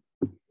just to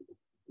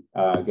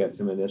get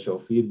some initial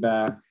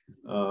feedback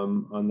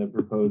on the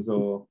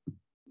proposal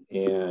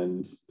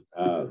and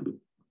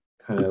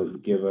kind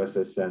of give us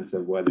a sense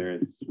of whether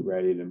it's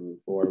ready to move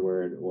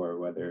forward or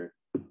whether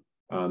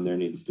there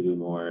needs to be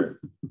more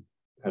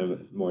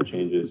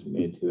changes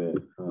made to it.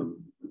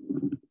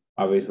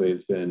 Obviously,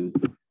 it's been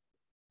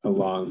a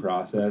long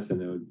process,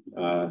 and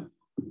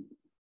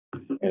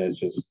it's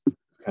just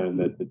kind of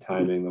the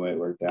timing, the way it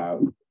worked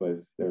out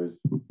was there was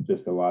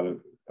just a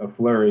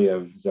flurry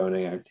of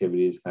zoning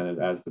activities kind of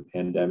as the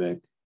pandemic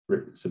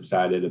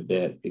subsided a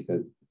bit,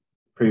 because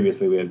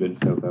previously we had been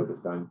so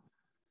focused on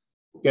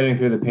getting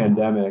through the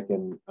pandemic,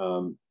 and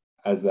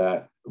as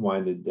that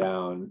winding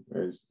down,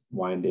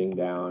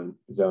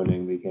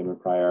 zoning became a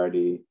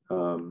priority,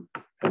 and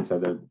so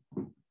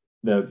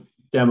the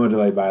demo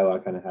delay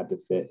bylaw kind of had to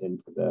fit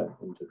into the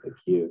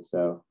queue.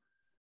 So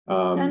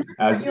and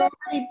you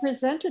already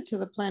presented to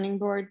the planning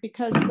board,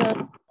 because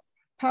the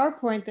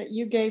PowerPoint that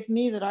you gave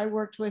me that I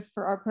worked with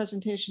for our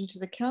presentation to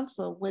the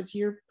council was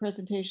your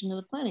presentation to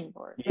the planning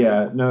board. Right?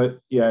 Yeah, no,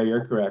 yeah,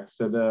 you're correct.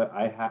 So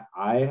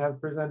I have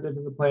presented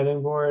to the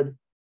planning board,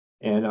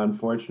 and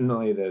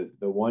unfortunately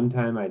the one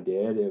time I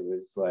did, it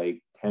was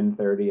like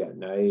 10:30 at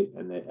night,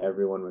 and that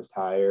everyone was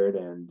tired,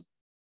 and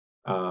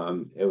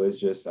it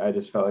was I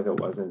just felt like it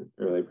wasn't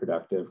a really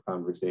productive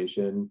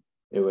conversation.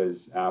 it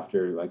was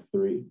after like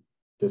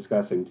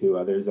discussing 2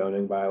 other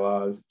zoning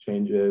bylaws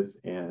changes,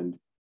 and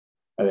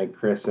I think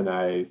Chris and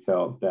I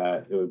felt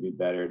that it would be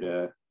better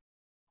to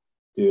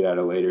do it at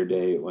a later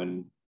date,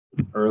 when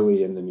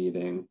early in the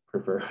meeting,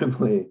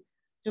 preferably.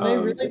 Do they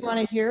really want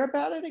to hear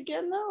about it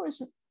again, though?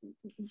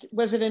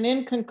 Was it an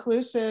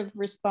inconclusive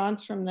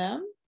response from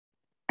them?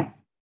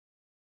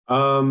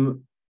 I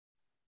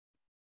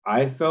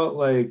felt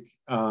like,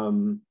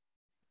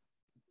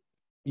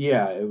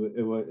 yeah,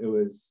 it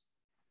was.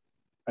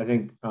 I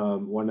think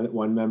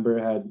one member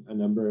had a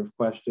number of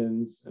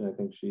questions, and I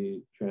think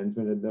she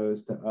transmitted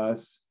those to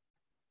us.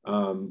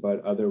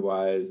 But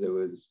otherwise,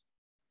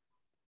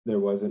 there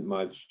wasn't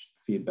much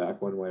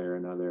feedback one way or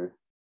another.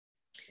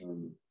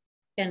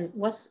 And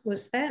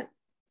was that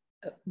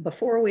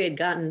before we had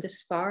gotten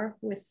this far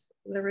with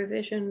the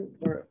revision,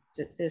 or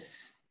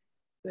this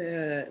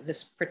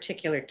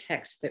particular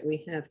text that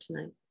we have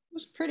tonight? It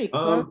was pretty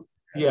close.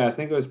 Yeah, I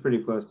think it was pretty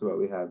close to what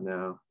we have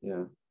now.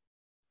 Yeah,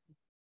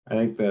 I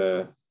think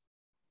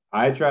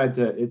I tried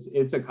to.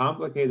 It's a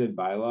complicated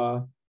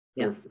bylaw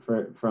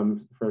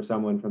for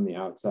someone from the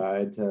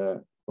outside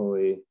to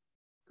fully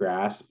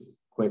grasp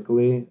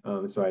quickly.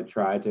 So I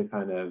tried to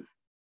kind of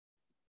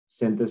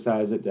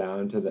synthesize it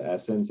down to the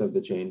essence of the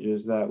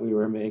changes that we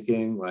were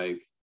making,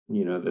 like,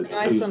 you know,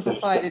 I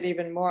simplified it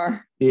even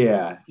more.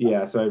 Yeah.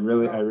 So I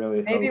really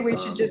maybe we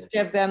should just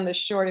give them the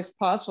shortest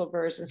possible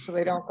version, so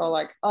they don't go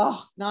like,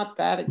 oh, not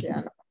that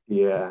again.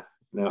 Yeah,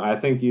 no, I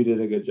think you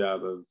did a good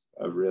job of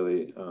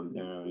really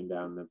narrowing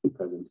down the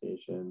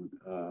presentation.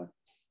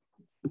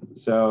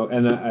 So,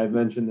 and I've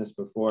mentioned this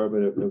before,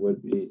 but it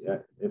would be,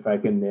 if I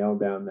can nail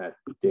down that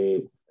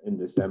date in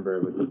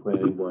December with the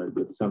planning board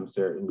with some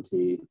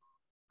certainty,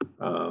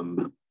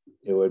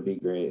 it would be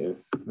great if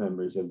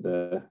members of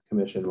the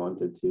commission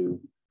wanted to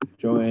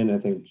join. I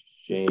think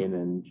Jane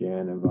and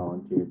Jan have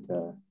volunteered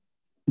to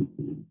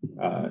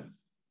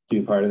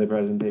do part of the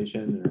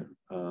presentation.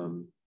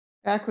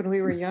 Back when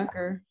we were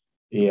younger.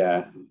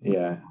 Yeah.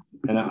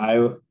 And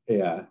I'm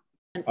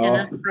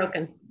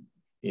broken.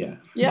 Yeah.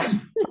 Yeah,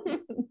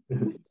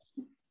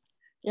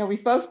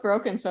 we've both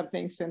broken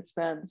something since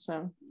then,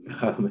 so.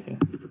 Oh, man.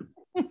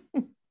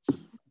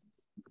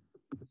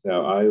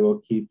 So I will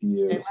keep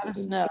you let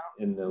us know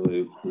in the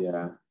loop.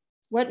 Yeah.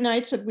 What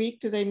nights of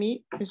week do they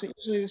meet? Is it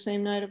usually the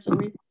same night of the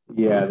week?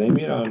 Yeah, they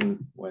meet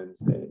on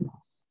Wednesday.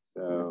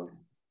 So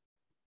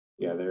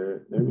yeah,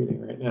 they're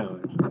meeting right now,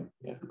 actually.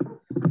 Yeah.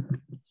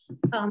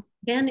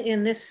 And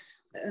in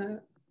this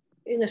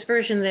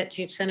version that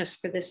you've sent us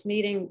for this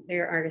meeting,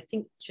 there are, I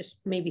think,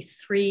 just maybe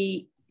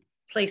 3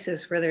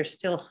 places where there's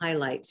still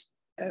highlights.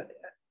 Have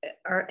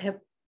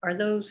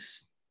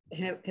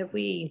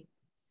we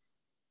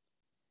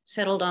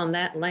settled on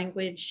that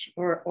language,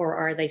 or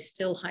are they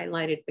still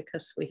highlighted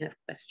because we have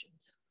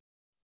questions?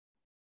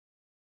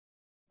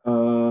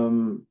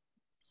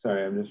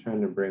 Sorry, I'm just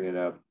trying to bring it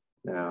up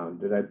now.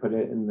 Did I put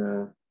it in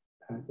the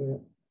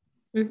packet?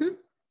 Mm-hmm.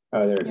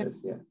 Oh, there it is.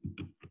 Yeah.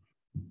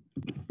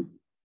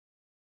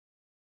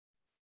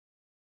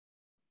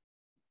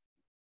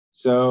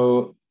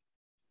 So,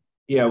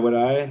 yeah, what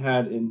I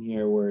had in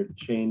here were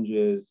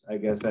changes I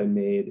guess I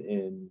made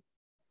in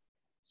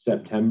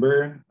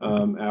September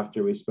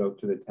after we spoke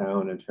to the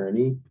town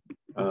attorney,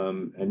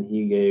 and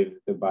he gave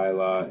the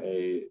bylaw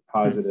a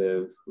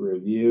positive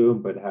review,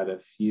 but had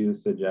a few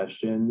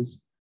suggestions.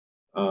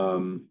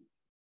 So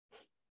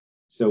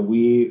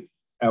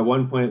at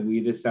one point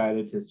we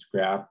decided to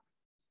scrap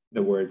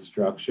the word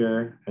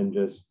structure and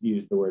just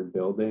use the word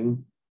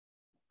building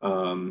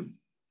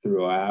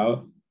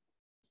throughout.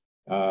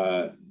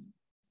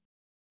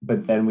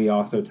 But then we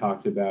also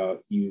talked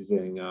about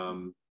using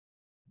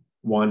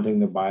wanting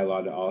the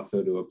bylaw to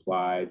also to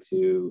apply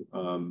to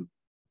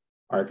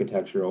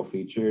architectural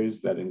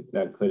features that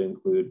could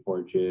include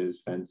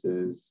porches,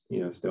 fences,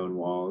 stone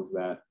walls,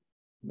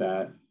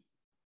 that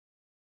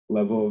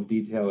level of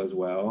detail as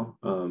well,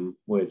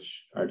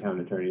 which our town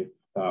attorney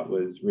thought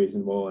was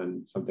reasonable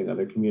and something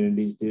other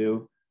communities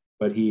do.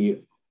 But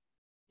he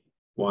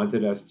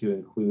wanted us to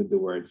include the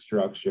word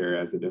structure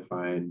as a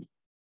defined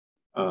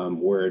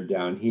word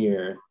down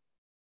here,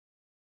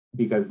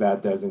 because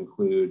that does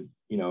include,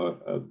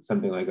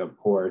 something like a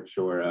porch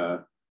or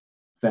a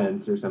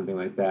fence or something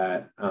like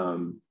that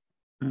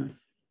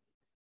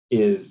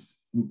is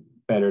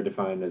better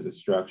defined as a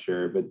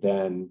structure. But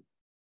then,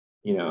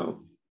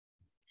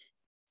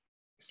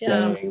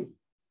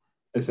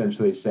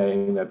 essentially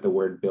saying that the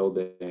word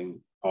building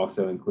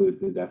also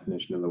includes the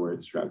definition of the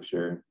word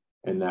structure,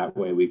 and that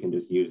way we can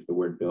just use the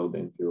word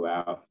building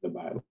throughout the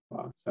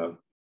bylaw. So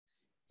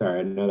sorry,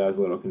 I know that was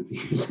a little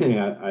confusing.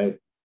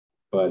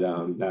 But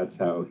that's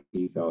how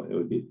he felt it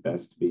would be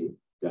best to be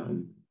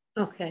done.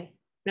 Okay,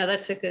 now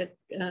that's a good,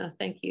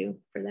 thank you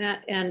for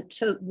that. And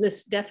so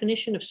this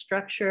definition of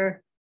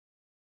structure,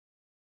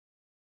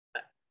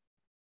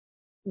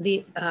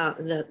 the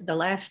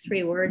last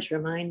 3 words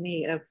remind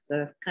me of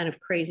the kind of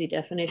crazy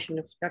definition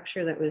of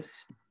structure that was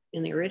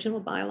in the original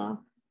bylaw.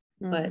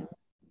 Mm-hmm. But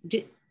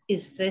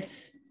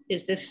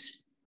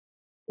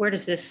where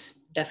does this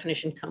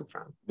definition come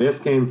from? This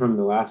came from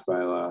the last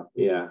bylaw.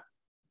 Yeah.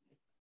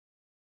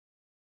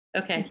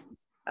 Okay.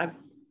 I'm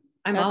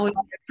That's always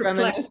perplexed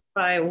reminiscent.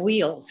 by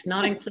wheels,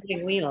 not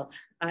including wheels.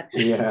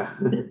 Yeah.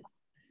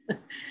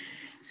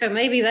 So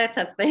maybe that's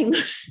a thing.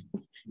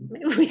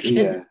 Maybe we can,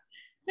 Yeah.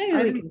 maybe I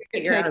we think can we could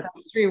figure take out.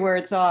 those 3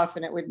 words off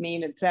and it would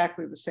mean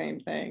exactly the same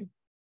thing.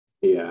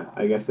 Yeah.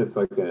 I guess it's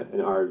like an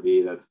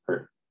RV that's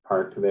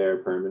parked there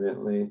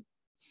permanently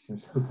or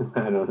something.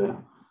 I don't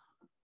know.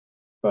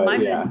 But My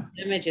yeah.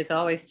 image is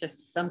always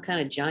just some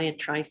kind of giant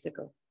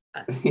tricycle.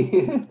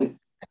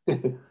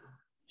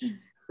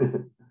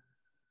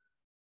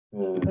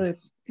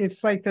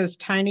 It's like those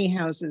tiny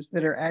houses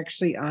that are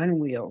actually on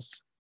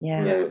wheels.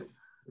 Yeah. Right.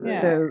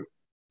 Yeah. So,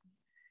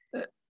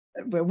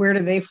 but where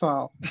do they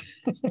fall?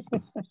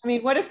 I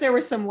mean, what if there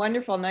was some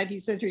wonderful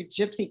 19th century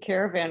gypsy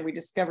caravan we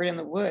discovered in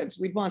the woods?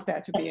 We'd want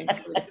that to be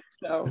included.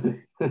 So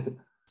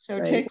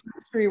Right. take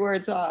those 3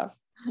 words off.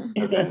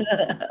 Okay.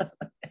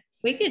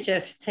 We could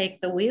just take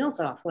the wheels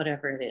off,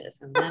 whatever it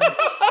is. And then,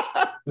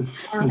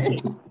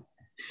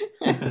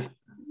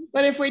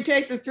 But if we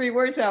take the 3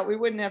 words out, we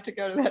wouldn't have to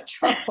go to that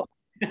trouble.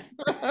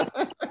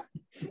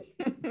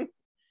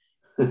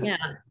 yeah,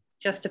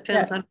 just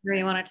depends on where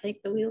you want to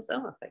take the wheels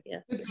off, I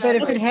guess. But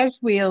if it has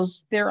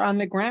wheels, they're on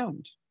the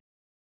ground.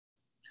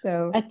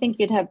 So I think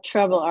you'd have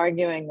trouble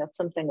arguing that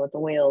something with the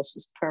wheels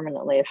was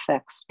permanently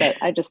affixed, but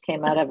I just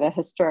came out of a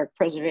historic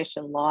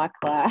preservation law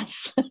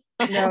class.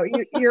 no,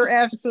 you're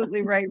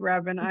absolutely right,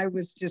 Robin. I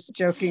was just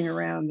joking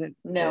around.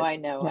 No, I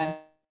know. Yeah.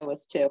 I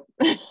was too.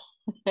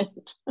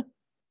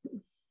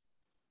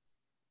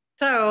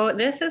 So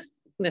this is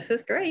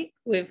great.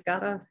 We've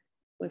got a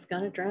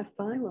draft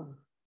bylaw.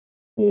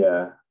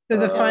 Yeah. So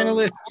the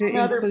finalists to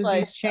Another include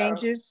place, these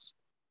changes.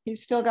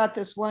 He's still got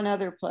this one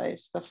other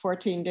place, the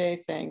 14-day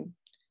thing.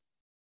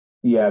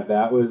 Yeah,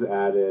 that was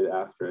added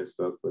after I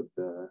spoke with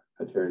the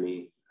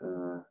attorney.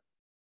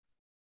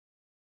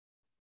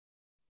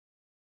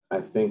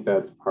 I think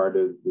that's part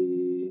of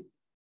the.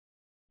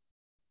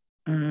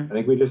 I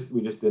think we just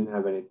didn't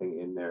have anything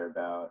in there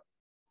about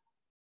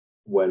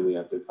when we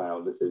have to file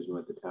a decision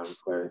with the town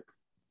clerk,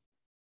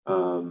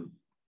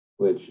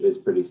 which is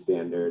pretty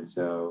standard.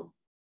 So,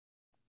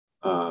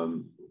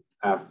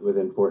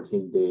 within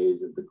 14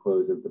 days of the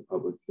close of the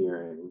public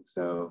hearing.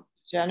 So.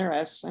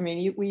 Generous. I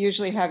mean, we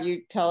usually have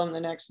you tell them the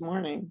next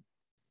morning.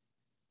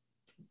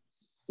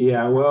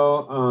 Yeah,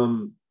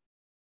 well,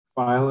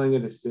 filing a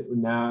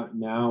decision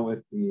now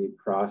with the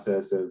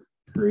process of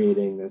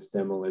creating this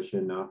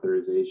demolition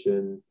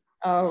authorization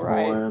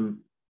form,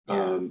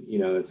 you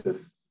know, it's a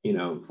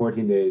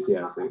 14 days.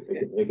 Yes,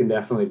 it can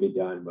definitely be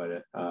done,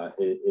 but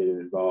it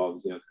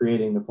involves, you know,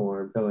 creating the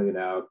form, filling it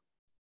out,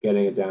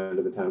 getting it down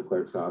to the town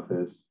clerk's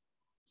office,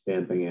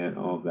 stamping it,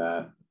 all of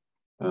that.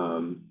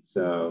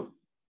 So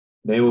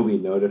they will be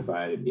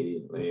notified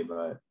immediately,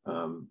 but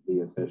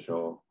the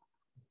official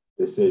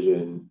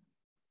decision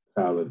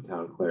filed with the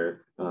town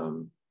clerk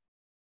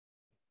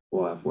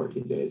will have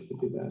 14 days to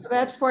do that. So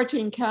that's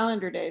 14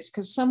 calendar days,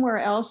 because somewhere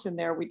else in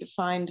there we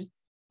defined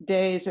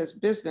days as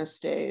business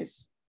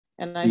days.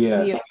 And I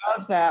see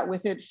above that,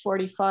 within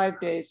 45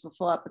 days for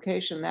full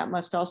application, that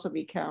must also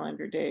be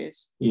calendar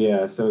days.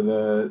 Yeah, so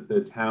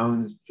the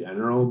town's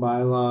general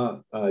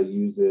bylaw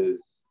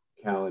uses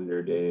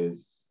calendar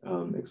days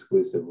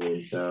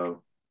exclusively.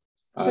 So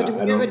do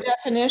we have a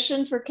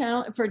definition for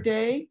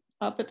day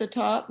up at the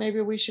top?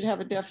 Maybe we should have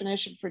a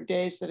definition for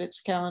days that it's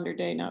calendar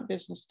day, not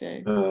business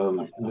day.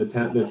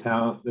 The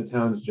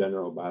town's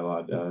general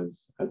bylaw does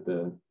at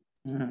the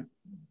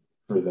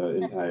for the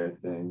entire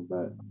thing,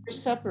 but we're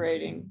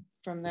separating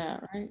from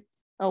that, right?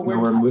 Oh,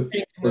 we're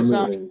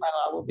zoning moving.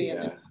 bylaw will be in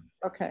the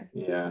okay.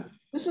 Yeah.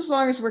 This as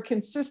long as we're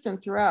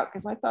consistent throughout,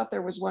 because I thought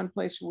there was one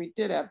place where we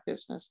did have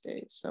business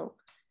days, so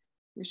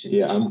we should.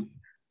 Yeah,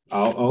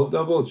 I'll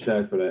double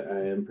check, but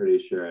I am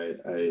pretty sure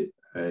I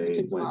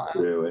went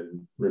through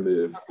and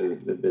removed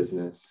the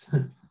business.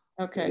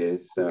 Okay.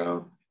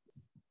 So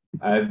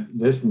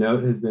this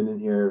note has been in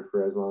here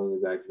for as long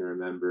as I can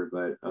remember,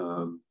 but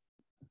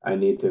I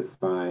need to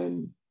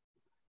find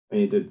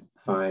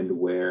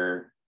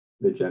where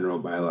the general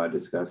bylaw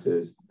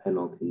discusses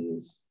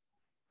penalties.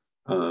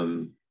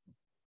 And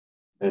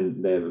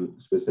they have a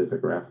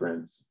specific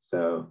reference.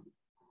 So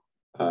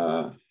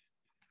I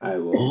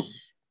will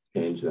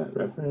change that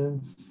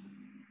reference.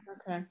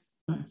 Okay.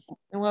 And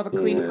we'll have a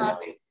clean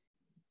copy.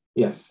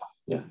 Yes.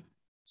 Yeah.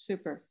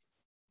 Super.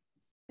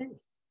 Okay.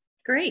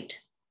 Great.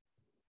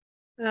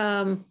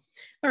 All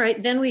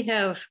right. Then we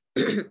have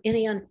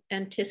any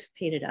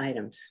unanticipated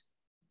items,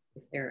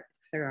 if there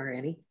are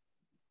any.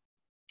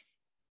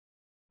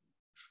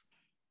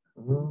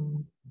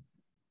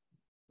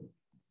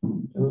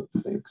 Don't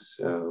think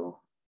so.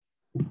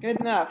 Good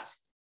enough.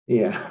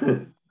 Yeah.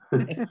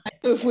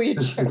 If we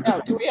check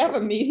out, do we have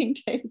a meeting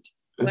date?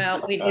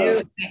 Well, we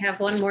do. We have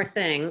one more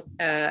thing,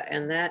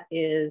 and that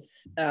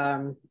is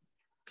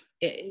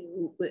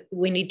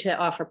we need to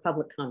offer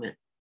public comment.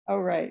 Oh,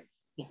 right.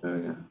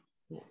 Oh,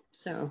 yeah.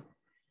 So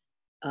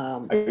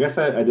I guess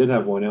I did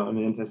have one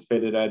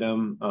unanticipated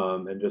item,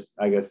 and just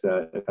I guess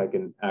if I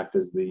can act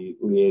as the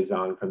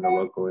liaison from the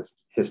local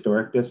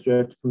historic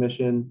district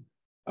commission.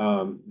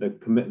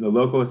 The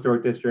local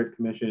historic district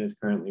commission is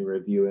currently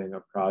reviewing a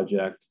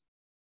project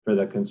for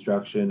the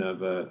construction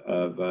of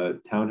a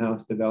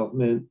townhouse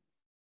development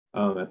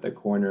at the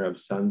corner of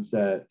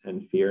Sunset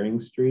and Fearing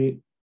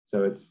Street.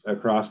 So it's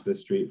across the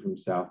street from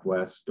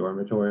Southwest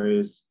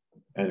Dormitories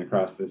and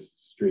across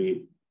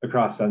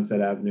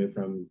Sunset Avenue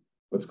from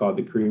what's called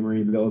the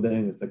Creamery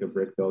Building. It's like a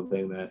brick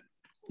building that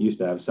used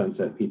to have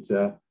Sunset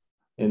Pizza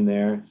in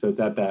there. So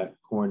it's at that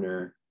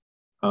corner.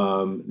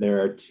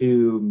 There are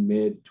two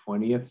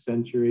mid-20th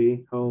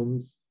century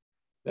homes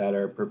that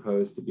are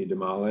proposed to be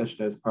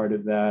demolished as part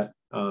of that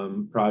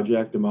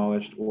project,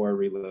 demolished or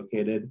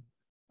relocated.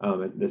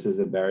 This is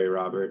a Barry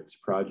Roberts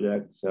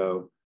project,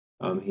 so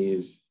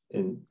he's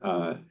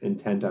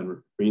intent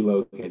on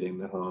relocating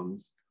the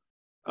homes.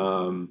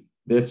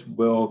 This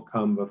will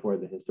come before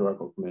the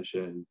Historical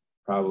Commission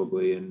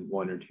probably in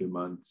 1 or 2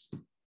 months,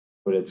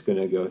 but it's going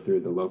to go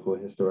through the local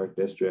historic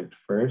district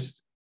first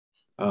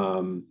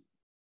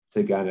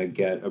to kind of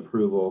get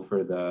approval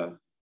for the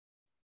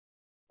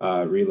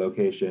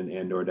relocation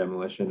and or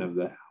demolition of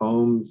the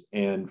homes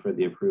and for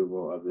the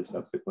approval of the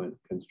subsequent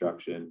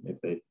construction if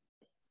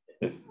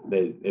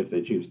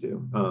they choose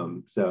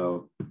to.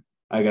 So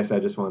I guess I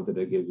just wanted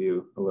to give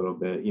you a little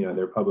bit,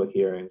 they're public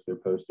hearings, they're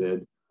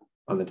posted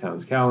on the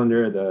town's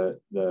calendar.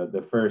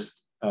 The first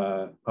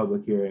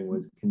public hearing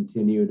was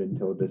continued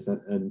until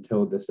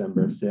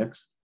December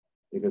 6th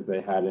because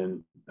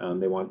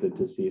they wanted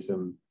to see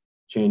some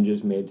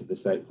changes made to the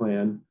site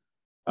plan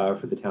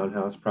for the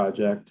townhouse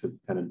project to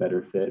kind of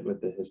better fit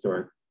with the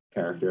historic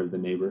character of the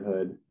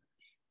neighborhood.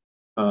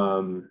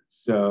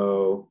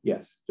 So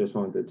yes, just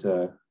wanted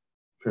to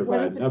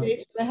provide what are the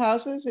dates for the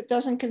houses? It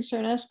doesn't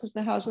concern us because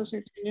the houses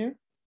are too new.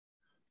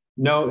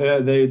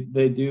 No,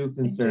 they do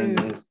concern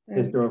the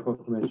Historical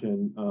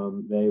Commission.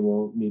 They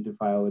will need to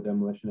file a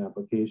demolition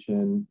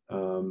application,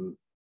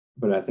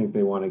 but I think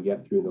they want to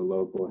get through the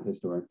local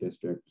historic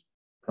district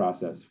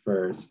process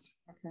first,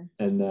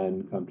 and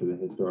then come to the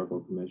Historical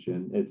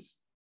Commission. It's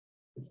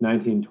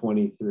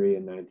 1923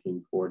 and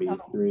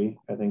 1943,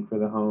 I think, for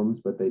the homes,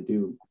 but they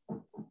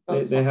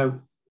have,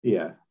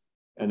 yeah,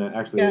 and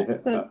actually,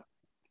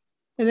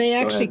 and they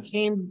actually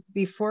came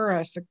before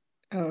us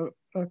a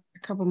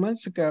couple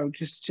months ago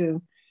just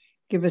to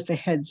give us a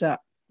heads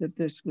up that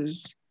this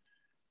was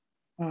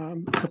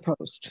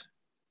proposed.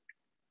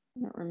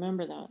 I don't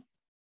remember that.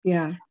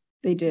 Yeah,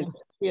 they did.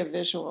 See a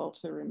visual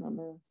to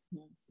remember.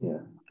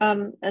 Yeah.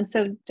 And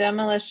so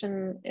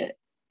demolition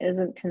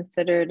isn't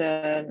considered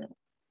an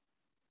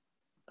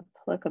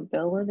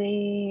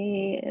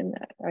applicability, and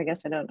I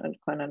guess I don't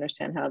quite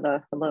understand how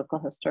the local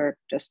historic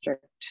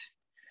district.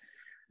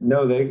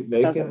 No, they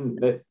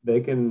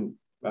can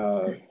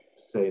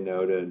say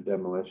no to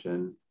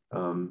demolition.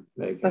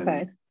 They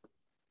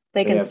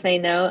can say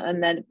no,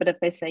 and then but if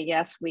they say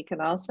yes, we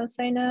can also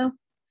say no.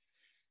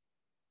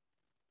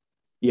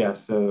 Yeah.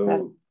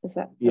 So is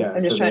that yeah?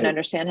 I'm just trying to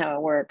understand how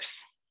it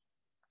works.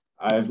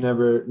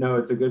 No,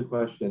 it's a good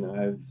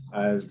question.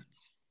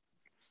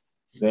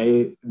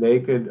 They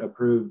could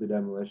approve the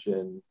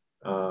demolition,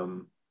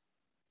 and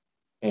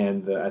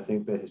I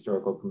think the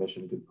Historical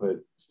Commission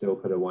could still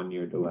put a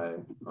 1-year delay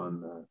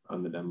on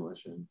the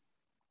demolition.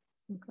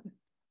 Okay.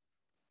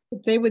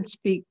 But they would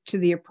speak to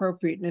the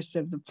appropriateness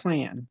of the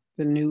plan,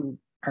 the new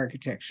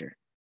architecture,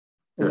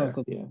 the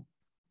local.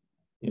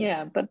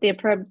 Yeah, but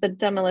the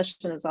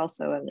demolition is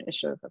also an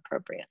issue of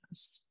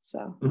appropriateness.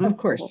 So of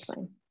course,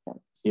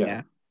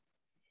 yeah.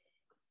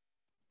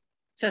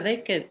 So they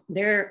could,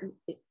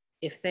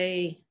 if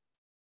they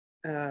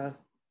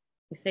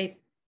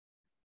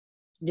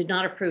did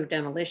not approve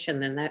demolition,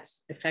 then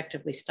that's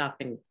effectively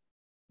stopping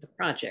the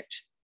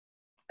project.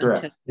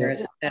 Correct. Until there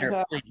is a better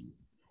plan.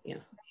 Yeah.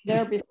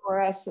 They're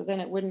before us, so then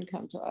it wouldn't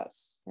come to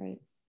us,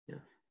 right?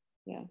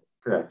 Yeah.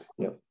 Correct.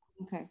 Yep.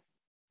 Okay.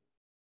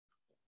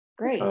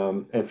 Great.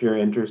 If you're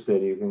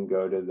interested, you can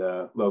go to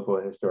the local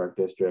historic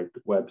district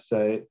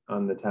website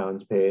on the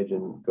town's page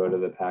and go to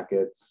the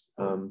packets,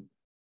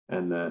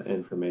 and the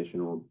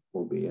information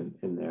will be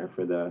in there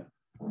for the,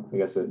 I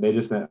guess they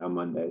just met on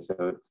Monday, so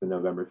it's the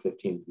November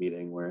 15th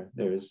meeting where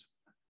there's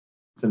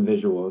some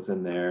visuals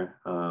in there,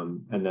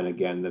 and then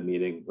again the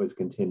meeting was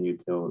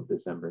continued till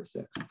December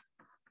 6th.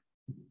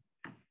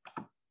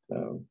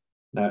 So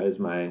that is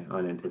my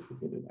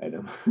unanticipated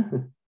item.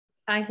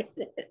 I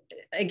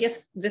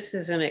guess this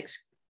is an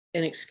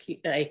excuse.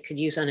 I could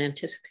use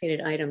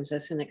unanticipated items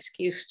as an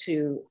excuse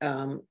to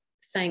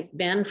thank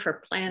Ben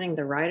for planning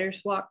the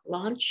Writers' Walk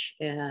launch,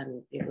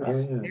 and it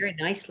was very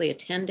nicely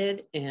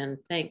attended. And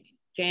thank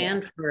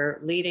Jan for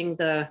leading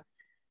the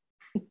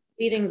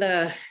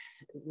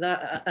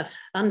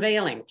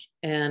unveiling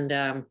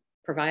and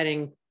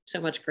providing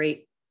so much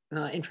great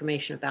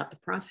information about the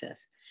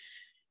process.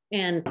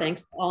 And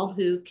thanks to all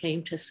who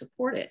came to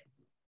support it.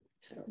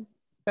 So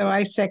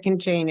I second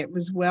Jane. It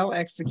was well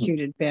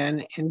executed,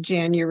 Ben. And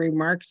Jan, your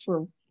remarks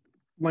were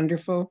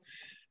wonderful.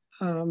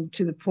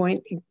 to the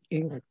point,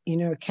 you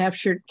know,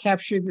 captured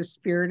the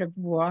spirit of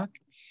the walk.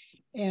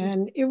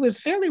 And it was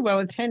fairly well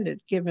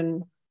attended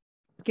given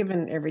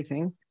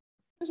everything.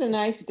 It was a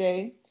nice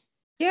day.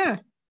 Yeah.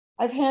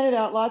 I've handed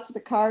out lots of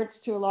the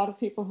cards to a lot of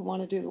people who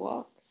want to do the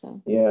walk.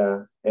 So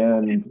yeah,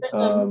 and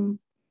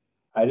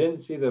I didn't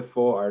see the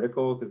full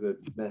article because it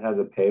has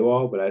a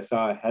paywall, but I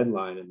saw a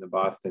headline in the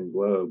Boston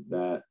Globe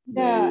that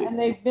and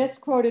they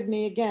misquoted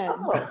me again.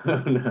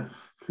 No.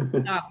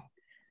 Oh,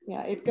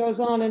 Yeah, it goes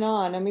on and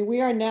on. I mean,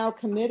 we are now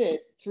committed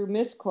through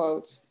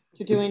misquotes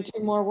to doing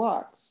 2 more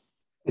walks.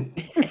 led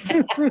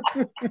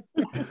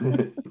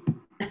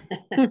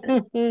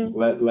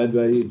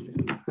by you.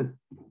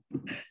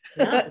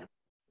 yeah.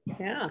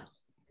 Yeah.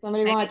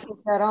 Somebody want to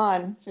take that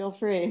on, feel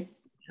free.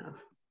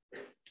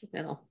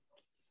 Yeah.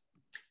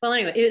 Well,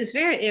 anyway,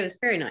 it was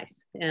very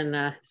nice.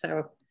 And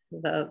so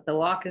the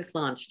walk is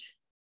launched.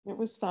 It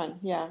was fun.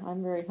 Yeah,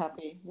 I'm very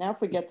happy. Now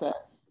if we get the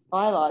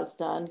bylaws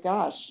done,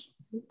 gosh,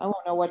 I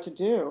won't know what to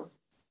do.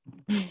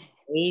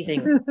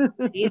 Amazing.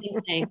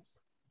 Amazing things.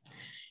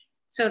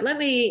 So let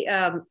me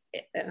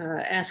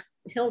ask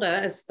Hilda,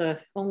 as the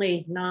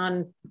only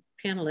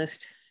non-panelist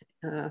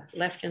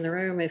left in the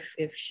room, if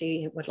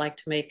she would like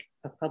to make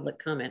a public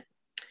comment.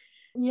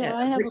 Yeah,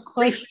 I have a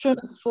question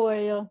for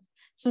you.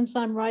 Since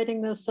I'm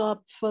writing this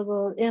up for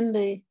the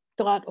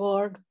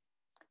indie.org,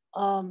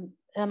 and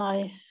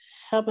I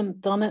haven't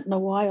done it in a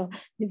while,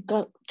 you've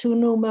got 2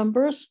 new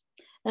members.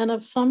 And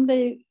if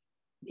someday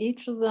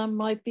each of them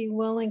might be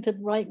willing to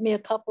write me a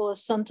couple of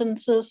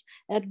sentences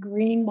at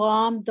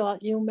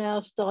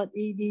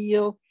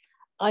greenbaum.umass.edu,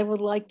 I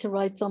would like to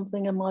write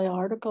something in my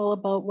article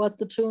about what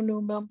the 2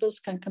 new members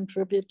can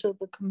contribute to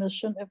the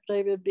commission, if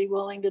they would be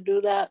willing to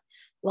do that,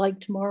 like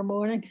tomorrow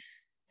morning.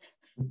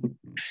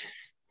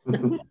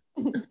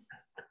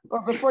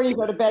 Or before you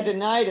go to bed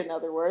tonight, in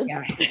other words.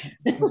 Yeah.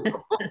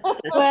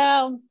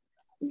 Well,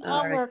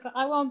 I'll right. work.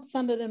 I won't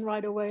send it in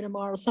right away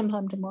tomorrow,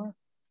 sometime tomorrow.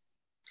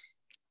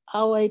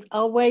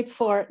 I'll wait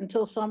for it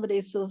until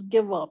somebody says,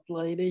 give up,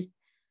 lady.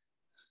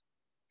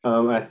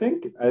 I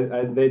think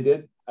they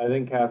did. I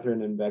think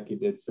Catherine and Becky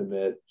did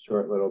submit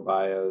short little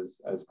bios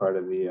as part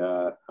of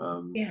the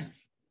Yeah.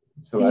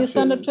 Can you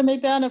send it to me,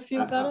 Ben, if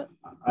you got it?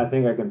 I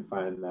think I can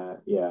find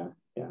that. Yeah.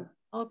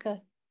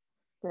 Okay.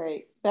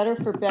 Great. Better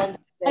for Ben.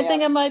 I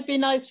think it might be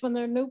nice when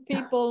there are new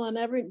people and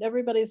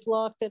everybody's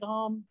locked at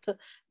home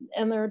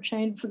and they're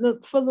changed for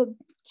the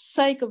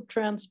sake of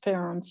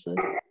transparency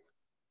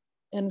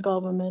in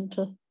government,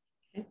 to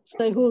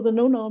say who the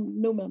new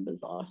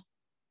members are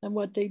and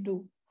what they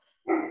do.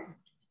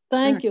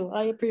 Thank you.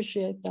 I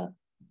appreciate that.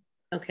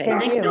 Okay.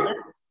 Thank you.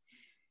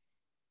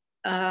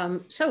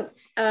 So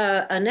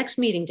a next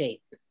meeting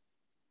date.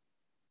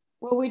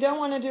 Well, we don't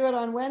want to do it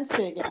on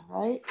Wednesday again,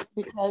 right?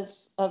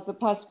 Because of the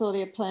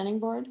possibility of planning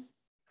board.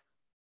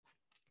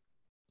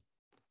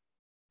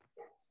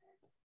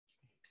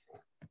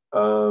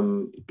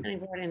 Planning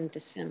board in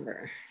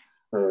December.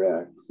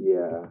 Correct.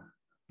 Yeah.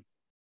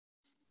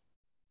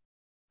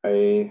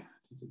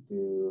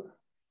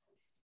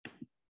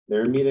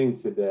 They're meeting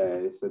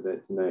today, so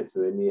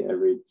they meet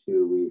every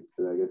 2 weeks.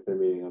 So I guess they're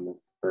meeting on the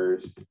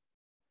 1st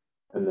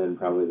and then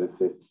probably the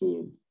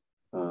 15th.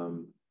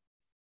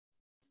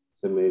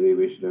 So maybe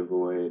we should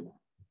avoid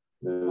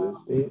those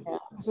dates. Yeah,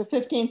 because the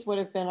 15th would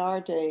have been our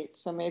date.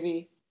 So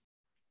maybe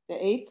the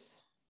 8th.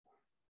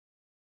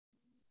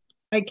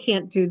 I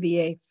can't do the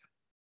 8th.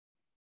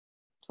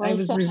 I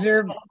was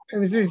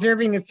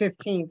reserving the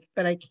 15th,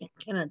 but I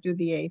cannot do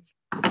the 8th.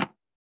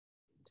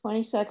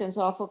 22nd is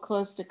awful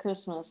close to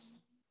Christmas.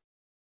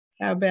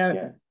 How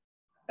about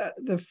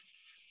the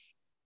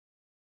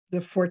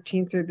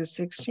 14th or the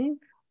 16th?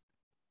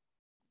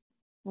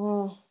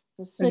 Oh,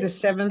 the 6th. Or the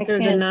 7th or the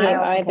can't do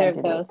 9th? either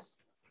of those.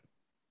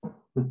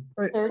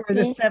 Or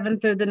the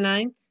 7th or the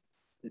 9th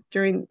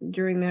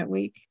during that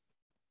week?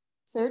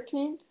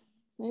 13th,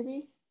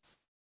 maybe?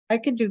 I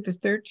could do the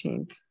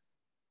 13th.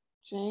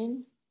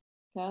 Jane,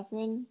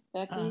 Catherine,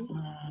 Becky? Is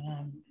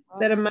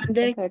that a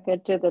Monday? I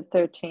could do the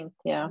 13th,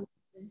 yeah.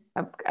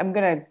 I'm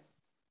gonna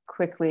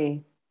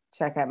quickly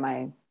check out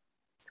my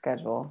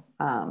schedule.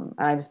 And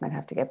I just might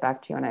have to get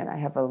back to you on it. I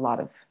have a lot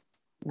of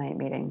night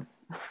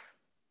meetings.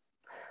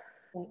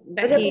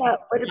 Becky,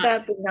 What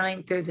about the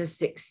 9th or the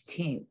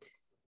 16th?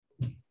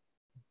 Does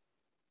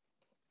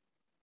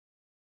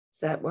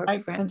that work,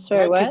 I'm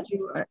sorry, what?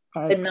 the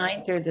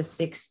 9th or the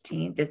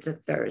 16th? It's a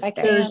Thursday. I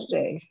can't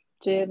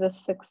do the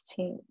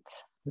 16th.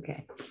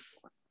 Okay.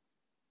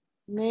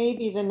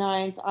 Maybe the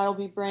 9th. I'll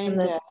be brain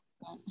dead.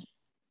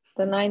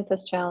 The 9th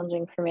is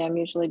challenging for me. I'm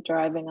usually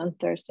driving on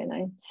Thursday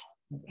nights.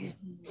 Okay.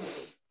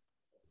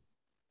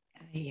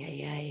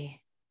 Yeah.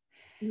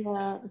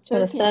 Want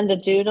to send a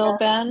doodle,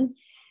 Ben?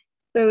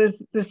 So is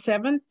the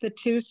 7th the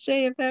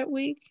Tuesday of that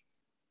week?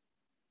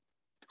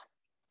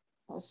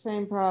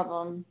 Same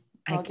problem.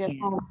 I'll get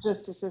home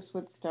just as this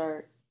would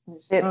start.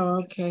 Oh,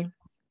 okay.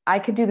 I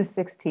could do the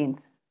 16th.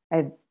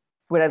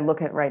 What I'd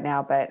look at right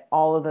now, but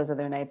all of those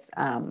other nights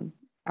are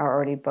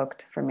already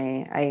booked for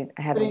me. I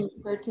have a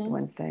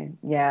Wednesday.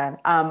 Yeah.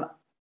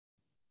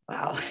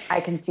 Wow.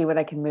 I can see what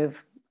I can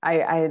move.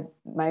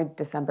 My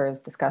December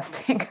is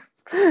disgusting,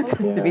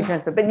 just to be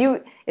transparent. But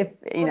you, if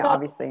you know,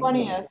 obviously.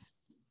 20th.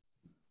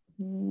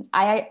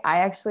 I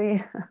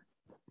actually,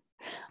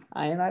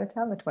 I am out of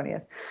town the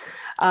 20th.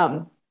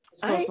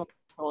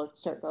 We'll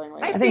start going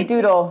right I think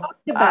doodle.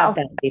 About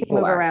that move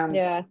before. around.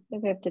 Yeah, I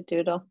think we have to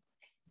doodle.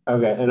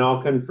 Okay, and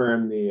I'll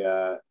confirm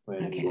the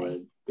planning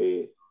board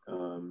date.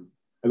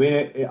 I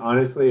mean,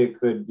 honestly, it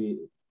could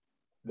be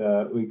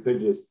we could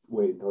just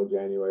wait until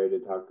January to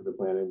talk to the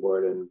planning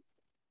board and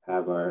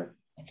have our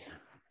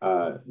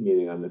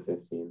meeting on the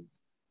 15th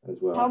as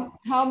well.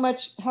 how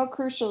much more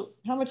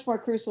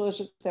crucial is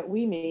it that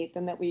we meet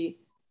than that we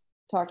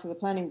talk to the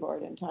planning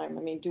board in time?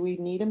 I mean, do we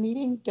need a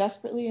meeting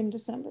desperately in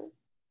December?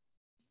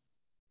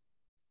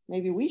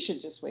 Maybe we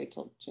should just wait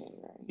till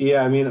January.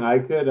 Yeah, I mean, I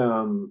could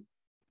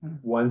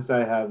once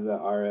I have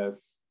the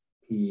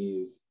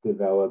RFPs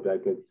developed, I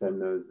could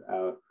send those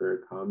out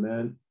for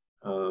comment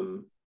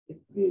via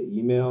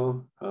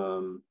email.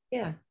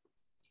 Yeah.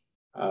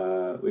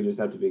 We just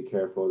have to be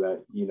careful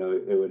that, you know,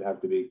 it would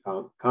have to be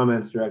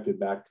comments directed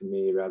back to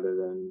me rather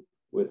than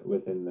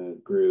within the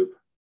group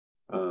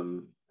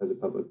as a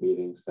public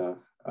meeting stuff.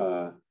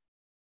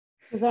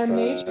 Because our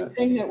major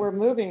thing that we're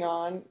moving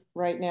on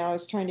right now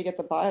is trying to get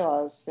the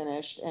bylaws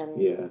finished.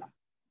 And yeah,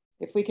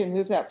 if we can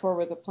move that forward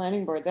with the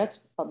planning board,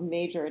 that's a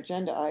major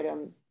agenda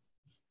item.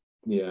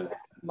 Yeah.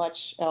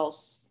 Much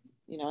else,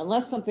 you know,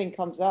 unless something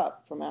comes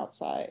up from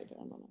outside. I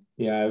don't know.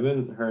 Yeah, I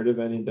haven't heard of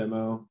any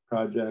demo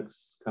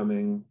projects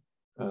coming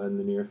in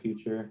the near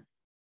future.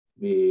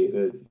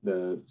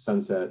 The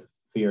Sunset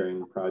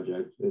Fearing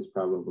project is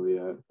probably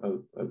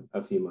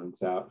a few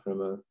months out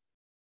from a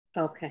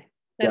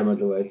demo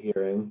delay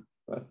hearing.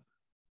 But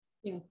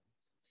yeah,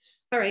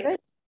 all right. Okay.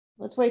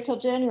 Let's wait till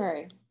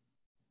January.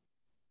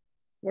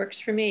 Works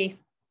for me.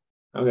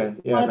 Okay,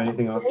 yeah. If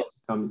anything else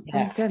comes,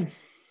 Sounds good.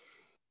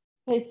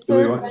 Okay,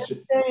 third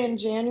Wednesday in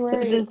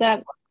January So does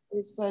that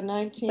is the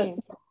 19th.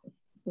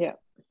 Yeah.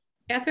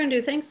 Catherine,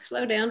 do things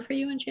slow down for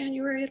you in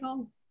January at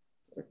all?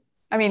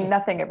 I mean,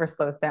 nothing ever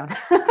slows down,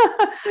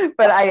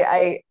 but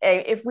I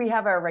if we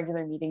have our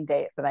regular meeting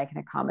date, then I can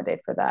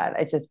accommodate for that.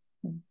 It's just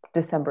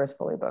December is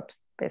fully booked,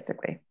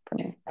 basically, for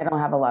me. I don't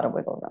have a lot of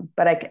wiggle room,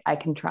 but I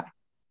can try.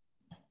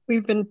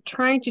 We've been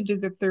trying to do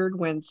the third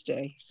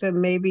Wednesday, so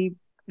maybe,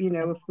 you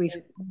know, if we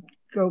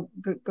go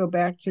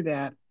back to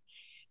that,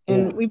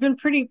 and we've been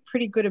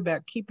pretty good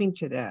about keeping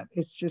to that.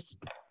 It's just,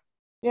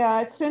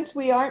 yeah, since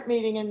we aren't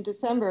meeting in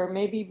December,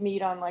 maybe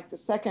meet on like the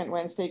second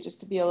Wednesday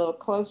just to be a little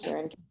closer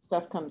in case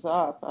stuff comes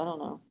up. I don't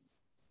know.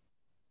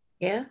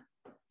 Yeah,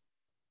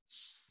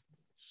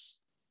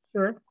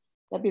 sure.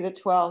 That'd be the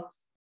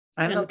 12th.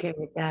 I'm okay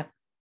with that.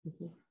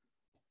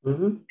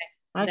 Mm-hmm.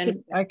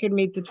 I could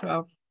meet the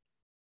 12th.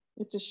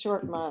 It's a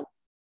short month,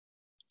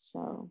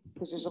 so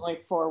because there's only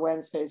 4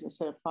 Wednesdays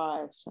instead of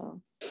 5.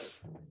 So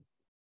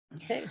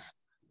okay,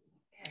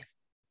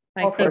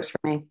 I think for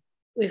me.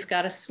 We've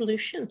got a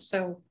solution.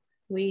 So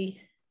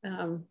we,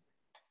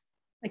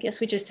 I guess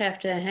we just have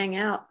to hang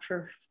out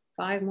for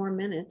 5 more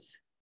minutes.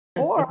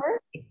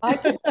 Or I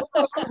could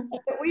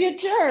we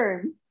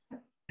adjourn.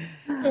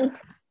 I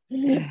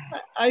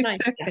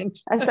second.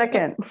 I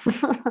second.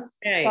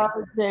 Okay.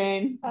 Sorry,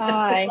 Jane.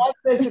 Bye. Love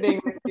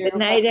visiting with you. Good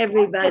night,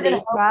 everybody.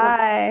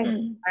 Bye.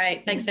 All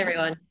right. Thanks,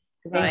 everyone.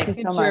 Thank Bye.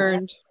 you so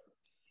Adjourned. much.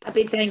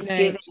 Happy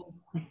Thanksgiving.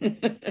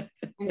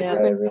 Yeah.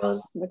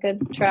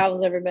 Good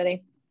travels,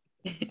 everybody.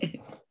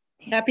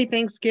 Happy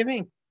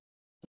Thanksgiving.